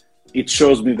it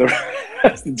shows me the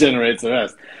rest, it generates the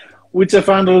rest, which I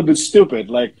found a little bit stupid.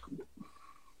 Like,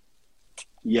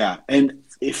 yeah. And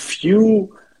if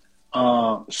you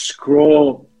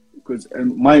scroll, because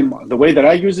the way that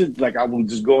I use it, like I will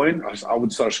just go in, I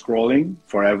would start scrolling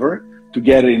forever to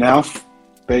get enough,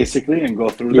 basically, and go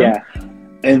through them.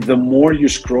 And the more you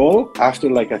scroll, after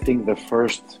like I think the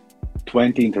first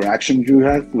 20 interactions you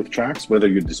have with tracks, whether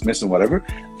you dismiss and whatever,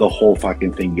 the whole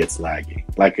fucking thing gets laggy.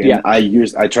 Like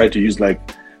I try to use like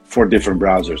 4 different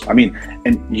browsers. I mean,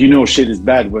 and you know shit is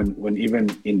bad when even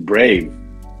in Brave,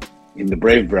 in the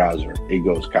Brave browser, it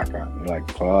goes caca. You're like,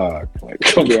 fuck, like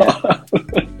come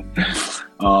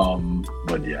on.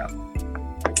 But yeah.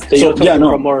 So you're talking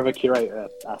from more of a curator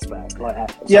aspect,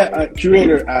 like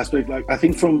curator aspect. Like I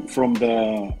think from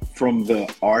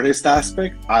the artist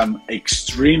aspect, I'm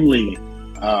extremely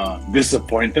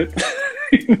disappointed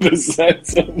in the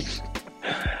sense of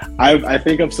I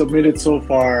think I've submitted so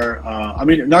far. I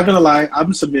mean, not gonna lie,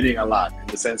 I'm submitting a lot in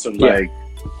the sense of like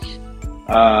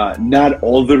not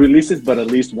all the releases, but at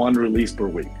least 1 release per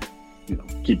week. You know,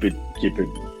 keep it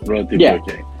relatively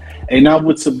okay. And I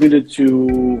would submit it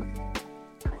to.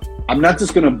 I'm not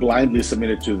just going to blindly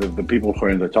submit it to the people who are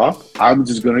in the top. I'm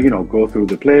just going to, go through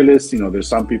the playlist. There's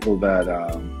some people that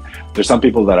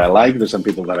I like. There's some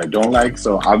people that I don't like.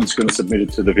 So I'm just going to submit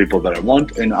it to the people that I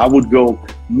want. And I would go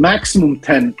maximum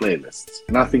 10 playlists,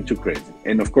 nothing too crazy.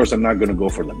 And of course, I'm not going to go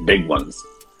for the big ones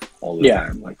all the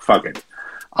time. Like, fuck it.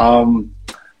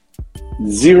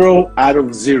 0 out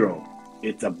of 0.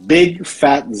 It's a big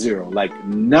fat 0. Like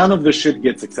none of the shit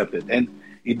gets accepted. And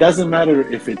it doesn't matter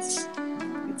if it's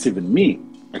even me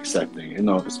accepting,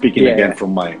 speaking again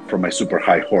from my super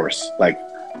high horse, like,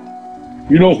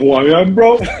 you know who I am,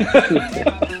 bro.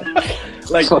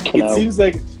 Like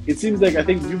it seems like I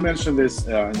think you mentioned this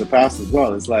in the past as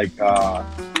well. It's like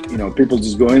people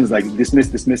just go in, it's like dismiss,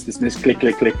 click,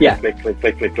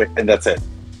 click, and that's it.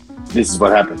 This is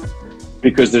what happens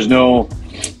because there's no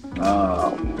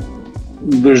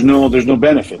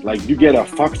benefit. Like you get a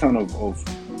fuck ton of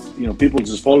people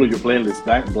just follow your playlist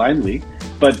blindly.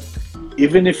 But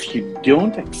even if you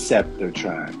don't accept their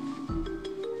track,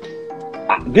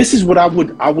 this is what I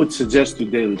would suggest to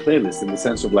Daily Playlist, in the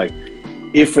sense of like,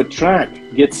 if a track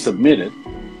gets submitted,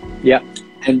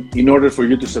 and in order for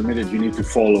you to submit it, you need to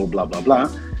follow blah blah blah,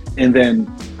 and then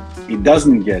it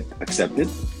doesn't get accepted,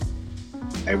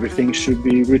 everything should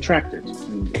be retracted.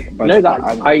 But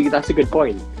that's a good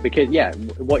point, because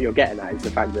what you're getting at is the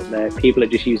fact that people are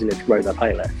just using it to promote their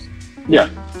playlist.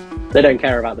 They don't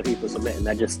care about the people submitting.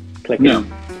 They're just clicking.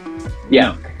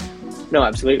 No,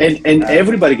 absolutely. And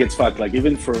everybody gets fucked. Like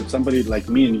even for somebody like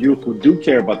me and you who do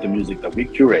care about the music that we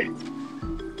curate,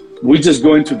 we just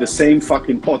go into the same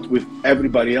fucking pot with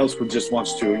everybody else who just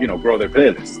wants to, grow their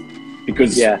playlist.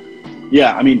 Because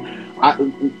I mean,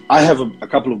 I have a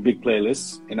couple of big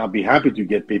playlists, and I'll be happy to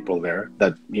get people there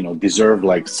that deserve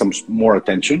like some more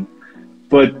attention.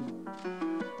 But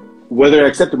whether I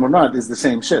accept them or not is the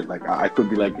same shit. Like I could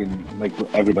be like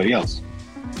everybody else.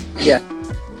 Yeah.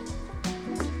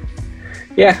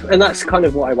 Yeah, and that's kind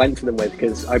of what I went to them with,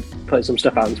 because I put some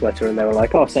stuff out on Twitter and they were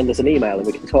like, oh, send us an email and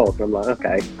we can talk. And I'm like,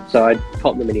 okay. So I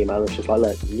popped them an email and was just like,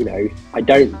 look,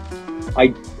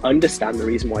 I understand the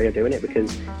reason why you're doing it,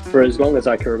 because for as long as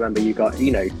I can remember, you got,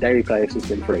 Daily Playlist has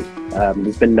been free.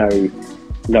 There's been no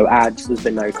ads, there's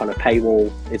been no kind of paywall.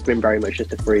 It's been very much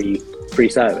just a free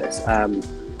service.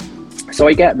 So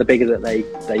I get the bigger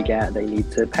that they get, they need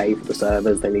to pay for the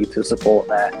servers, they need to support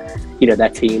their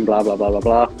team, blah, blah, blah, blah,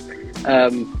 blah.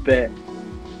 But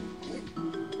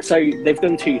so they've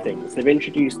done two things. They've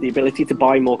introduced the ability to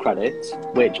buy more credits,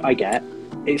 which I get.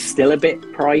 It's still a bit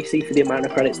pricey for the amount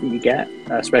of credits that you get,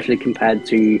 especially compared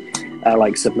to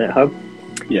like Submit Hub.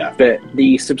 Yeah. But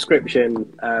the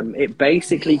subscription, it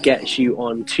basically gets you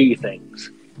on two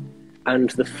things. And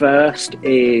the first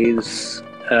is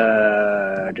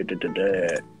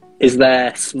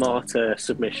their smarter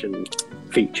submission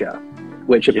feature,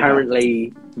 which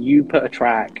apparently you put a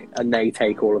track and they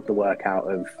take all of the work out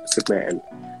of submitting.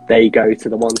 They go to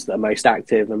the ones that are most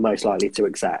active and most likely to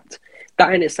accept.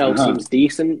 That in itself seems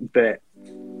decent, but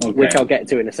which I'll get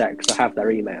to in a sec because I have their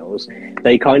emails.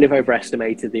 They kind of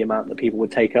overestimated the amount that people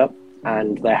would take up,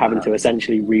 and they're having to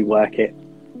essentially rework it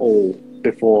all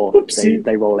before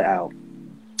they roll it out.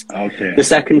 Okay. The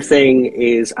second thing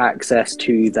is access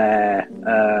to their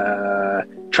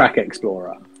Track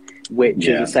Explorer, which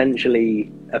is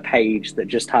essentially a page that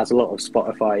just has a lot of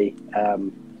Spotify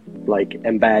like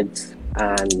embeds,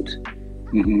 and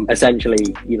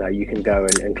essentially, you can go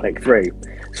and click through.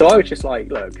 So I was just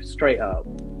like, look, straight up,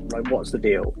 like, what's the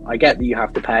deal? I get that you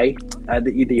have to pay,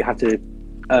 that you have to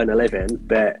earn a living,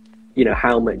 but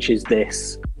how much is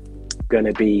this going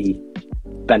to be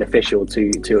beneficial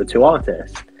to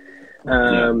artists?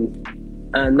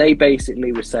 And they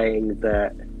basically were saying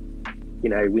that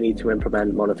we need to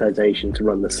implement monetization to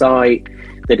run the site.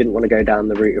 They didn't want to go down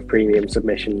the route of premium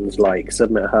submissions like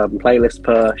Submit Hub and Playlist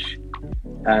Push,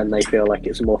 and they feel like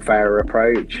it's a more fairer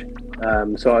approach.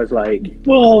 So I was like,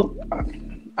 well,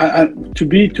 to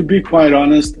be quite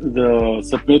honest, the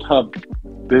Submit Hub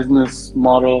business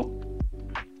model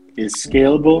is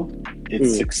scalable,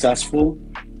 it's successful,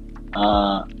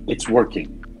 it's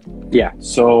working. Yeah.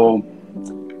 So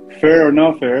fair or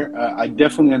not fair, I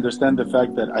definitely understand the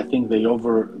fact that I think they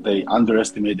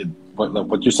underestimated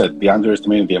what you said. They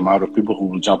underestimated the amount of people who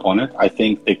will jump on it. I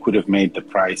think they could have made the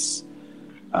price.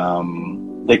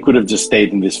 They could have just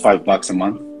stayed in this $5 a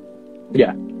month.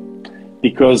 Yeah.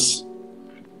 Because,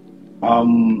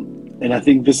 and I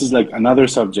think this is like another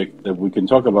subject that we can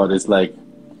talk about. Is like,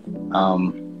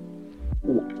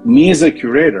 me as a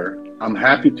curator, I'm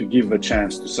happy to give a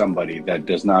chance to somebody that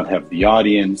does not have the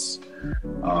audience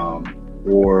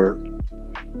or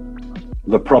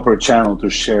the proper channel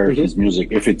to share his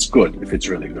music, if it's good, if it's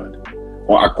really good,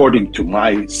 or according to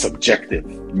my subjective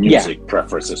music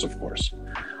preferences, of course.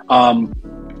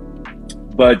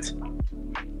 But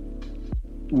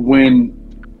when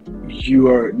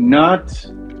you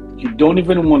don't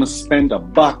even want to spend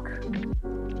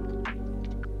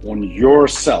 $1 on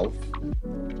yourself,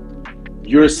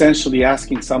 you're essentially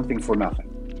asking something for nothing.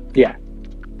 Yeah.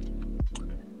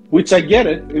 Which I get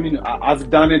it. I mean, I've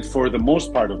done it for the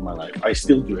most part of my life. I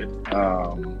still do it.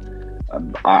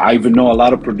 I even know a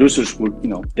lot of producers who,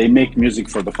 they make music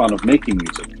for the fun of making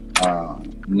music.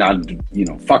 Not,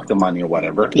 fuck the money or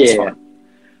whatever. It's fun.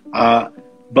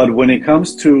 But when it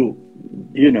comes to,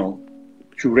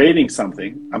 curating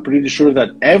something, I'm pretty sure that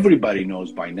everybody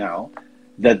knows by now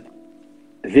that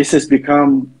this has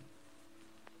become,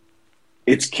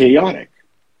 it's chaotic.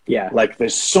 Yeah. Like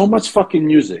there's so much fucking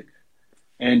music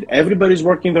and everybody's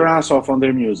working their ass off on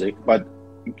their music, but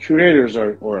curators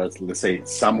are, or let's say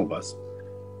some of us,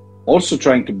 also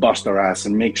trying to bust our ass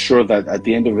and make sure that at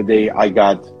the end of the day, I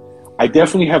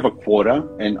definitely have a quota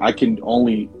and I can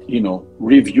only,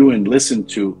 review and listen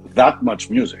to that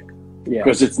much music. Yeah.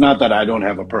 Because it's not that I don't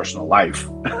have a personal life,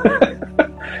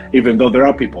 even though there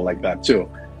are people like that too.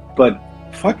 But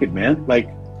fuck it, man. Like,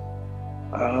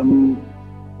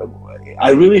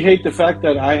 I really hate the fact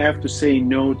that I have to say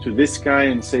no to this guy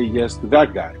and say yes to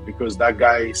that guy, because that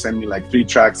guy sent me like 3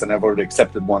 tracks and I've already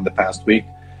accepted one the past week,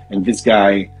 and this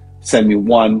guy sent me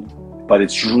one, but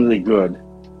it's really good,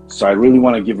 so I really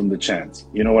want to give him the chance.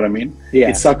 You know what I mean? Yeah.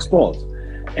 It sucks balls,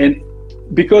 and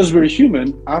because we're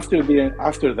human, after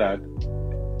that,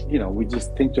 we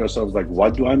just think to ourselves like,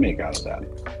 what do I make out of that?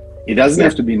 It doesn't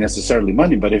have to be necessarily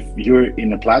money, but if you're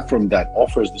in a platform that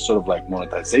offers the sort of like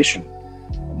monetization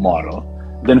model,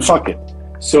 then fuck it.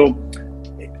 So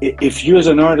if you as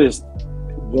an artist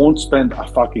won't spend a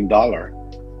fucking dollar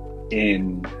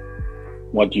in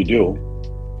what you do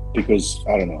because,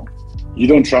 I don't know, you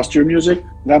don't trust your music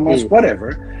that much,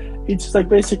 whatever, it's like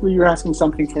basically you're asking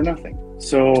something for nothing.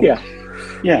 So yeah.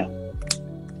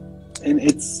 And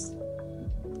it's,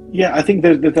 I think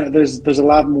there's a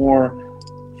lot more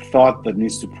thought that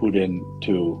needs to put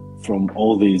into from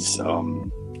all these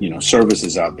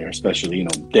services out there, especially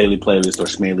Daily Playlist or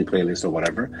Schmaley Playlist or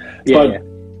whatever.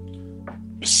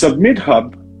 Submit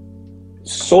Hub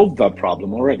solved that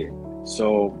problem already.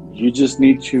 So you just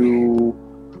need to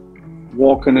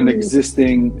walk on an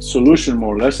existing solution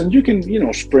more or less, and you can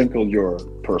sprinkle your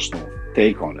personal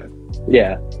take on it.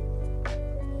 Yeah,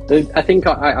 I think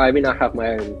I mean I have my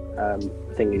own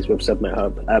thingies with Submit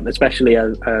Hub, especially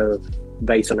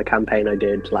based on a campaign I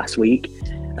did last week,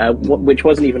 which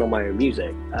wasn't even on my own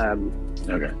music.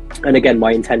 Okay. And again,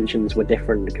 my intentions were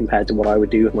different compared to what I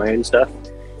would do with my own stuff.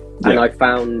 And I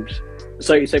found,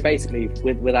 so basically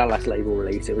with our last label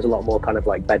release, it was a lot more kind of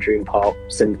like bedroom pop,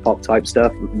 synth pop type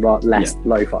stuff, less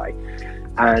lo-fi.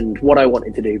 And what I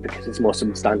wanted to do, because it's more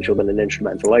substantial than an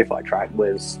instrumental lo-fi track,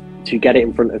 was to get it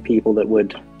in front of people that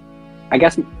would, I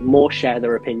guess, more share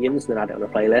their opinions than add it on a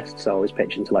playlist. So I was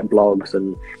pitching to like blogs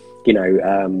and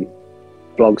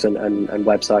blogs and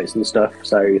websites and stuff.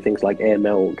 So things like Ear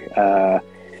Milk,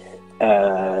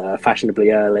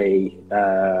 Fashionably Early,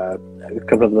 a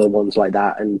couple of other ones like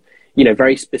that, and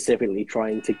very specifically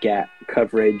trying to get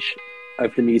coverage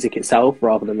of the music itself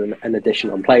rather than an addition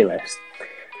on playlist.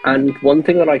 And one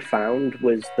thing that I found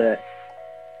was that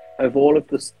of all of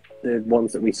the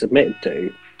ones that we submitted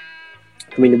to,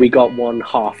 I mean, we got one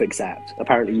half accept.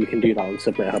 Apparently you can do that on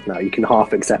Submit Hub now. You can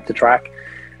half accept a track.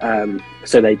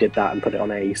 So they did that and put it on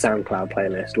a SoundCloud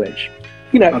playlist, which,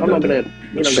 I'm not going to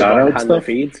hand their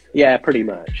feeds. Yeah, pretty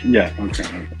much. Yeah,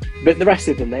 okay. But the rest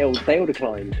of them, they all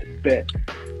declined. But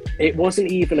it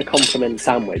wasn't even a compliment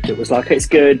sandwich. It was like, it's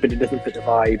good, but it doesn't fit the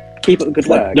vibe. Keep up the good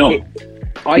work.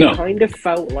 I kind of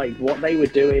felt like what they were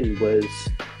doing was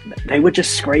they were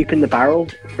just scraping the barrel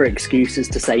for excuses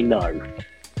to say no.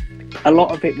 A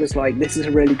lot of it was like, this is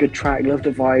a really good track, love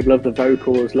the vibe, love the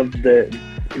vocals, love the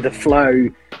flow,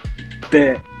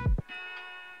 but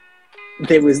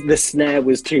the snare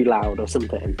was too loud or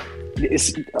something.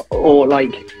 Or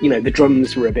like, the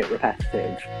drums were a bit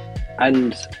repetitive.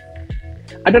 And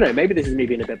I don't know, maybe this is me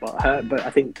being a bit butthurt, but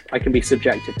I think I can be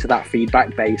subjected to that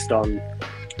feedback based on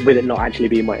with it not actually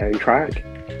being my own track.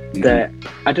 That,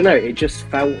 I don't know, it just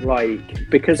felt like,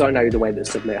 because I know the way that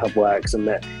Submit Hub works and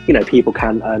that, people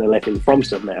can earn a living from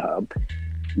Submit Hub,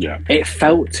 it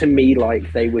felt to me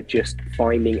like they were just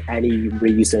finding any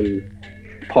reason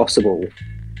possible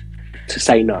to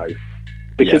say no,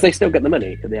 because they still get the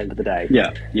money at the end of the day.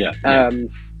 And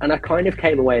I kind of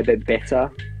came away a bit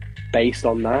bitter based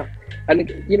on that. And,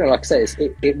 like I say,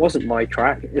 it wasn't my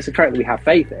track. It's a track that we have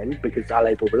faith in because our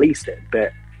label released it,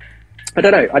 but I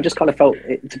don't know, I just kind of felt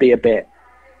it to be a bit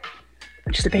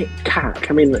cack.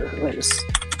 I mean,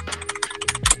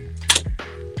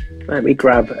 let me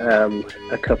grab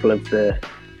a couple of the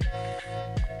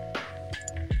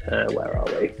where are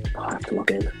we? I have to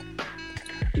log in.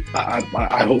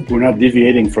 I hope we're not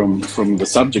deviating from the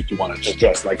subject you wanted to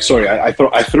address. Like, sorry, I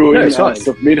threw in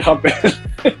Submit Hub,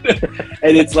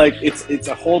 and it's like it's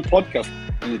a whole podcast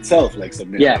in itself, like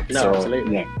Submit Hub. No,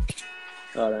 absolutely. Yeah.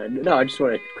 Oh, no, I just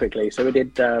wanted quickly. So we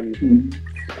did. Here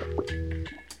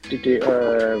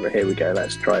we go.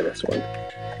 Let's try this one.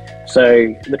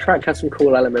 So the track had some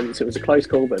cool elements. It was a close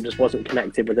call, but it just wasn't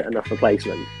connected with it enough for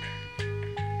placement.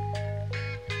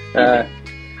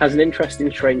 Has an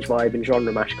interesting, strange vibe and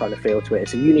genre mash kind of feel to it.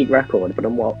 It's a unique record, but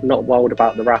I'm not wild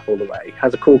about the rap all the way.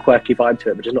 Has a cool, quirky vibe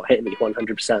to it, but just not hitting me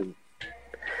 100%.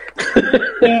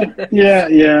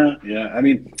 Yeah. I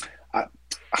mean,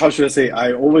 how should I say?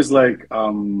 I always like,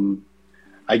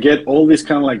 I get all this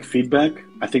kind of like feedback.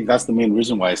 I think that's the main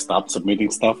reason why I stopped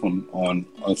submitting stuff on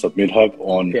Submit Hub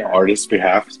on artists'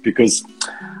 behalf, because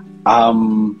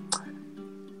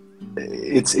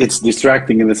it's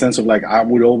distracting in the sense of like I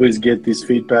would always get this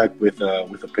feedback with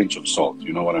a pinch of salt.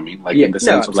 You know what I mean? Like in the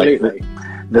sense of like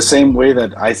the same way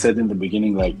that I said in the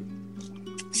beginning, like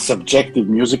subjective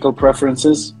musical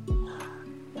preferences.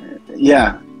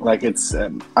 Like it's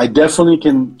I definitely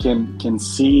can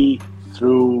see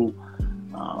through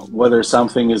whether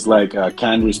something is like a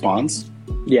canned response.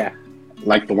 Yeah.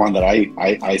 Like the one that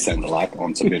I send a lot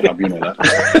on Submit Hub, you know that.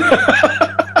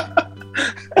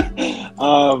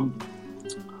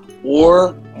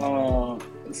 or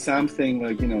something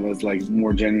like, that's like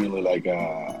more genuinely like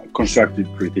a constructive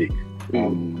critique.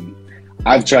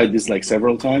 I've tried this like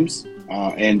several times,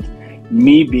 and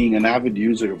me being an avid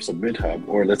user of Submit Hub,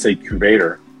 or let's say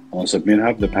curator on Submit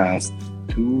Hub the past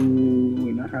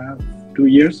 2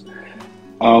 years,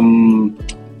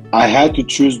 I had to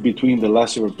choose between the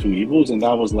lesser of two evils, and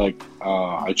that was like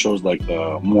I chose like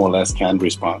the more or less canned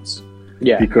response.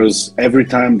 Yeah. Because every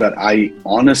time that I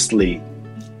honestly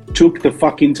took the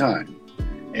fucking time,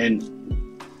 and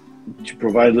to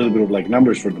provide a little bit of like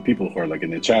numbers for the people who are like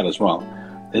in the chat as well,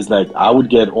 is like I would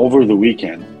get over the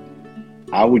weekend,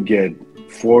 I would get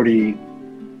 40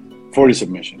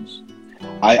 submissions.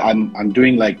 I'm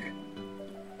doing like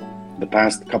the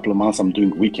past couple of months, I'm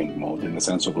doing weekend mode in the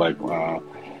sense of like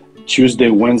Tuesday,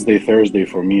 Wednesday, Thursday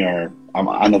for me I'm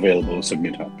unavailable to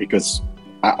Submit Hub, because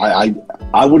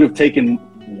I would have taken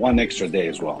one extra day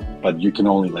as well, but you can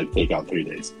only like take out 3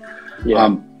 days.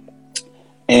 Yeah.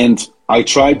 And I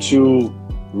try to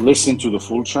listen to the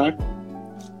full track.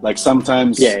 Like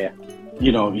sometimes,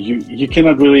 you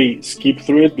cannot really skip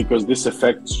through it, because this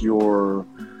affects your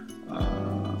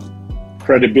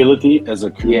credibility as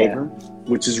a curator,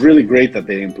 which is really great that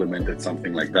they implemented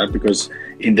something like that, because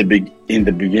in the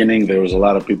beginning there was a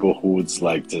lot of people who would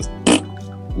like just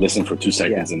listen for 2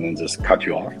 seconds and then just cut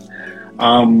you off.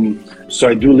 So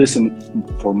I do listen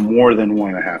for more than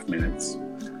 1.5 minutes,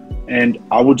 and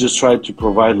I would just try to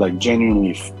provide like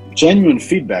genuine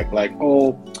feedback, like,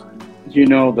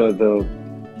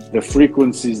 the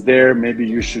frequencies there, maybe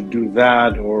you should do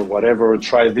that or whatever,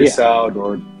 try this out,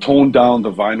 or tone down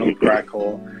the vinyl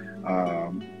crackle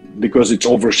because it's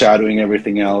overshadowing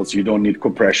everything else. You don't need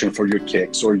compression for your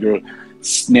kicks, or your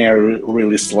snare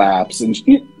really slaps. And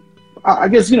I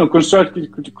guess, constructive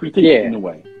critique in a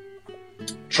way.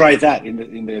 Try that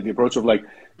in the approach of like,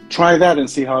 try that and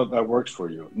see how that works for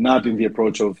you. Not in the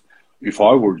approach of, if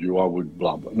I were you, I would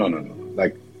blah, blah. No.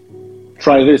 Like,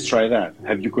 try this, try that.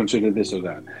 Have you considered this or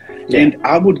that? Yeah. And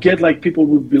I would get like, people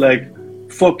would be like,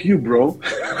 fuck you, bro.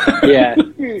 Yeah.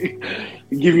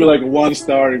 Give you like a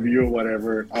 1-star review or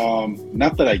whatever.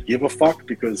 Not that I give a fuck,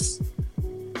 because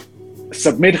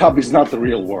Submit Hub is not the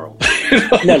real world.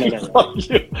 No.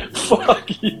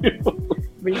 Fuck you.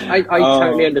 I mean, I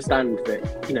totally understand that,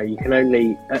 you can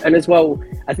only, and as well,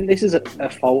 I think this is a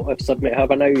fault of Submit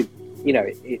Hub. I know,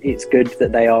 it's good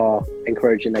that they are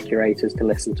encouraging their curators to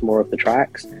listen to more of the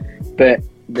tracks, but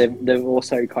they've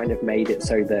also kind of made it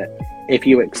so that if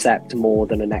you accept more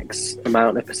than an X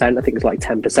amount of percent, I think it's like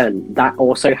 10%, that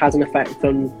also has an effect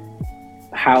on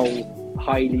how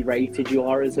highly rated you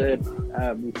are as a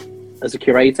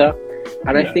curator.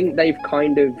 And I think they've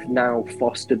kind of now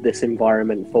fostered this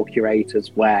environment for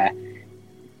curators where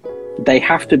they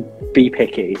have to be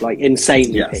picky, like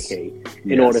insanely picky,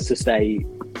 in order to stay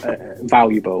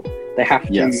valuable. They have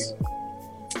to,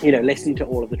 listen to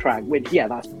all of the track, which,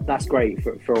 that's great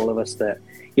for all of us that,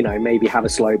 maybe have a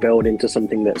slow build into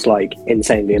something that's like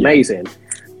insanely amazing.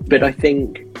 But I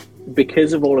think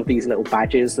because of all of these little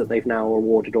badges that they've now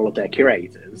awarded all of their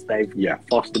curators, they've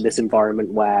fostered this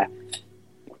environment where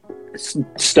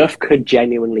stuff could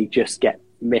genuinely just get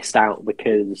missed out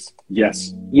because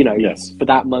for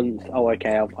that month,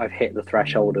 I've hit the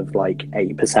threshold of like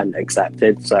 8%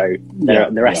 accepted, so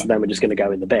the rest of them are just going to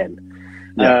go in the bin.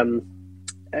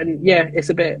 It's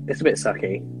a bit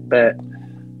sucky, but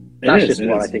that's just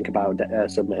what I think about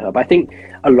Submit Hub. I think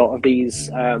a lot of these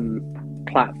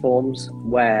platforms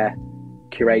where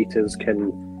curators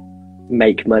can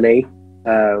make money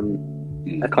are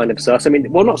kind of sus. I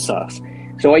mean, well, not sus.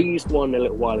 So I used one a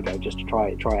little while ago just to try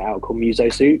it out, called Muso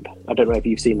Soup. I don't know if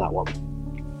you've seen that one.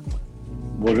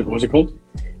 What's it called?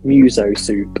 Muso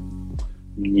Soup.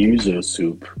 Muso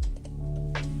Soup.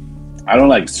 I don't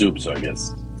like soup, so I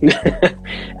guess.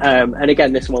 And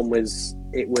again, this one was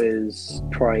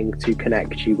trying to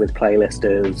connect you with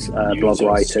playlisters, blog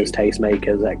writers,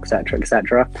 tastemakers, etc.,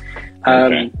 etc.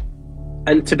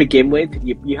 And to begin with,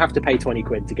 you have to pay 20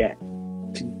 quid to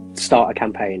start a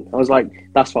campaign. I was like,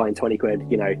 that's fine, 20 quid,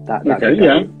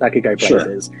 that could go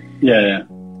places. Sure. Yeah.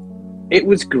 It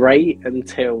was great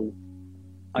until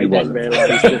I then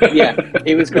realised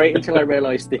it was great until I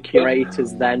realised the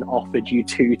curators then offered you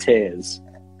 2 tiers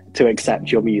to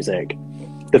accept your music.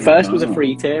 The first was a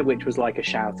free tier, which was like a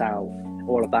shout out,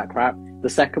 all of that crap. The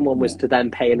second one was to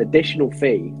then pay an additional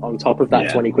fee on top of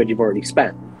that 20 quid you've already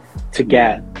spent to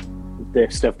get the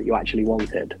stuff that you actually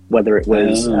wanted, whether it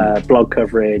was blog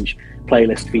coverage,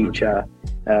 playlist feature.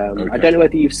 I don't know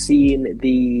whether you've seen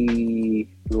the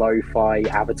Lo-Fi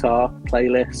Avatar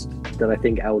playlist that I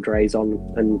think Eldre's on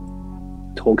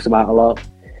and talks about a lot.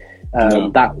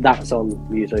 That's on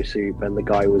Muso Soup, and the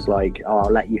guy was like, I'll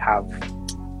let you have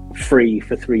free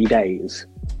for 3 days,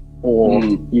 or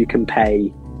you can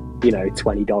pay, you know,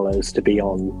 $20 to be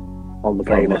on the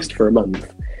playlist for a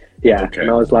month. Yeah. Okay. And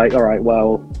I was like, all right,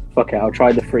 well, fuck it, I'll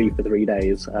try the free for 3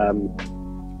 days.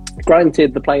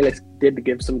 Granted, the playlist did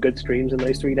give some good streams in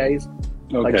those 3 days,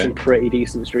 like some pretty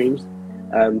decent streams.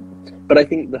 But I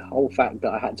think the whole fact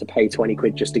that I had to pay 20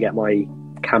 quid just to get my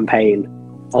campaign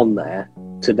on there,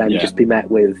 to then just be met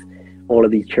with all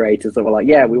of these curators that were like,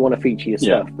 yeah, we want to feature your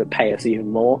stuff, but pay us even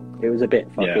more. It was a bit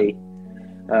fucky.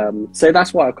 So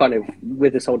that's why I kind of,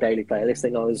 with this whole daily playlist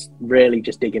thing, I was really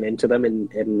just digging into them in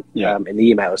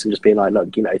the emails and just being like,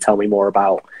 look, you know, tell me more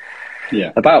about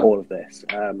all of this.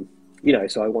 You know,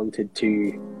 so I wanted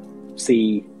to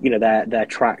see, you know, their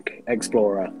track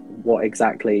explorer. What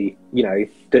exactly, you know,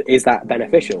 is that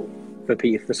beneficial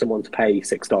for someone to pay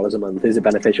 $6 a month? Is it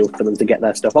beneficial for them to get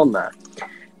their stuff on there?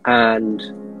 And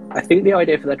I think the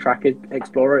idea for their track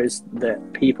explorer is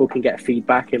that people can get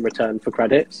feedback in return for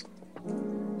credits.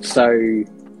 So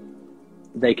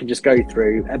they can just go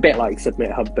through, a bit like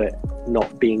Submit Hub, but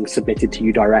not being submitted to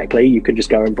you directly. You can just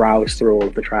go and browse through all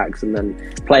of the tracks and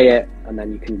then play it, and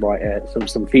then you can write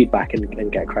some feedback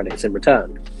and get credits in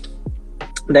return.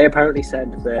 They apparently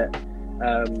said that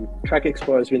Track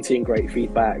Explorer has been seeing great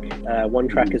feedback. One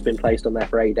track has been placed on there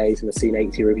for 8 days and has seen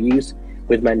 80 reviews,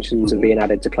 with mentions of being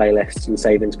added to playlists and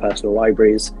saved into personal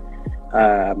libraries.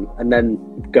 And then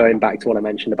going back to what I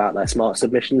mentioned about their smart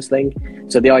submissions thing.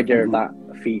 So the idea of that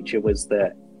feature was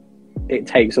that it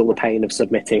takes all the pain of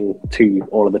submitting to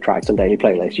all of the tracks on daily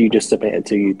playlists. You just submit it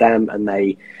to them, and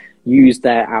they use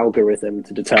their algorithm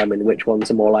to determine which ones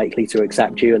are more likely to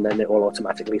accept you, and then it will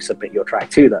automatically submit your track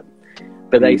to them.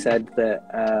 But they said that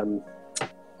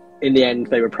in the end,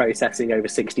 they were processing over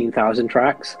 16,000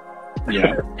 tracks.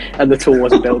 Yeah. And the tool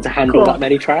wasn't built to handle that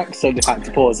many tracks, so they had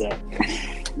to pause it.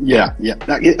 Yeah.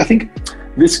 I think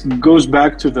this goes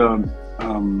back to the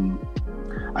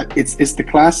it's the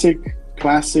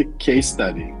classic case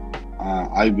study,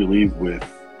 I believe, with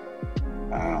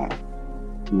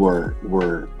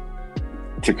where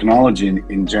technology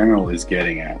in general is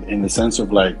getting at, in the sense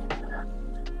of like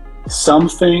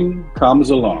something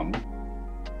comes along,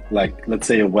 like let's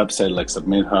say a website like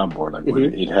Submit Hub, or like where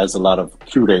it has a lot of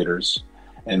curators,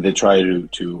 and they try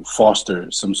to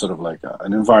foster some sort of like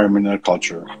an environment and a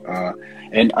culture,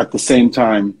 and at the same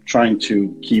time trying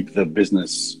to keep the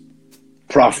business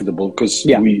profitable, because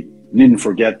we needn't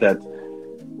forget that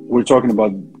we're talking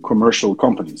about commercial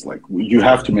companies. Like, you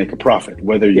have to make a profit,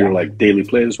 whether you're like daily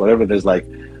players, whatever. There's like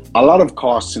a lot of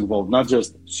costs involved, not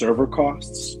just server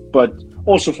costs, but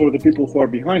also for the people who are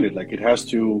behind it. Like, it has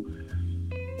to,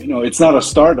 you know, it's not a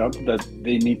startup that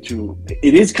they need to,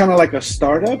 it is kind of like a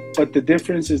startup, but the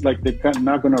difference is like they're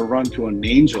not going to run to an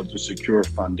angel to secure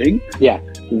funding. Yeah.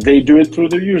 They do it through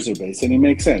their user base, and it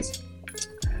makes sense.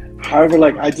 However,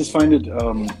 like, I just find it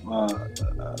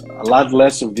a lot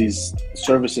less of these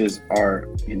services are,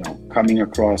 you know, coming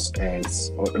across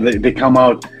as, or they come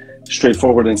out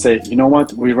straightforward and say, you know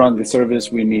what, we run the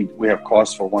service, we have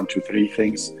costs for 1, 2, 3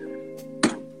 things.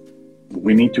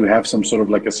 We need to have some sort of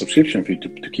like a subscription fee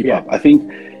to keep up. I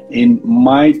think in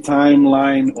my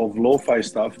timeline of lo-fi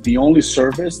stuff, the only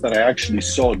service that I actually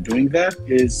saw doing that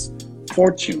is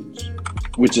Fortunes,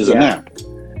 which is an app.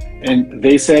 And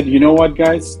they said, you know what,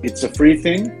 guys, it's a free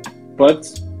thing, but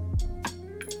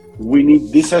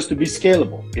this has to be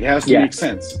scalable. It has to make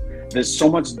sense. There's so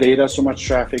much data, so much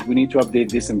traffic. We need to update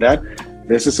this and that.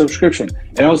 There's a subscription.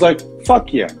 And I was like,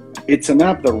 fuck yeah. It's an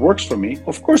app that works for me.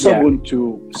 Of course, I want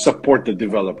to support the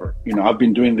developer. You know, I've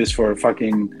been doing this for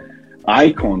fucking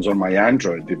icons on my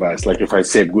Android device. Like, if I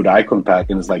say a good icon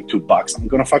pack and it's like $2, I'm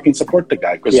going to fucking support the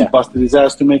guy, because he busted his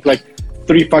ass to make like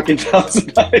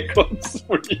 3,000 icons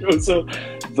for you. So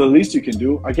the least you can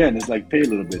do, again, is like pay a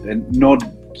little bit and not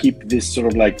keep this sort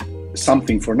of like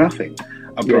something for nothing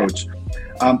approach.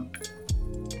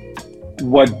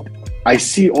 What I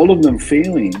see all of them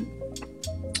failing,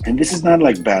 and this is not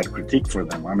like bad critique for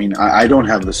them. I mean, I don't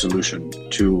have the solution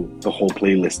to the whole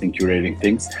playlisting, curating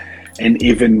things. And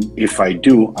even if I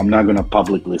do, I'm not going to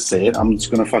publicly say it. I'm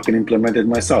just going to fucking implement it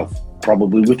myself,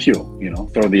 probably with you, you know,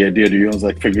 throw the idea to you. I was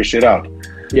like, figure shit out.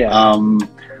 Yeah.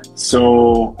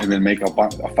 So, and then make a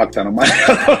fuck ton of money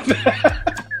out of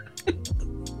that.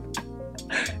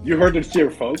 You heard it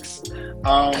here, folks.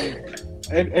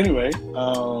 And anyway,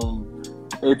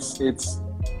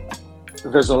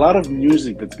 there's a lot of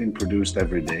music that's been produced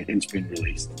every day, and it's been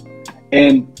released.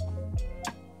 And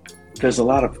there's a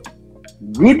lot of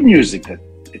good music that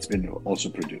it's been also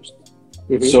produced.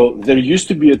 So there used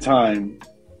to be a time,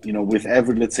 you know, with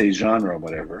every, let's say, genre or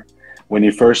whatever, when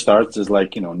it first starts, there's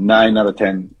like, you know, 9 out of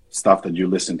 10 stuff that you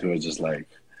listen to is just like,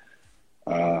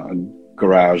 uh,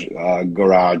 garage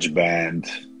band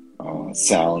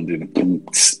sound, and boom,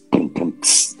 tss, boom, boom,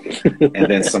 tss, and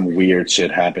then some weird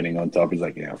shit happening on top. It's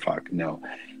like, yeah, fuck, no.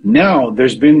 Now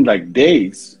there's been like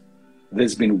days,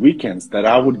 there's been weekends that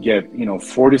I would get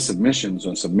 40 submissions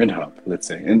on Submit Hub, let's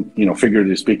say, and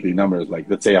figuratively speaking, numbers like,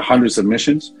 let's say 100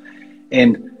 submissions,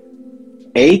 and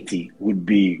 80 would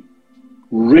be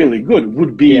really good,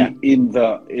 would be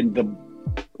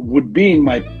would be in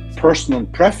my personal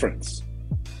preference,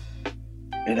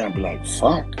 and I'd be like,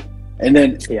 fuck. And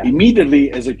then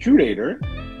immediately, as a curator,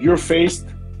 you're faced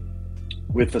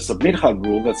with the Submit Hub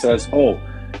rule that says, oh,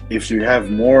 if you have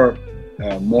more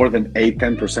than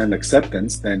 10%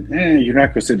 acceptance, then you're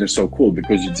not considered so cool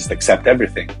because you just accept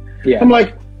everything. I'm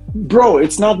like, bro,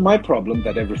 it's not my problem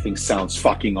that everything sounds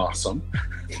fucking awesome.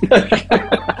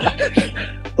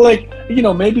 Like,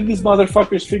 maybe these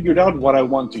motherfuckers figured out what I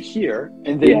want to hear,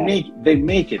 and they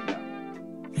make it now.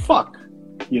 Fuck.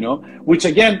 Which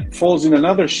again falls in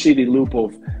another shitty loop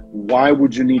of, why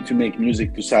would you need to make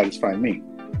music to satisfy me?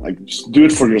 Like, just do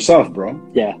it for yourself, bro.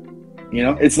 Yeah.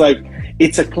 It's like,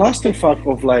 it's a clusterfuck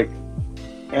of like,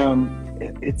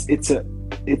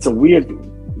 it's a weird,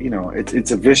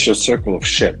 it's a vicious circle of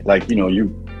shit. Like,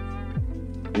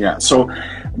 so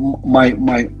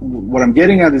what I'm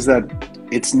getting at is that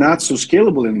it's not so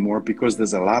scalable anymore because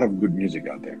there's a lot of good music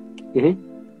out there.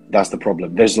 That's the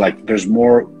problem. There's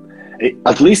more,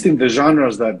 at least in the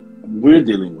genres that we're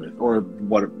dealing with, or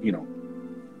what,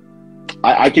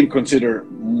 I can consider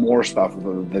more stuff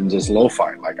than just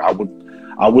lo-fi. Like, I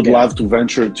would love to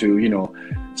venture to,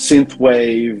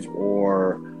 synthwave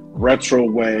or retro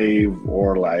wave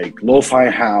or like lo-fi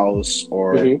house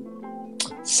or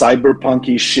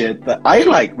cyberpunky shit that I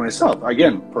like myself.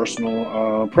 Again,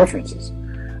 personal preferences.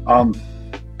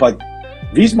 But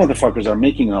these motherfuckers are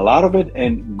making a lot of it,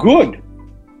 and good.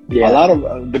 A lot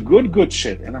of the good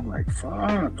shit. And I'm like,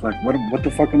 fuck, like, what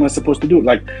the fuck am I supposed to do?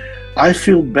 Like, I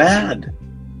feel bad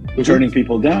turning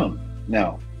people down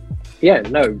now. Yeah,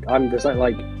 no, I'm just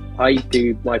like, I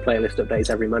do my playlist updates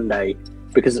every Monday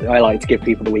because I like to give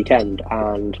people the weekend,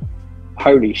 and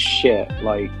holy shit,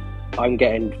 like, I'm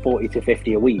getting 40 to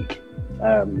 50 a week.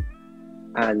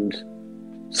 And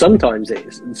sometimes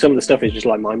some of the stuff is just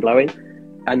like mind blowing,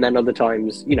 and then other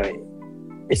times,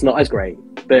 it's not as great.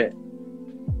 But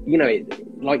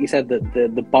like you said, that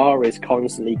the bar is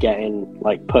constantly getting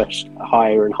like pushed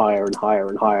higher and higher and higher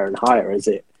and higher and higher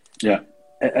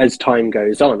as time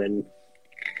goes on. And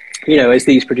as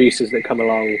these producers that come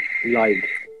along, like,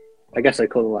 I guess I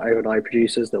call them like overnight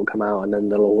producers, they'll come out and then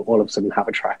they'll all of a sudden have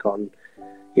a track on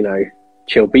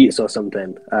chill beats or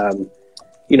something.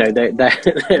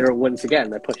 They're once again,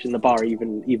 they're pushing the bar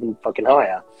even fucking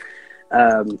higher.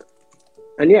 And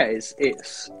yeah,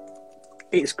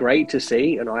 it's great to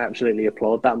see, and I absolutely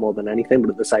applaud that more than anything.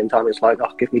 But at the same time, it's like,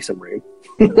 oh, give me some room.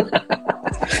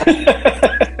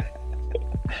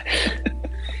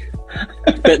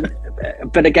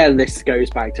 But again, this goes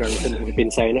back to everything that we've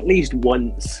been saying at least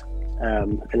once,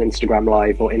 an Instagram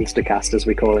Live, or Instacast as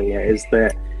we're calling it, is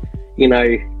that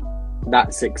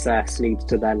that success needs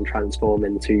to then transform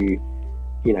into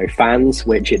fans,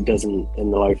 which it doesn't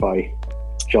in the lo-fi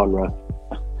genre.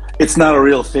 It's not a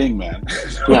real thing, man.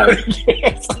 No.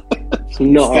 It's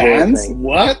not fans? A real thing.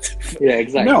 What? Yeah,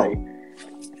 exactly. No.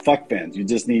 Fuck fans. You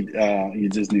just need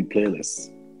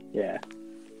playlists. Yeah.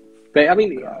 But I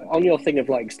mean, on your thing of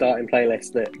like starting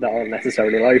playlists that aren't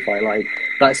necessarily lo-fi, like,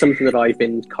 that's something that I've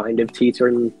been kind of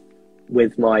teetering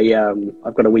with my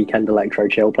I've got a weekend electro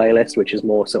chill playlist, which is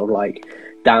more sort of like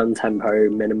down tempo,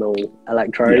 minimal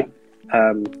electro.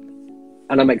 And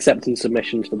I'm accepting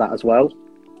submissions for that as well.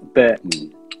 But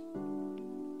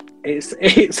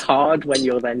it's hard when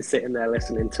you're then sitting there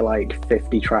listening to like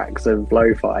 50 tracks of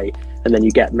lo-fi, and then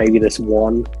you get maybe this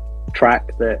one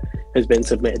track that has been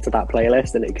submitted to that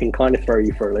playlist, and it can kind of throw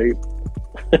you for a loop.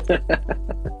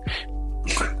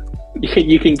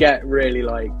 You can get really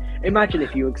like, imagine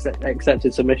if you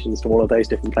accepted submissions to all of those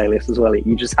different playlists as well.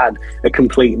 You just had a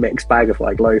complete mixed bag of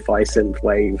like lo-fi,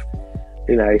 synthwave,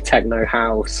 techno,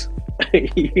 house.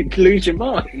 You'd lose your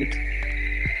mind.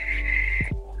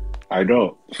 I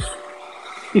know.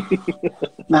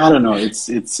 I don't know.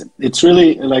 It's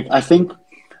really like, I think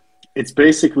it's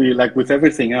basically like with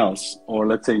everything else, or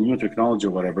let's say new technology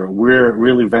or whatever, we're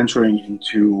really venturing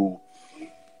into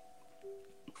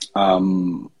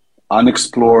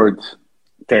unexplored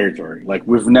territory. Like,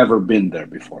 we've never been there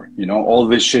before. All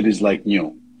this shit is like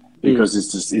new because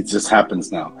it just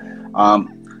happens now.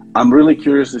 I'm really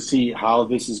curious to see how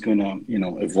this is gonna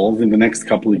evolve in the next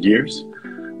couple of years.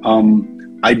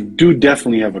 I do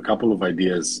definitely have a couple of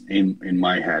ideas in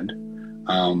my head.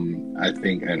 I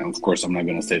think, and of course, I'm not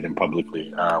going to say them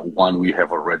publicly. One we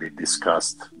have already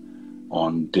discussed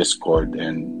on Discord,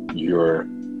 and you're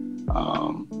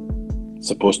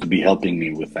supposed to be helping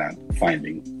me with that,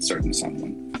 finding certain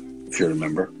someone, if you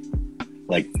remember.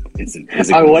 Like, is it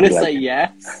I want to say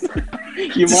yes.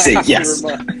 You say yes.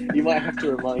 You might have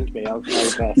to remind me. I've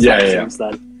since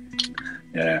then.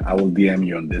 Yeah, I will DM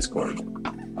you on Discord.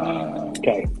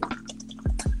 Okay.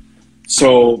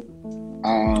 So,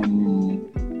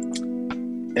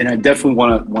 and I definitely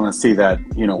want to see that,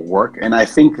 you know, work. And I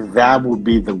think that would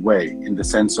be the way, in the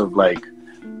sense of like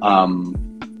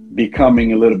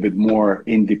becoming a little bit more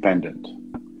independent.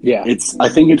 Yeah. I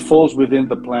think it falls within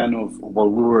the plan of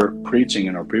what we were preaching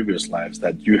in our previous lives,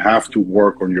 that you have to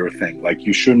work on your thing. Like,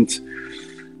 you shouldn't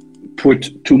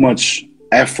put too much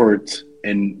effort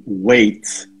and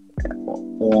weight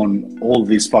on all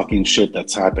this fucking shit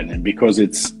that's happening, because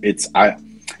I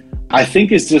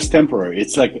think it's just temporary.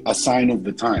 It's like a sign of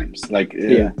the times. Like,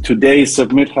 today is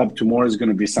Submit Hub, tomorrow is going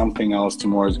to be something else,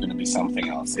 tomorrow is going to be something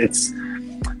else. It's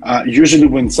usually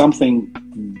when something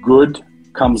good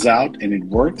comes out and it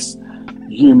works,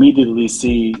 you immediately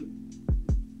see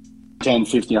 10,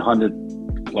 50,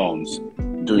 100 clones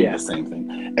doing the same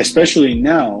thing. Especially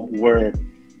now, where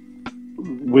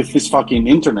with this fucking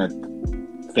internet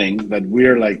thing, that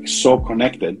we're like so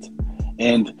connected,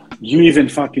 and you even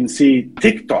fucking see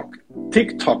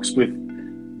TikToks with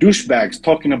douchebags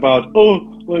talking about, oh,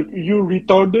 like, you're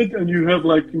retarded and you have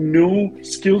like no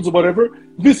skills or whatever.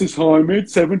 This is how I made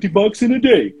 $70 in a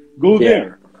day. Go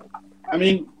there. I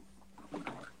mean,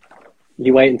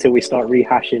 you wait until we start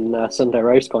rehashing Sunday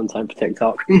roast content for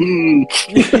TikTok.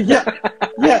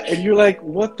 yeah, and you're like,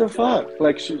 what the fuck?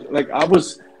 Like,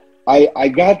 I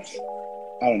got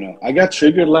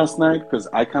triggered last night, because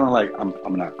I kind of like,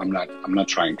 I'm not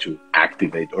trying to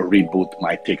activate or reboot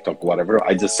my TikTok, whatever.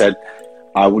 I just said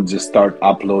I would just start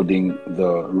uploading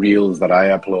the reels that I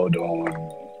upload on.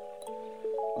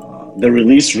 The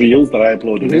release reels that I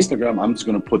upload on Instagram, I'm just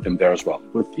going to put them there as well.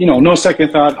 With, you know, no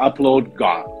second thought, upload,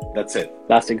 gone. That's it.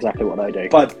 That's exactly what I do.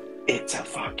 But it's a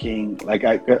fucking, like,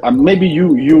 maybe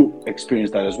you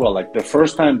experienced that as well. Like, the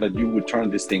first time that you would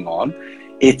turn this thing on,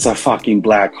 it's a fucking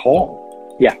black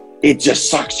hole. Yeah. It just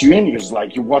sucks you in. It's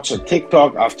like, you watch a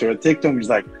TikTok after a TikTok, it's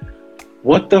like,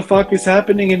 what the fuck is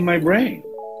happening in my brain?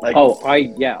 Like,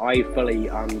 I fully,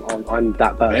 I'm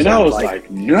that person. And I was like,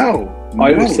 no,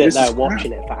 I would sit there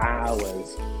watching it for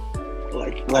hours.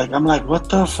 Like I'm like, what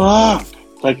the fuck?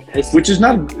 Like, which is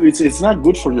not, it's not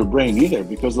good for your brain either,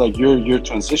 because like you're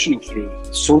transitioning through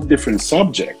so different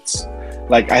subjects.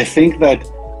 Like, I think that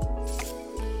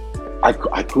I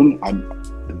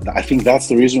think that's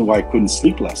the reason why I couldn't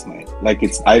sleep last night. Like,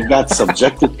 I got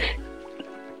subjected.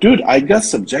 Dude, I got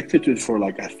subjected to it for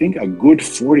like, I think a good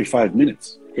 45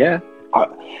 minutes. Yeah.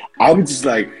 I was just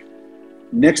like,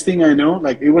 next thing I know,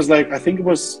 like, it was like, I think it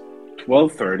was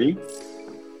 12:30.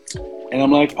 And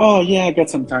I'm like, oh yeah, I got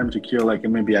some time to kill. Like,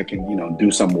 and maybe I can, you know,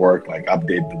 do some work, like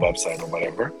update the website or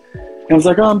whatever. And I was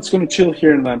like, oh, I'm just going to chill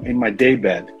here in my day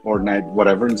bed or night,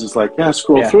 whatever. And just like,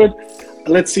 scroll through it.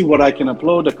 Let's see what I can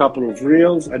upload, a couple of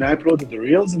reels. And I uploaded the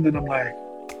reels, and then I'm like,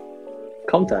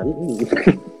 content.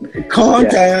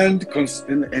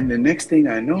 And the next thing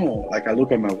I know, like, I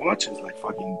look at my watch, it's like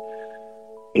fucking,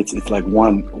 it's like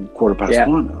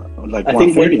 1:15, like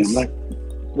 1:30. I'm like,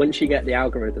 once you get the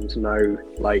algorithm to know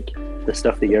like the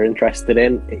stuff that you're interested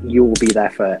in, you will be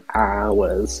there for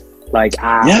hours. Like,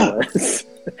 hours.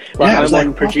 I'm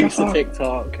on producer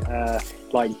TikTok,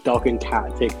 like dog and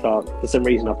cat TikTok. For some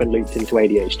reason, I've been looped into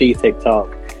ADHD TikTok.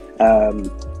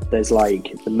 There's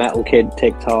like the Metal Kid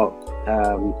TikTok.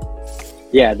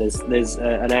 There's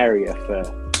an area for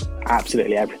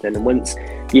absolutely everything. And once,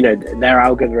 you know, their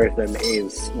algorithm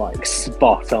is like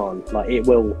spot on, like it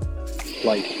will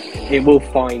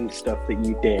find stuff that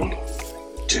you dig.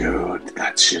 Dude,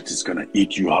 that shit is gonna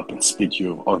eat you up and spit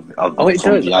you on the other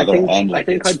end. I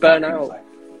think I'd burn out.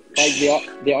 Like,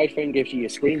 the iPhone gives you your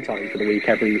screen time for the week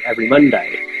every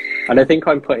Monday, and I think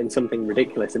I'm putting something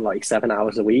ridiculous in like 7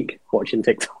 hours a week watching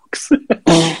TikToks.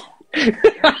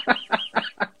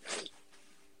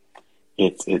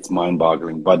 It's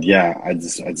mind-boggling. But yeah, I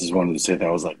just wanted to say that.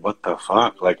 I was like, what the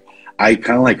fuck? Like, I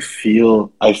kind of like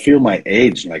feel my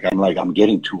age. Like, I'm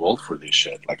getting too old for this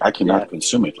shit. Like, I cannot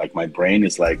consume it. Like, my brain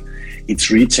is like, it's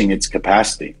reaching its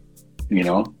capacity, you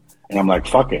know? And I'm like,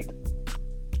 fuck it.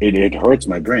 It hurts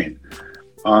my brain.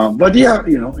 But yeah,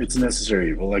 you know, it's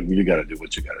necessary. Well, like, you gotta do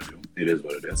what you gotta do. It is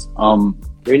what it is. I mean,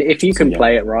 if you can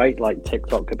play it right, like,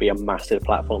 TikTok could be a massive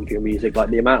platform for your music.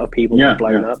 Like, the amount of people who've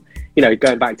blown up. You know,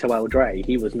 going back to El Dre,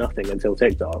 he was nothing until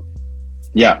TikTok.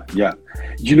 Yeah, yeah.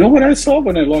 You know what I saw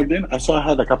when I logged in? I saw I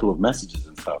had a couple of messages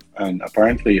and stuff, and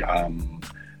apparently,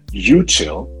 you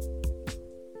chill.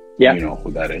 Yeah. You know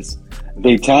who that is.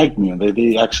 They tagged me, and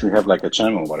they actually have like a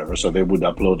channel or whatever, so they would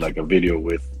upload like a video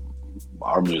with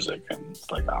our music, and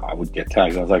it's like I would get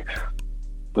tagged. I was like,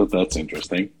 that's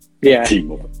interesting. Yeah.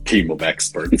 Team of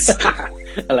experts.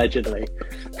 Allegedly.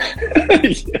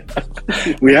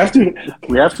 Yeah. We have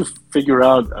to figure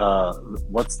out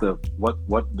what the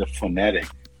phonetic,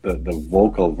 the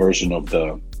vocal version of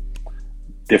the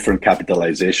different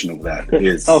capitalization of that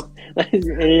is. Oh, that is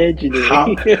allegedly.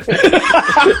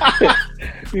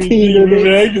 Team of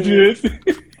experts.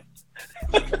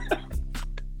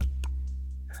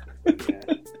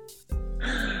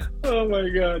 Oh my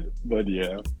god! But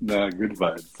yeah, nah, good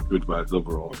vibes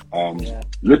overall.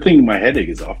 Good thing my headache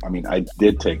is off. I mean, I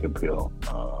did take a pill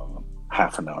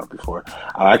half an hour before.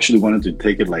 I actually wanted to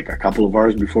take it like a couple of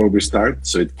hours before we start,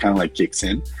 so it kind of like kicks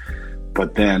in.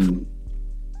 But then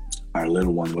our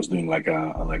little one was doing like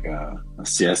a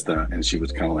siesta, and she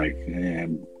was kind of like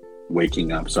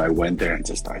waking up. So I went there and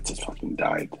I just fucking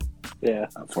died. Yeah.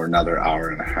 For another hour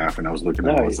and a half, and I was looking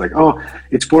at it. I was like, oh,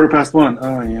 it's 1:15.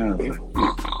 Oh yeah.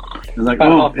 It's like,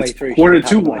 oh, it's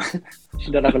 1:45.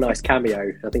 She doesn't have a nice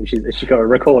cameo. I think she got a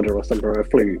recorder or something, or a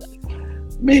flute.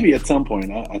 Maybe at some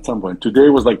point. Today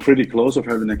was like pretty close of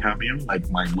having a cameo. Like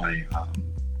my.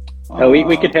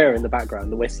 We could hear her in the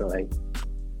background, the whistling.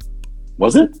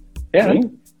 Was it? Yeah. Really?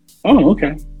 Oh,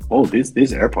 okay. Oh, these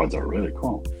AirPods are really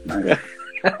cool. Nice.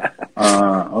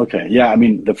 Okay. Yeah. I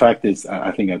mean, the fact is,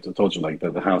 I think I told you, like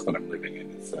the house that I'm living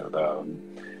in is the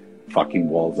fucking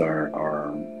walls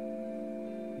are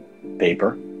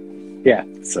paper. Yeah.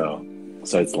 So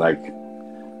it's like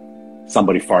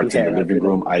somebody farts in the living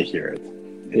room. I hear it.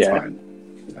 It's fine.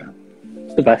 Yeah.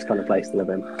 It's the best kind of place to live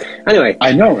in. Anyway,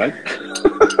 I know, right?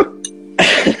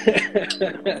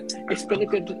 It's been a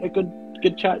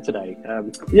good chat today.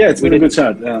 Yeah, it's been a good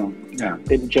chat. Yeah.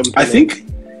 Didn't jump. I think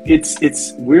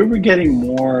it's we're getting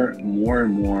more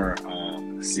and more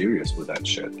serious with that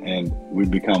shit, and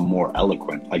we've become more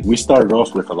eloquent. Like we started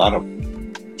off with a lot of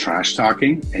trash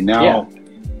talking, and now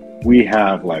we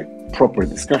have like proper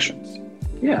discussions.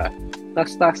 Yeah,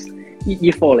 that's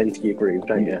you fall into your groove,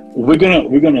 don't you? We're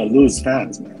gonna lose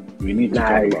fans, man. We need to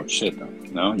talk about shit, though.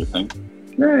 No, you think?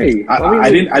 No, I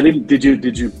didn't. Did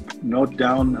you note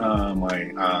down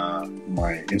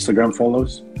my Instagram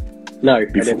follows? No, I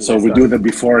didn't. So we do the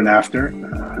before and after.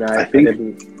 No, I think. I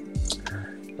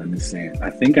didn't. Let me see.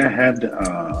 I think I had.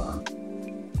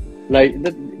 No,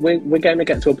 we're going to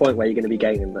get to a point where you're going to be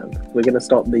gaining them. We're going to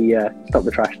stop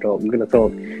the trash talk. We're going to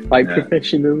talk like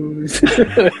professionals.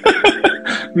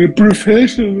 We're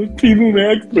professional people,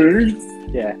 experts.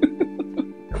 Yeah.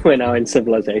 We're now in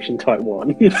Civilization Type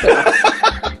 1.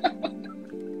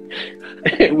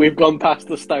 We've gone past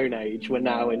the Stone Age. We're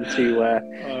now into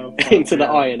the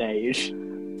Iron Age.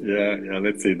 Yeah.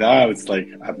 Let's see. Now it's like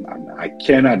I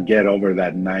cannot get over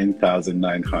that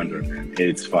 9,900. Man.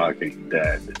 It's fucking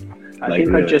dead. I think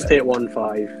really I just hit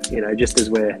 1.5. You know, just as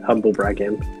we're humble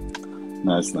bragging.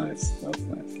 Nice.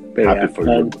 But Happy for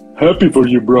you. Happy for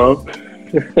you, bro.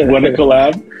 Want to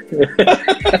collab?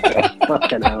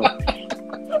 Fucking hell.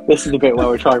 This is the bit where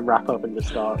we try and wrap up and just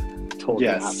start talking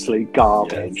absolute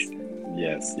garbage.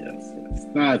 Yes.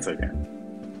 No, it's okay.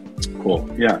 Cool.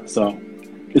 Yeah, so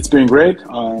it's been great.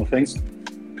 Thanks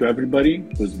to everybody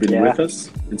who's been with us.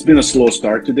 It's been a slow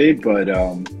start today, but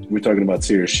we're talking about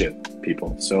serious shit,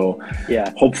 people. So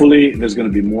hopefully there's going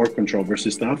to be more controversy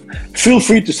stuff. Feel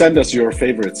free to send us your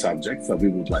favorite subjects that we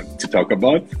would like to talk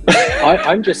about.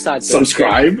 I'm just sad.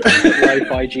 Subscribe.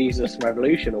 Lo-Fi Jesus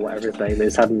Revolution or whatever his name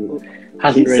is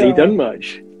hasn't really done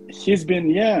much. He's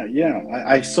been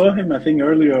I saw him. I think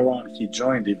earlier on he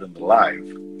joined even the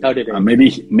live. Oh, did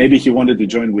he? Maybe he wanted to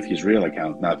join with his real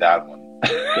account, not that one.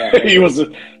 Yeah, he was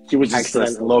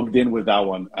just logged in with that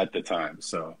one at the time.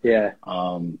 So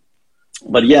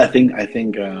but yeah, I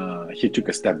think he took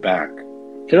a step back. Do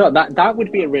you know what? That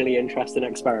would be a really interesting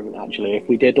experiment actually. If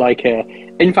we did like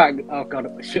in fact, oh god,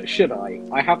 should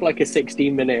I have like a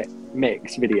 16-minute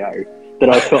mix video that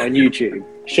I put on YouTube?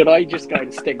 Should I just go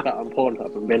and stick that on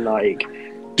Pornhub and be like,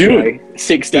 dude,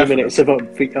 60 minutes of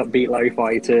upbeat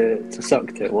lo-fi to suck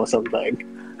to or something?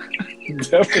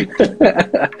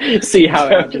 Definitely. See how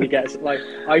it actually gets. Like,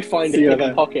 I find a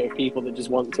hidden pocket of people that just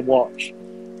want to watch.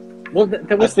 Well,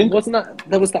 there was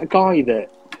that guy that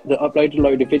uploaded a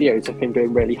load of videos of him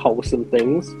doing really wholesome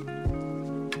things.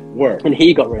 Where? And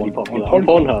he got really popular on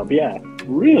Pornhub. Yeah.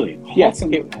 Really?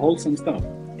 Wholesome stuff.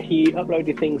 He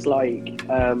uploaded things like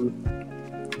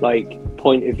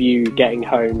point of view getting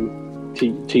home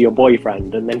to your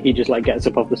boyfriend, and then he just like gets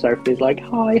up off the sofa and he's like,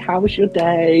 "Hi, how was your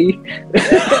day?"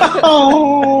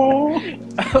 Oh.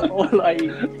 Or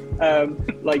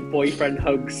like boyfriend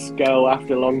hugs girl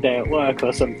after a long day at work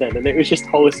or something, and it was just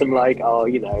wholesome. Like, oh,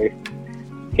 you know,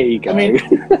 here you go. I mean,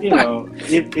 you know,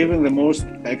 even the most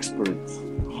expert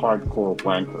hardcore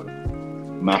wanker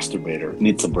masturbator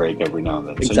needs a break every now and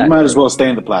then. Exactly. So you might as well stay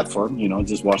on the platform, you know,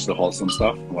 just watch the wholesome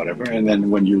stuff, whatever. And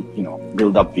then when you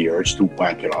build up the urge to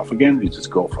wank it off again, you just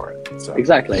go for it. So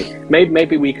Exactly.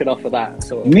 Maybe we could offer that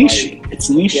sort of niche. like, It's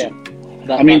niche. yeah,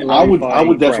 I mean, I would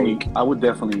break.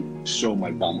 definitely show my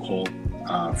bum hole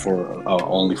for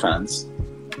OnlyFans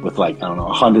with like, I don't know,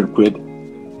 100 quid.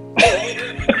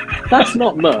 That's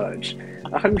not much.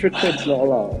 100 quid's not a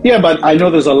lot. Yeah, but I know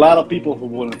there's a lot of people who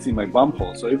want to see my bum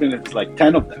hole. So even if it's like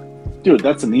 10 of them, dude,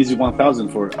 that's an easy 1,000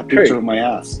 for a picture True. of my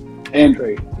ass. And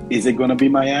True. is it going to be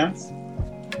my ass?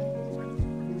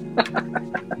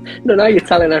 No, now you're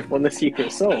telling everyone the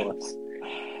secret sauce.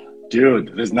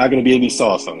 Dude, there's not going to be any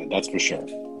sauce on it, that's for sure.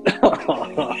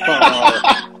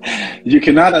 You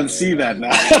cannot unsee that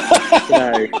now.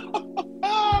 No.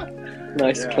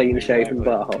 Nice, Yeah, clean-shaven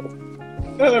exactly. butthole.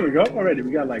 Oh, there we go. Already,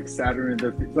 we got like Saturn,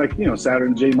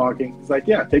 Saturn J mocking. It's like,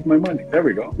 yeah, take my money. There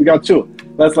we go. We got two.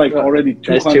 That's like already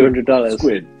There's $200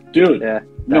 squid, dude. Yeah.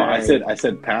 No, I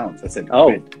said pounds. I said Oh,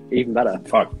 quid. even better.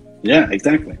 Fuck. Yeah,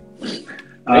 exactly.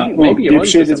 Maybe you're Deep onto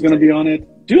Shit is going to something. be on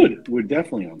it, dude. We're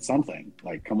definitely on something.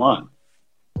 Like, come on.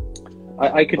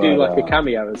 I could do But, like a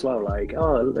cameo as well. Like,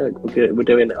 oh look, we're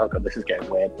doing it. Oh god, this is getting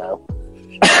weird now.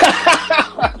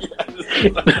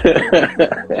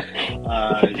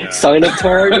 Yeah. Sign up to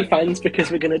our OnlyFans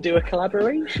because we're going to do a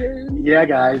collaboration. Yeah,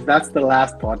 guys, that's the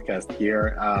last podcast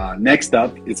here. Next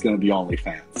up, it's going to be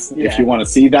OnlyFans. Yeah. If you want to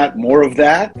see that, more of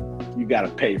that, you got to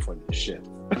pay for this shit.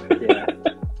 Yeah,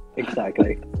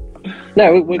 exactly.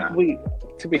 No, we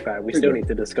to be fair, we We're still good. need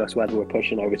to discuss whether we're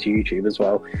pushing over to YouTube as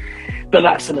well. But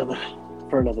that's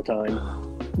for another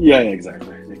time. Yeah,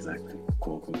 exactly.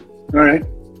 Cool. All right.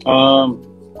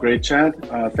 Great chat.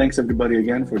 Thanks everybody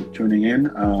again for tuning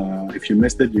in. If you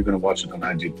missed it, you're gonna watch it on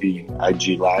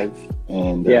IG Live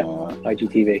and Yeah.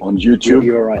 IGTV. on YouTube.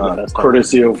 You were right the first time.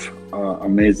 courtesy of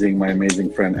my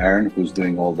amazing friend Aaron, who's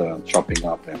doing all the chopping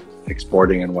up and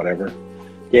exporting and whatever.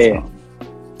 Yeah.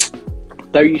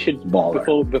 Though you should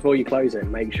Baller. before you close it,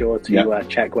 make sure to Yeah.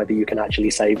 check whether you can actually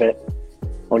save it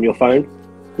on your phone,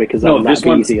 because No, that's this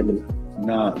one- easier than.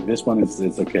 No, this one it's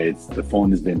okay. It's the phone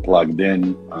has been plugged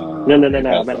in. No. it I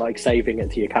has meant like saving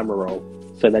it to your camera roll,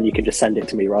 so then you can just send it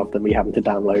to me rather than me having to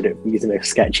download it using a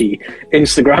sketchy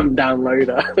Instagram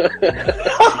downloader.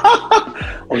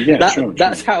 Oh yeah, true.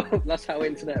 That's how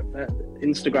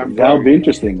Instagram. That'll be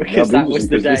interesting. Because That'll be that was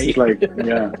the interesting, 'cause day. This is like,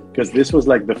 yeah, because this was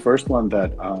like the first one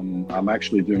that I'm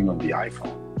actually doing on the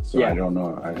iPhone. So Yeah. I don't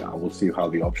know. I will see how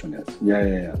the option is.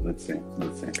 Yeah. Let's see.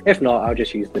 If not, I'll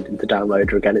just use the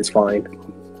downloader again. It's fine.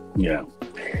 Yeah.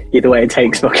 Either way, it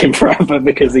takes fucking forever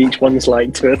because each one's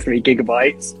like 2 or 3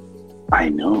 gigabytes. I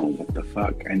know. What the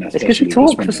fuck? And It's because we especially this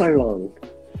talk for one. so long.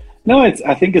 No,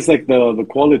 I think it's like the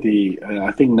quality.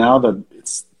 I think now that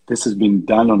this has been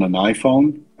done on an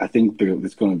iPhone, I think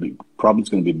it's going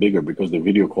to be bigger because the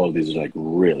video quality is like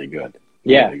really good.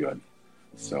 Yeah. Really good.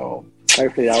 So.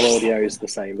 Hopefully, our audio is the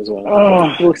same as well.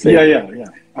 Oh, We'll see. yeah.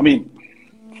 I mean,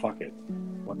 fuck it.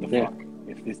 What the Yeah. fuck?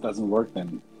 If this doesn't work,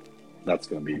 then that's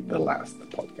going to be the last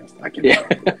podcast. I can. Yeah.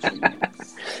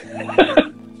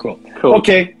 Cool. Cool.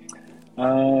 Okay.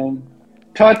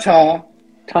 Ta-ta.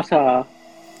 Ta-ta.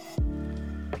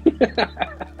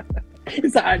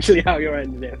 Is that actually how you're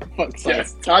ending it? For fuck's sake.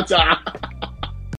 Yes. Ta-ta.